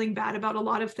day and feeling bad about a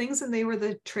lot of things. And they were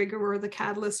the trigger or the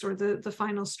catalyst or the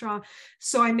final straw.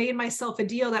 So I made myself a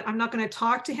deal that I'm not going to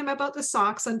talk to him about the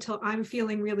socks until I'm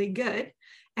feeling really good.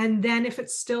 And then if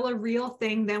it's still a real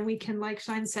thing, then we can, like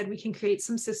Shine said, we can create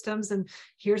some systems, and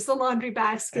here's the laundry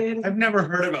basket. I've never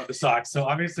heard about the socks, so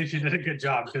obviously she did a good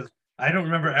job, because I don't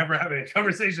remember ever having a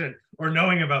conversation or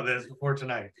knowing about this before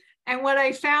tonight. And what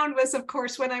I found was, of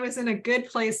course, when I was in a good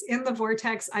place in the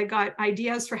vortex, I got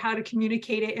ideas for how to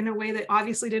communicate it in a way that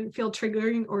obviously didn't feel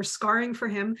triggering or scarring for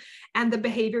him. And the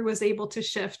behavior was able to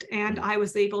shift, and I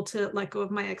was able to let go of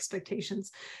my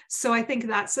expectations. So I think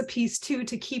that's a piece too,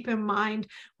 to keep in mind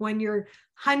when you're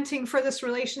hunting for this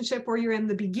relationship, or you're in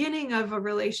the beginning of a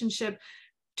relationship,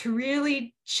 to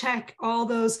really check all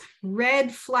those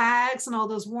red flags and all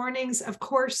those warnings. Of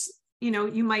course,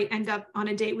 you might end up on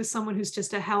a date with someone who's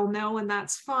just a hell no, and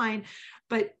that's fine.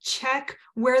 But check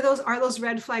where those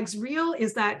red flags real?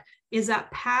 Is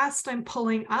that past I'm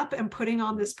pulling up and putting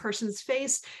on this person's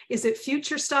face? Is it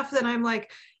future stuff that I'm like,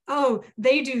 oh,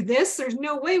 they do this, there's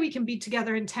no way we can be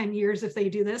together in 10 years if they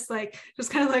do this? Like, just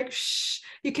kind of like, shh,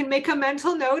 you can make a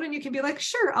mental note and you can be like,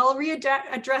 sure, I'll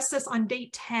address this on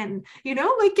date 10,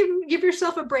 like give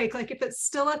yourself a break. Like, if it's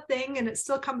still a thing and it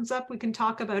still comes up, we can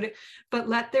talk about it, but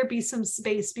let there be some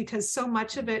space, because so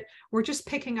much of it, we're just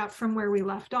picking up from where we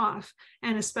left off.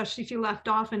 And especially if you left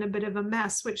off in a bit of a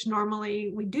mess, which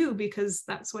normally we do, because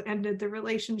that's what ended the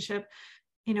relationship.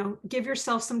 Give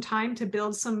yourself some time to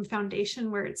build some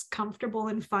foundation where it's comfortable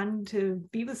and fun to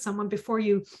be with someone before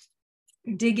you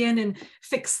dig in and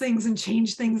fix things and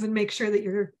change things and make sure that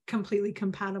you're completely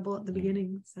compatible at the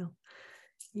beginning. So,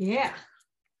 yeah.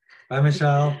 Bye,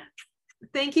 Michelle.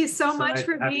 Thank you so much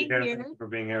for being here. Thank you for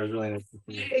being here. It was really nice to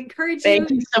see you. Encourage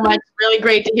Thank you so much. Really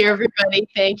great to hear everybody.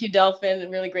 Thank you, Dolphin,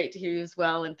 and really great to hear you as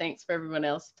well. And thanks for everyone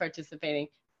else participating.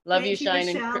 Love you, Shine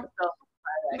and Crystal.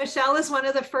 Michelle is one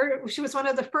of the first. She was one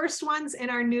of the first ones in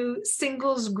our new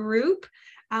singles group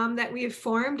that we have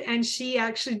formed, and she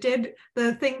actually did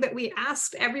the thing that we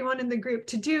asked everyone in the group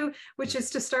to do, which is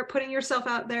to start putting yourself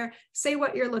out there. Say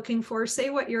what you're looking for. Say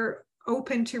what you're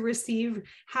open to receive,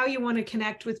 how you want to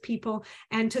connect with people,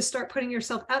 and to start putting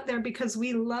yourself out there, because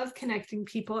we love connecting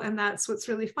people, and that's what's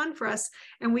really fun for us.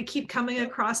 And we keep coming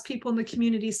across people in the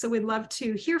community, so we'd love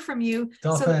to hear from you,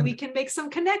 Dolphin, so that we can make some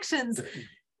connections.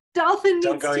 Dolphin needs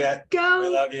Don't go yet. Go. We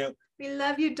love you. We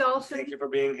love you, Dolphin. Thank you for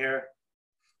being here.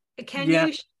 Can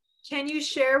you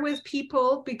share with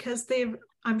people, because they've,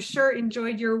 I'm sure,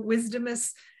 enjoyed your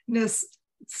wisdomness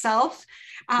self.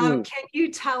 Can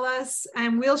you tell us,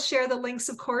 and we'll share the links,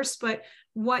 of course, but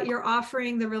what you're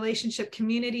offering the relationship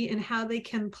community and how they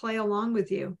can play along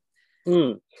with you?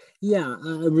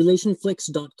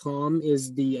 Relationflix.com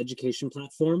is the education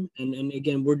platform. And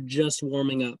again, we're just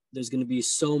warming up. There's going to be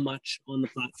so much on the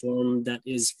platform that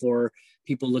is for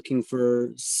people looking for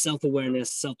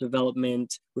self-awareness,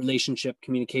 self-development, relationship,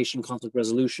 communication, conflict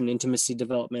resolution, intimacy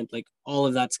development, like all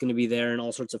of that's going to be there in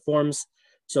all sorts of forms.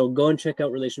 So go and check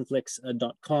out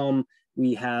relationflix.com.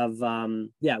 We have,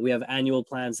 we have annual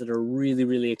plans that are really,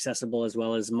 really accessible, as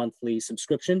well as monthly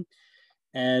subscription.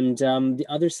 And the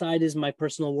other side is my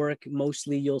personal work.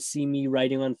 Mostly you'll see me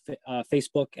writing on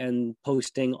Facebook and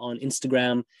posting on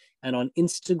Instagram. And on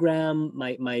Instagram,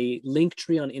 my link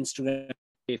tree on Instagram,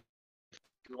 if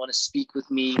you want to speak with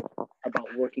me about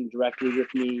working directly with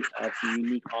me, some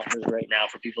unique offers right now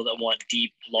for people that want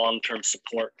deep, long-term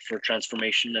support for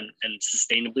transformation and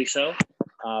sustainably so.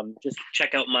 Just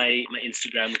check out my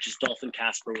Instagram, which is Dolphin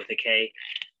Casper with a K.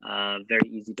 Very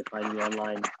easy to find me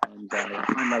online, and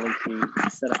find my link tree,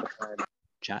 set up a time,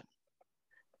 chat.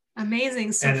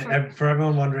 Amazing. So and for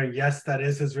everyone wondering, yes, that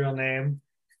is his real name.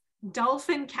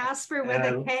 Dolphin Casper with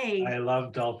a K. I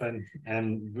love Dolphin,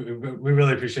 and we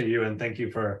really appreciate you, and thank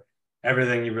you for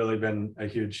everything. You've really been a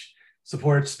huge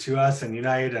support to us and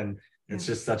Unite, and it's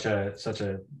just such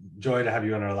a joy to have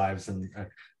you in our lives, and I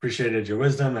appreciated your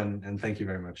wisdom, and thank you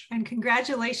very much. And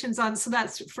congratulations on, so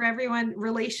that's for everyone,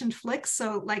 RelationFlix,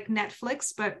 so like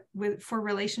Netflix, but for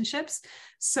relationships.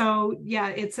 So yeah,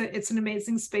 it's an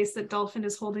amazing space that Dolphin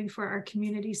is holding for our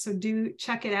community. So do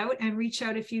check it out and reach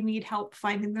out if you need help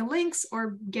finding the links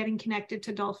or getting connected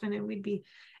to Dolphin, and we'd be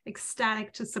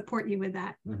ecstatic to support you with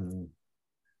that. Mm-hmm.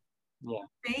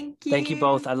 Yeah. Thank you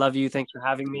both. I love you. Thanks for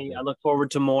having me. I look forward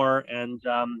to more, and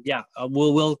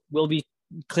we'll be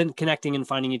connecting and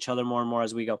finding each other more and more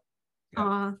as we go.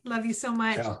 Aw, love you so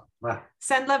much. Yeah.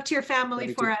 Send love to your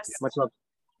family for us. Much love.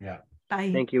 Yeah.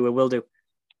 Bye. Thank you. We will do.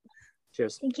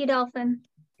 Cheers. Thank you, Dolphin.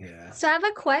 Yeah. So I have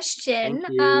a question.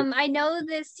 I know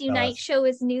this Unite show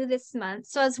is new this month,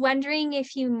 so I was wondering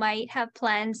if you might have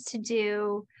plans to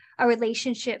do a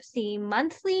relationship theme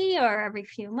monthly or every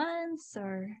few months,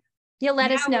 or you'll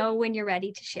let us know when you're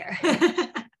ready to share.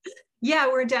 Yeah,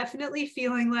 we're definitely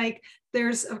feeling like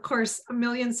there's, of course, a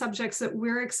million subjects that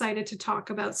we're excited to talk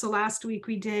about. So last week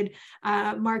we did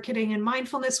marketing and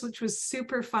mindfulness, which was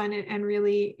super fun and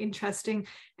really interesting.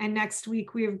 And next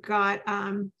week we've got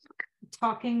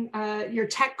talking your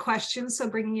tech questions. So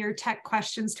bringing your tech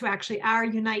questions to actually our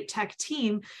Unite Tech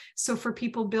team. So for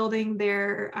people building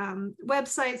their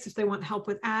websites, if they want help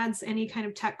with ads, any kind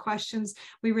of tech questions,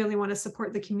 we really want to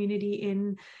support the community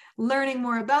in learning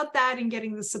more about that and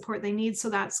getting the support they need. So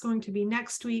that's going to be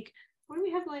next week. What do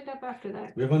we have lined up after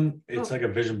that? We have one, it's like a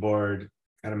vision board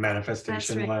kind of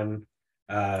manifestation right. one.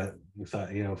 We thought,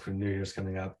 for New Year's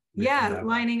coming up. Yeah,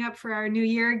 lining up for our new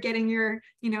year, getting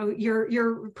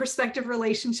your prospective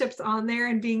relationships on there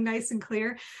and being nice and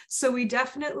clear. So we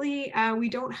definitely, we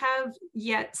don't have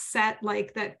yet set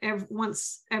like that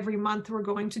once every month we're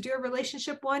going to do a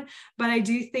relationship one, but I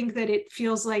do think that it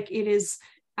feels like it is,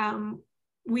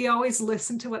 we always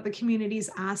listen to what the community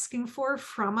is asking for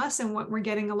from us and what we're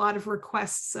getting a lot of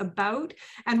requests about,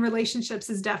 and relationships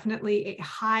is definitely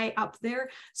high up there.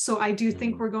 So I do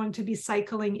think we're going to be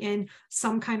cycling in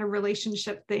some kind of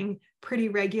relationship thing pretty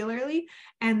regularly.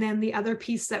 And then the other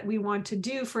piece that we want to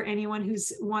do for anyone who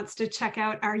wants to check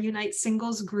out our Unite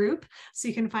Singles group, so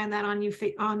you can find that on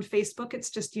Facebook, it's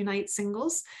just Unite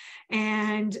Singles.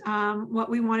 And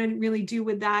what we want to really do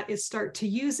with that is start to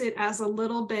use it as a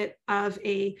little bit of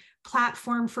a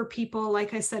platform for people.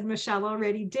 Like I said, Michelle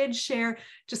already did share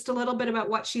just a little bit about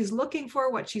what she's looking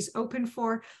for, what she's open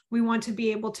for. We want to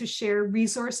be able to share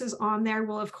resources on there.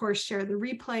 We'll of course share the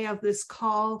replay of this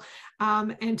call,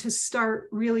 and to start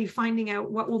really finding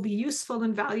out what will be useful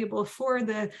and valuable for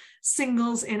the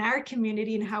singles in our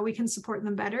community and how we can support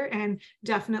them better. And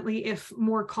definitely if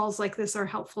more calls like this are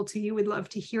helpful to you, we'd love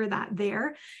to hear that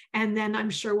there. And then I'm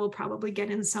sure we'll probably get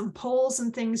in some polls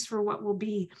and things for what will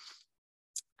be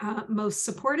most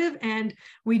supportive. And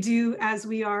we do, as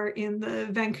we are in the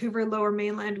Vancouver Lower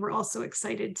Mainland, we're also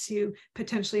excited to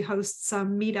potentially host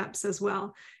some meetups as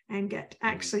well and get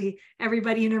actually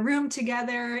everybody in a room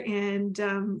together and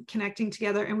connecting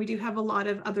together. And we do have a lot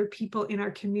of other people in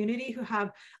our community who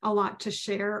have a lot to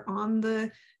share on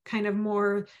the kind of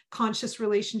more conscious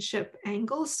relationship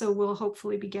angle. So we'll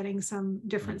hopefully be getting some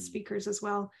different speakers as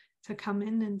well to come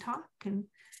in and talk. And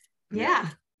yeah.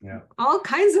 All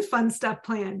kinds of fun stuff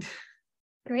planned.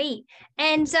 Great.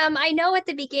 And I know at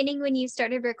the beginning when you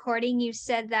started recording, you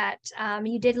said that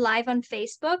you did live on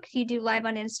Facebook, you do live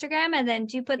on Instagram, and then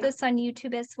do you put this on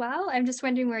YouTube as well? I'm just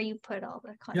wondering where you put all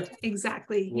the content. Yep.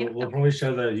 Exactly. We'll probably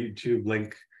show the YouTube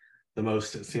link the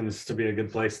most. It seems to be a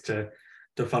good place to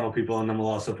funnel people, and then we'll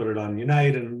also put it on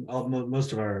Unite and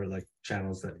most of our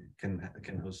channels that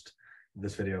can host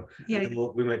this video. Yeah.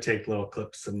 We might take little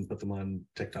clips and put them on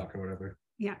TikTok or whatever.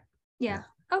 Yeah.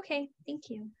 Okay. Thank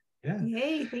you. Yeah.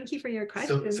 Yay. Thank you for your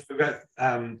questions. So we've got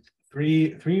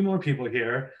three more people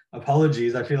here.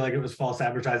 Apologies. I feel like it was false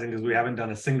advertising because we haven't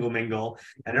done a single mingle.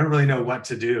 I don't really know what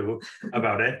to do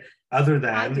about it other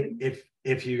than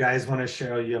if you guys want to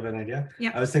share, you have an idea?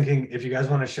 Yeah. I was thinking if you guys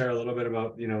want to share a little bit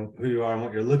about, who you are and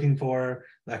what you're looking for,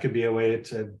 that could be a way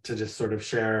to just sort of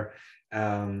share.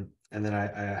 And then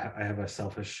I have a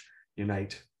selfish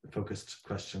Unite focused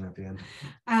question at the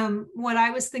end. What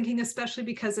I was thinking, especially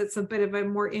because it's a bit of a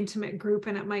more intimate group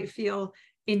and it might feel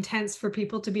intense for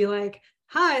people to be like,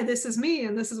 hi, this is me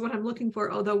and this is what I'm looking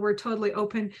for, although we're totally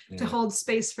open to hold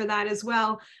space for that as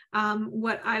well.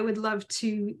 What I would love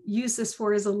to use this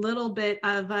for is a little bit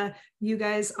of you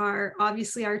guys are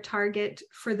obviously our target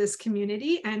for this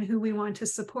community and who we want to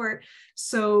support.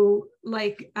 So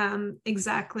like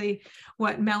exactly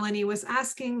what Melanie was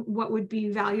asking, what would be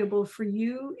valuable for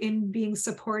you in being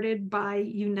supported by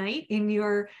Unite in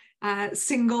your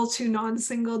single to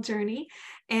non-single journey.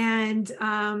 And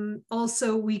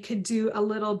also we could do a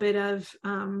little bit of,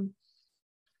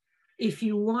 if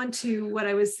you want to, what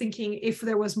I was thinking, if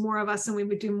there was more of us and we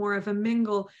would do more of a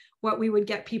mingle, what we would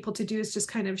get people to do is just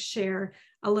kind of share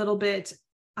a little bit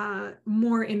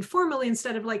more informally,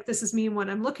 instead of like, this is me and what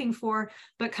I'm looking for,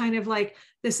 but kind of like,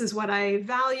 this is what I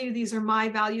value. These are my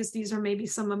values. These are maybe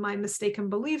some of my mistaken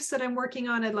beliefs that I'm working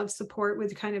on. I'd love support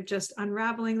with kind of just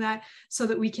unraveling that so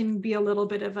that we can be a little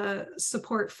bit of a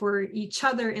support for each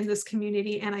other in this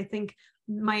community. And I think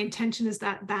my intention is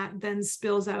that that then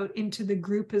spills out into the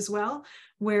group as well,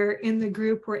 where in the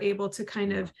group, we're able to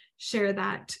kind of share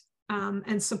that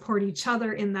and support each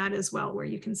other in that as well, where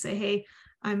you can say, hey,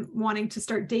 I'm wanting to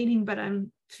start dating, but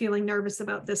I'm feeling nervous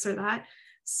about this or that.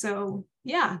 So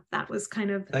yeah, that was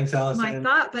kind of Thanks, Allison. my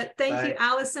thought, but thank you,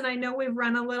 Allison. I know we've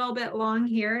run a little bit long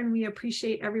here and we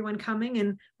appreciate everyone coming,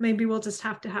 and maybe we'll just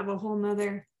have to have a whole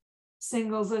nother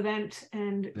singles event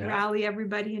and rally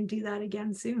everybody and do that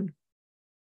again soon.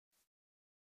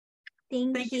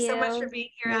 Thank you so much for being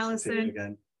here,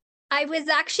 Allison. I was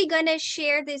actually going to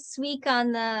share this week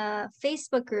on the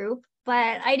Facebook group,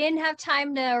 but I didn't have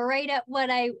time to write up what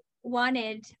I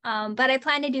wanted. But I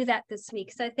plan to do that this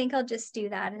week. So I think I'll just do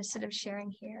that instead of sharing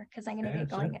here, because I'm going to get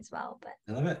going as well. But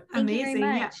I love it. Amazing. You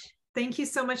very much. Yeah. Thank you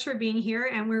so much for being here.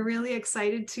 And we're really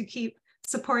excited to keep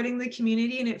supporting the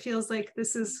community. And it feels like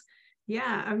this is,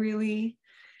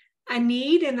 a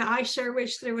need. And I sure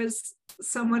wish there was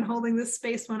someone holding this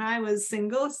space when I was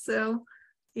single. So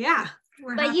yeah.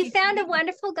 But you found a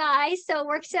wonderful guy, so it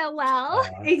works out well.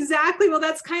 Exactly. Well,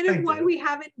 that's kind of why we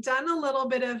haven't done a little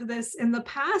bit of this in the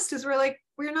past, is we're like,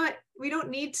 we don't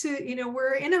need to,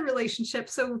 we're in a relationship.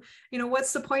 So,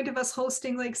 what's the point of us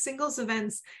hosting like singles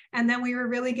events? And then we were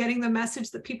really getting the message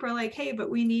that people are like, hey,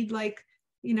 but we need like,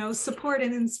 support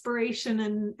and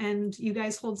inspiration, and you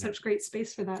guys hold such great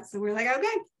space for that. So we're like,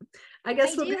 okay, I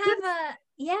guess I do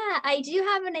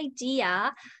have an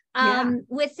idea.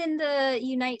 Within the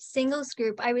Unite singles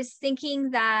group, I was thinking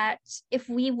that if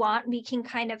we want, we can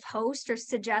kind of host or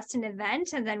suggest an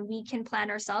event, and then we can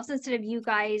plan ourselves instead of you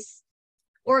guys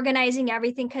organizing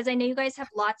everything, because I know you guys have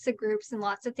lots of groups and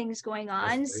lots of things going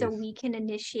on. So we can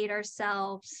initiate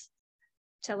ourselves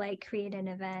to like create an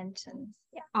event. And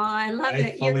I love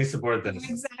it. I fully support this.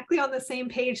 You're exactly on the same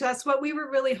page. That's what we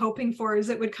were really hoping for, is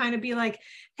it would kind of be like,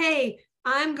 hey,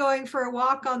 I'm going for a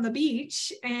walk on the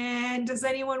beach, and does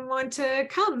anyone want to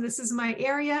come? This is my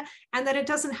area. And that it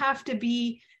doesn't have to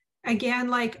be, again,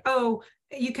 like, oh,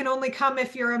 you can only come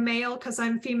if you're a male because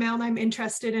I'm female and I'm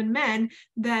interested in men.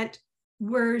 That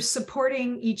we're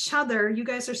supporting each other. You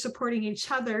guys are supporting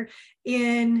each other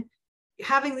in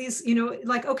having these,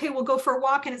 like, okay, we'll go for a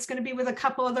walk and it's going to be with a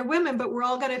couple other women, but we're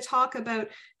all going to talk about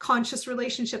conscious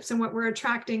relationships and what we're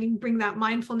attracting, and bring that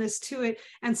mindfulness to it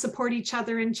and support each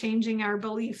other in changing our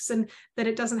beliefs. And that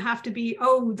it doesn't have to be,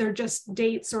 oh, they're just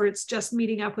dates, or it's just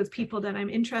meeting up with people that I'm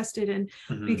interested in.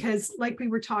 Because like we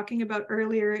were talking about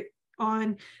earlier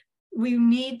on, we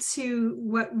need to,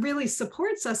 what really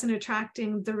supports us in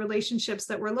attracting the relationships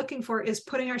that we're looking for is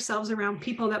putting ourselves around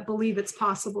people that believe it's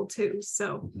possible too.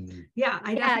 So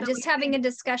just having a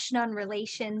discussion on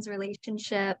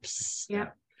relationships.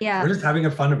 We're just having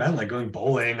a fun event, like going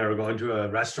bowling or going to a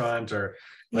restaurant or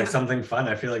like something fun.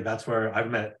 I feel like that's where I've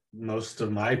met most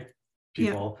of my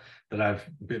people that I've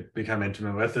become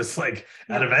intimate with, is like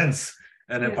at events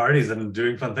and at parties and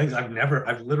doing fun things.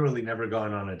 I've literally never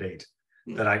gone on a date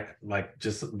that I like,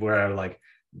 just where I like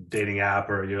dating app,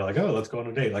 or you're like, oh, let's go on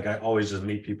a date. Like I always just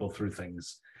meet people through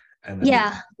things, and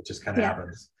then it just kind of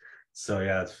happens. So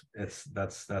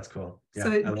that's cool. Yeah,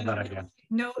 so I love that idea.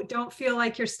 No, don't feel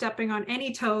like you're stepping on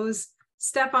any toes.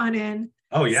 Step on in.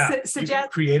 Oh yeah, you can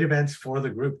create events for the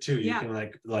group too. You can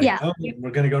like oh, we're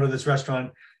gonna go to this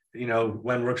restaurant,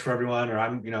 when works for everyone, or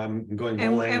I'm going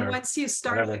bowling. And once you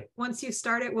start it,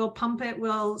 we'll pump it,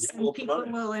 we'll send people,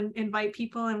 we'll invite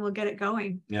people, and we'll get it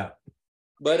going. Yeah.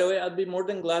 By the way, I'd be more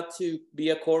than glad to be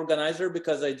a co-organizer,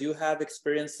 because I do have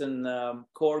experience in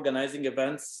co-organizing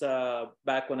events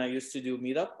back when I used to do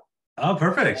Meetup. Oh,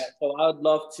 perfect. So I would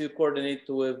love to coordinate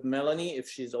with Melanie if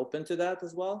she's open to that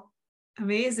as well.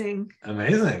 Amazing.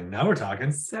 Amazing. Now we're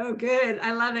talking. So good.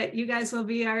 I love it. You guys will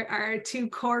be our two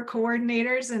core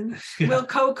coordinators, and Yeah. we'll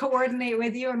co-coordinate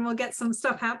with you, and we'll get some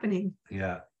stuff happening.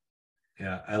 Yeah.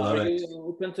 Yeah. I love Are it. you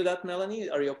open to that, Melanie?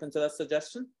 Are you open to that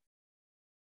suggestion?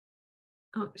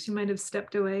 Oh, she might have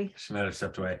stepped away. She might have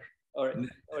stepped away. All right.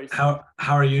 All right.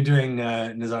 How are you doing,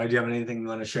 Nizar? Do you have anything you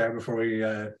want to share before we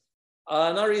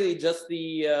Not really, just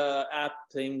the app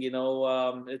thing.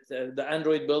 The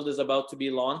Android build is about to be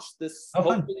launched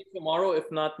hopefully tomorrow,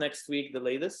 if not next week, the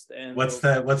latest. And what's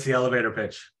the elevator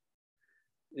pitch?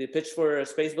 the pitch for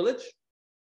Space Village?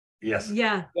 Yes.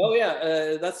 Yeah. Oh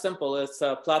yeah, that's simple. It's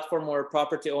a platform where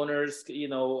property owners,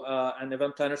 and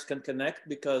event planners can connect,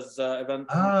 because event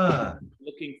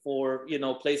looking for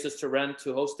places to rent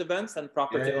to host events, and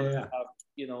property owners have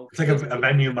It's like a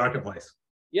venue marketplace.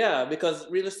 Yeah, because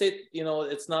real estate,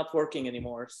 it's not working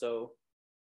anymore. So.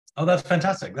 Oh, that's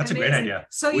fantastic. That's Amazing. a great idea.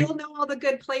 So you'll know all the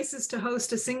good places to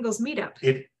host a singles meetup.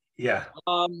 Yeah.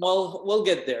 Well, we'll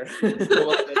get there.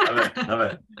 Love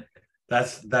it.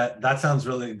 That sounds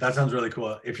really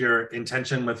cool. If your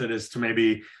intention with it is to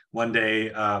maybe one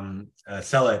day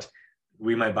sell it,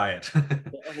 we might buy it,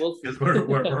 because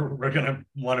we're gonna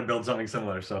want to build something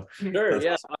similar. So sure,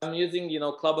 yeah, I'm using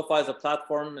Clubify as a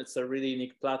platform. It's a really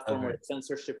unique platform where it's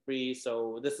censorship free.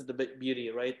 So this is the big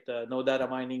beauty, right? No data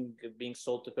mining being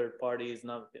sold to third parties,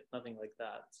 nothing like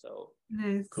that. So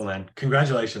nice. Cool, man.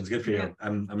 Congratulations. Good for you. Yeah.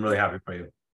 I'm really happy for you.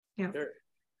 Yeah. Sure.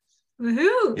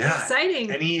 Woohoo! Yeah. Exciting.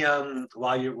 Any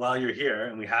while you're here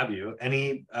and we have you,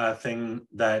 any thing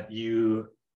that you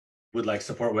would like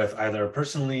support with, either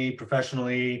personally,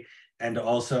 professionally, and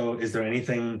also is there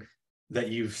anything that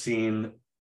you've seen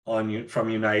from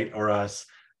Unite or us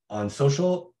on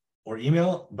social or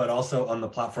email, but also on the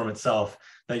platform itself,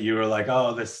 that you were like,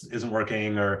 oh, this isn't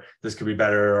working, or this could be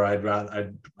better, or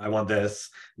I want this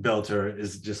built, or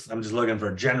I'm just looking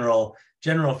for general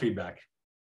feedback.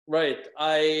 Right.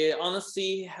 I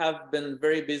honestly have been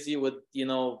very busy with,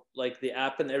 like the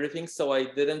app and everything. So I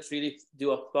didn't really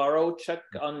do a thorough check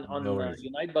on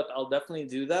Unite, but I'll definitely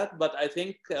do that. But I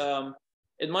think,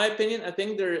 in my opinion, I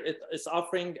think it's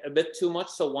offering a bit too much,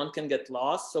 so one can get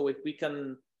lost. So if we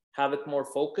can have it more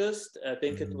focused, I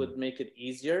think it would make it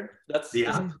easier. That's the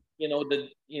just, app.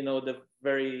 The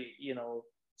very,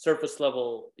 surface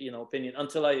level, opinion,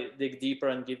 until I dig deeper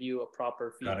and give you a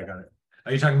proper feedback. Got it.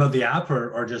 Are you talking about the app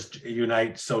or just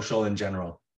Unite Social in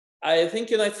general? I think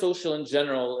Unite Social in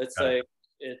general,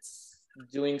 it's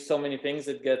doing so many things,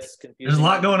 it gets confusing. There's a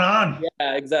lot going on.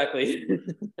 Yeah, exactly.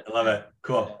 I love it.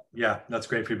 Cool. Yeah, that's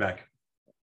great feedback.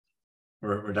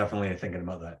 We're definitely thinking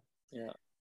about that. Yeah.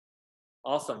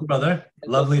 Awesome. Brother,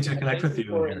 lovely to connect with you.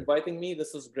 For inviting me.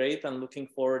 This was great. I'm looking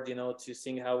forward, to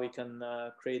seeing how we can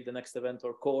create the next event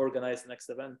or co-organize the next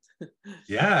event.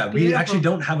 Yeah, we actually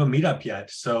don't have a meetup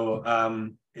yet. So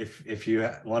if you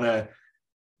want to,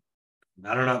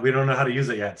 I don't know, we don't know how to use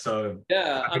it yet. So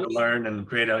yeah, happy to learn and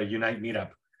create a Unite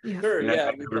meetup. Sure, Unite yeah,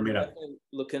 we Vancouver can meetup. definitely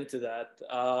look into that.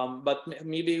 But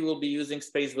maybe we'll be using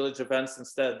Space Village events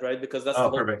instead, right? Because that's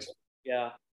perfect.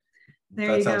 Yeah.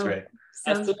 There Sounds great.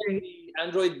 As soon as the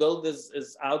Android build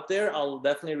is out there, I'll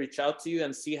definitely reach out to you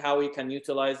and see how we can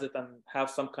utilize it and have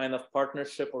some kind of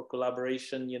partnership or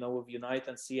collaboration, with Unite,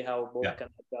 and see how both can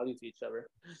add value to each other.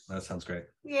 That sounds great.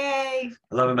 Yay.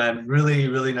 I love it, man. Really,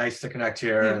 really nice to connect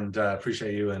here, and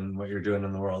appreciate you and what you're doing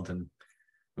in the world. And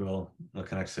we'll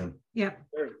connect soon. Yeah.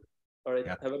 Sure. All right.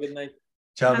 Have a good night.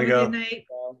 Ciao, Have amigo. a good night.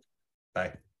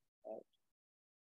 Bye.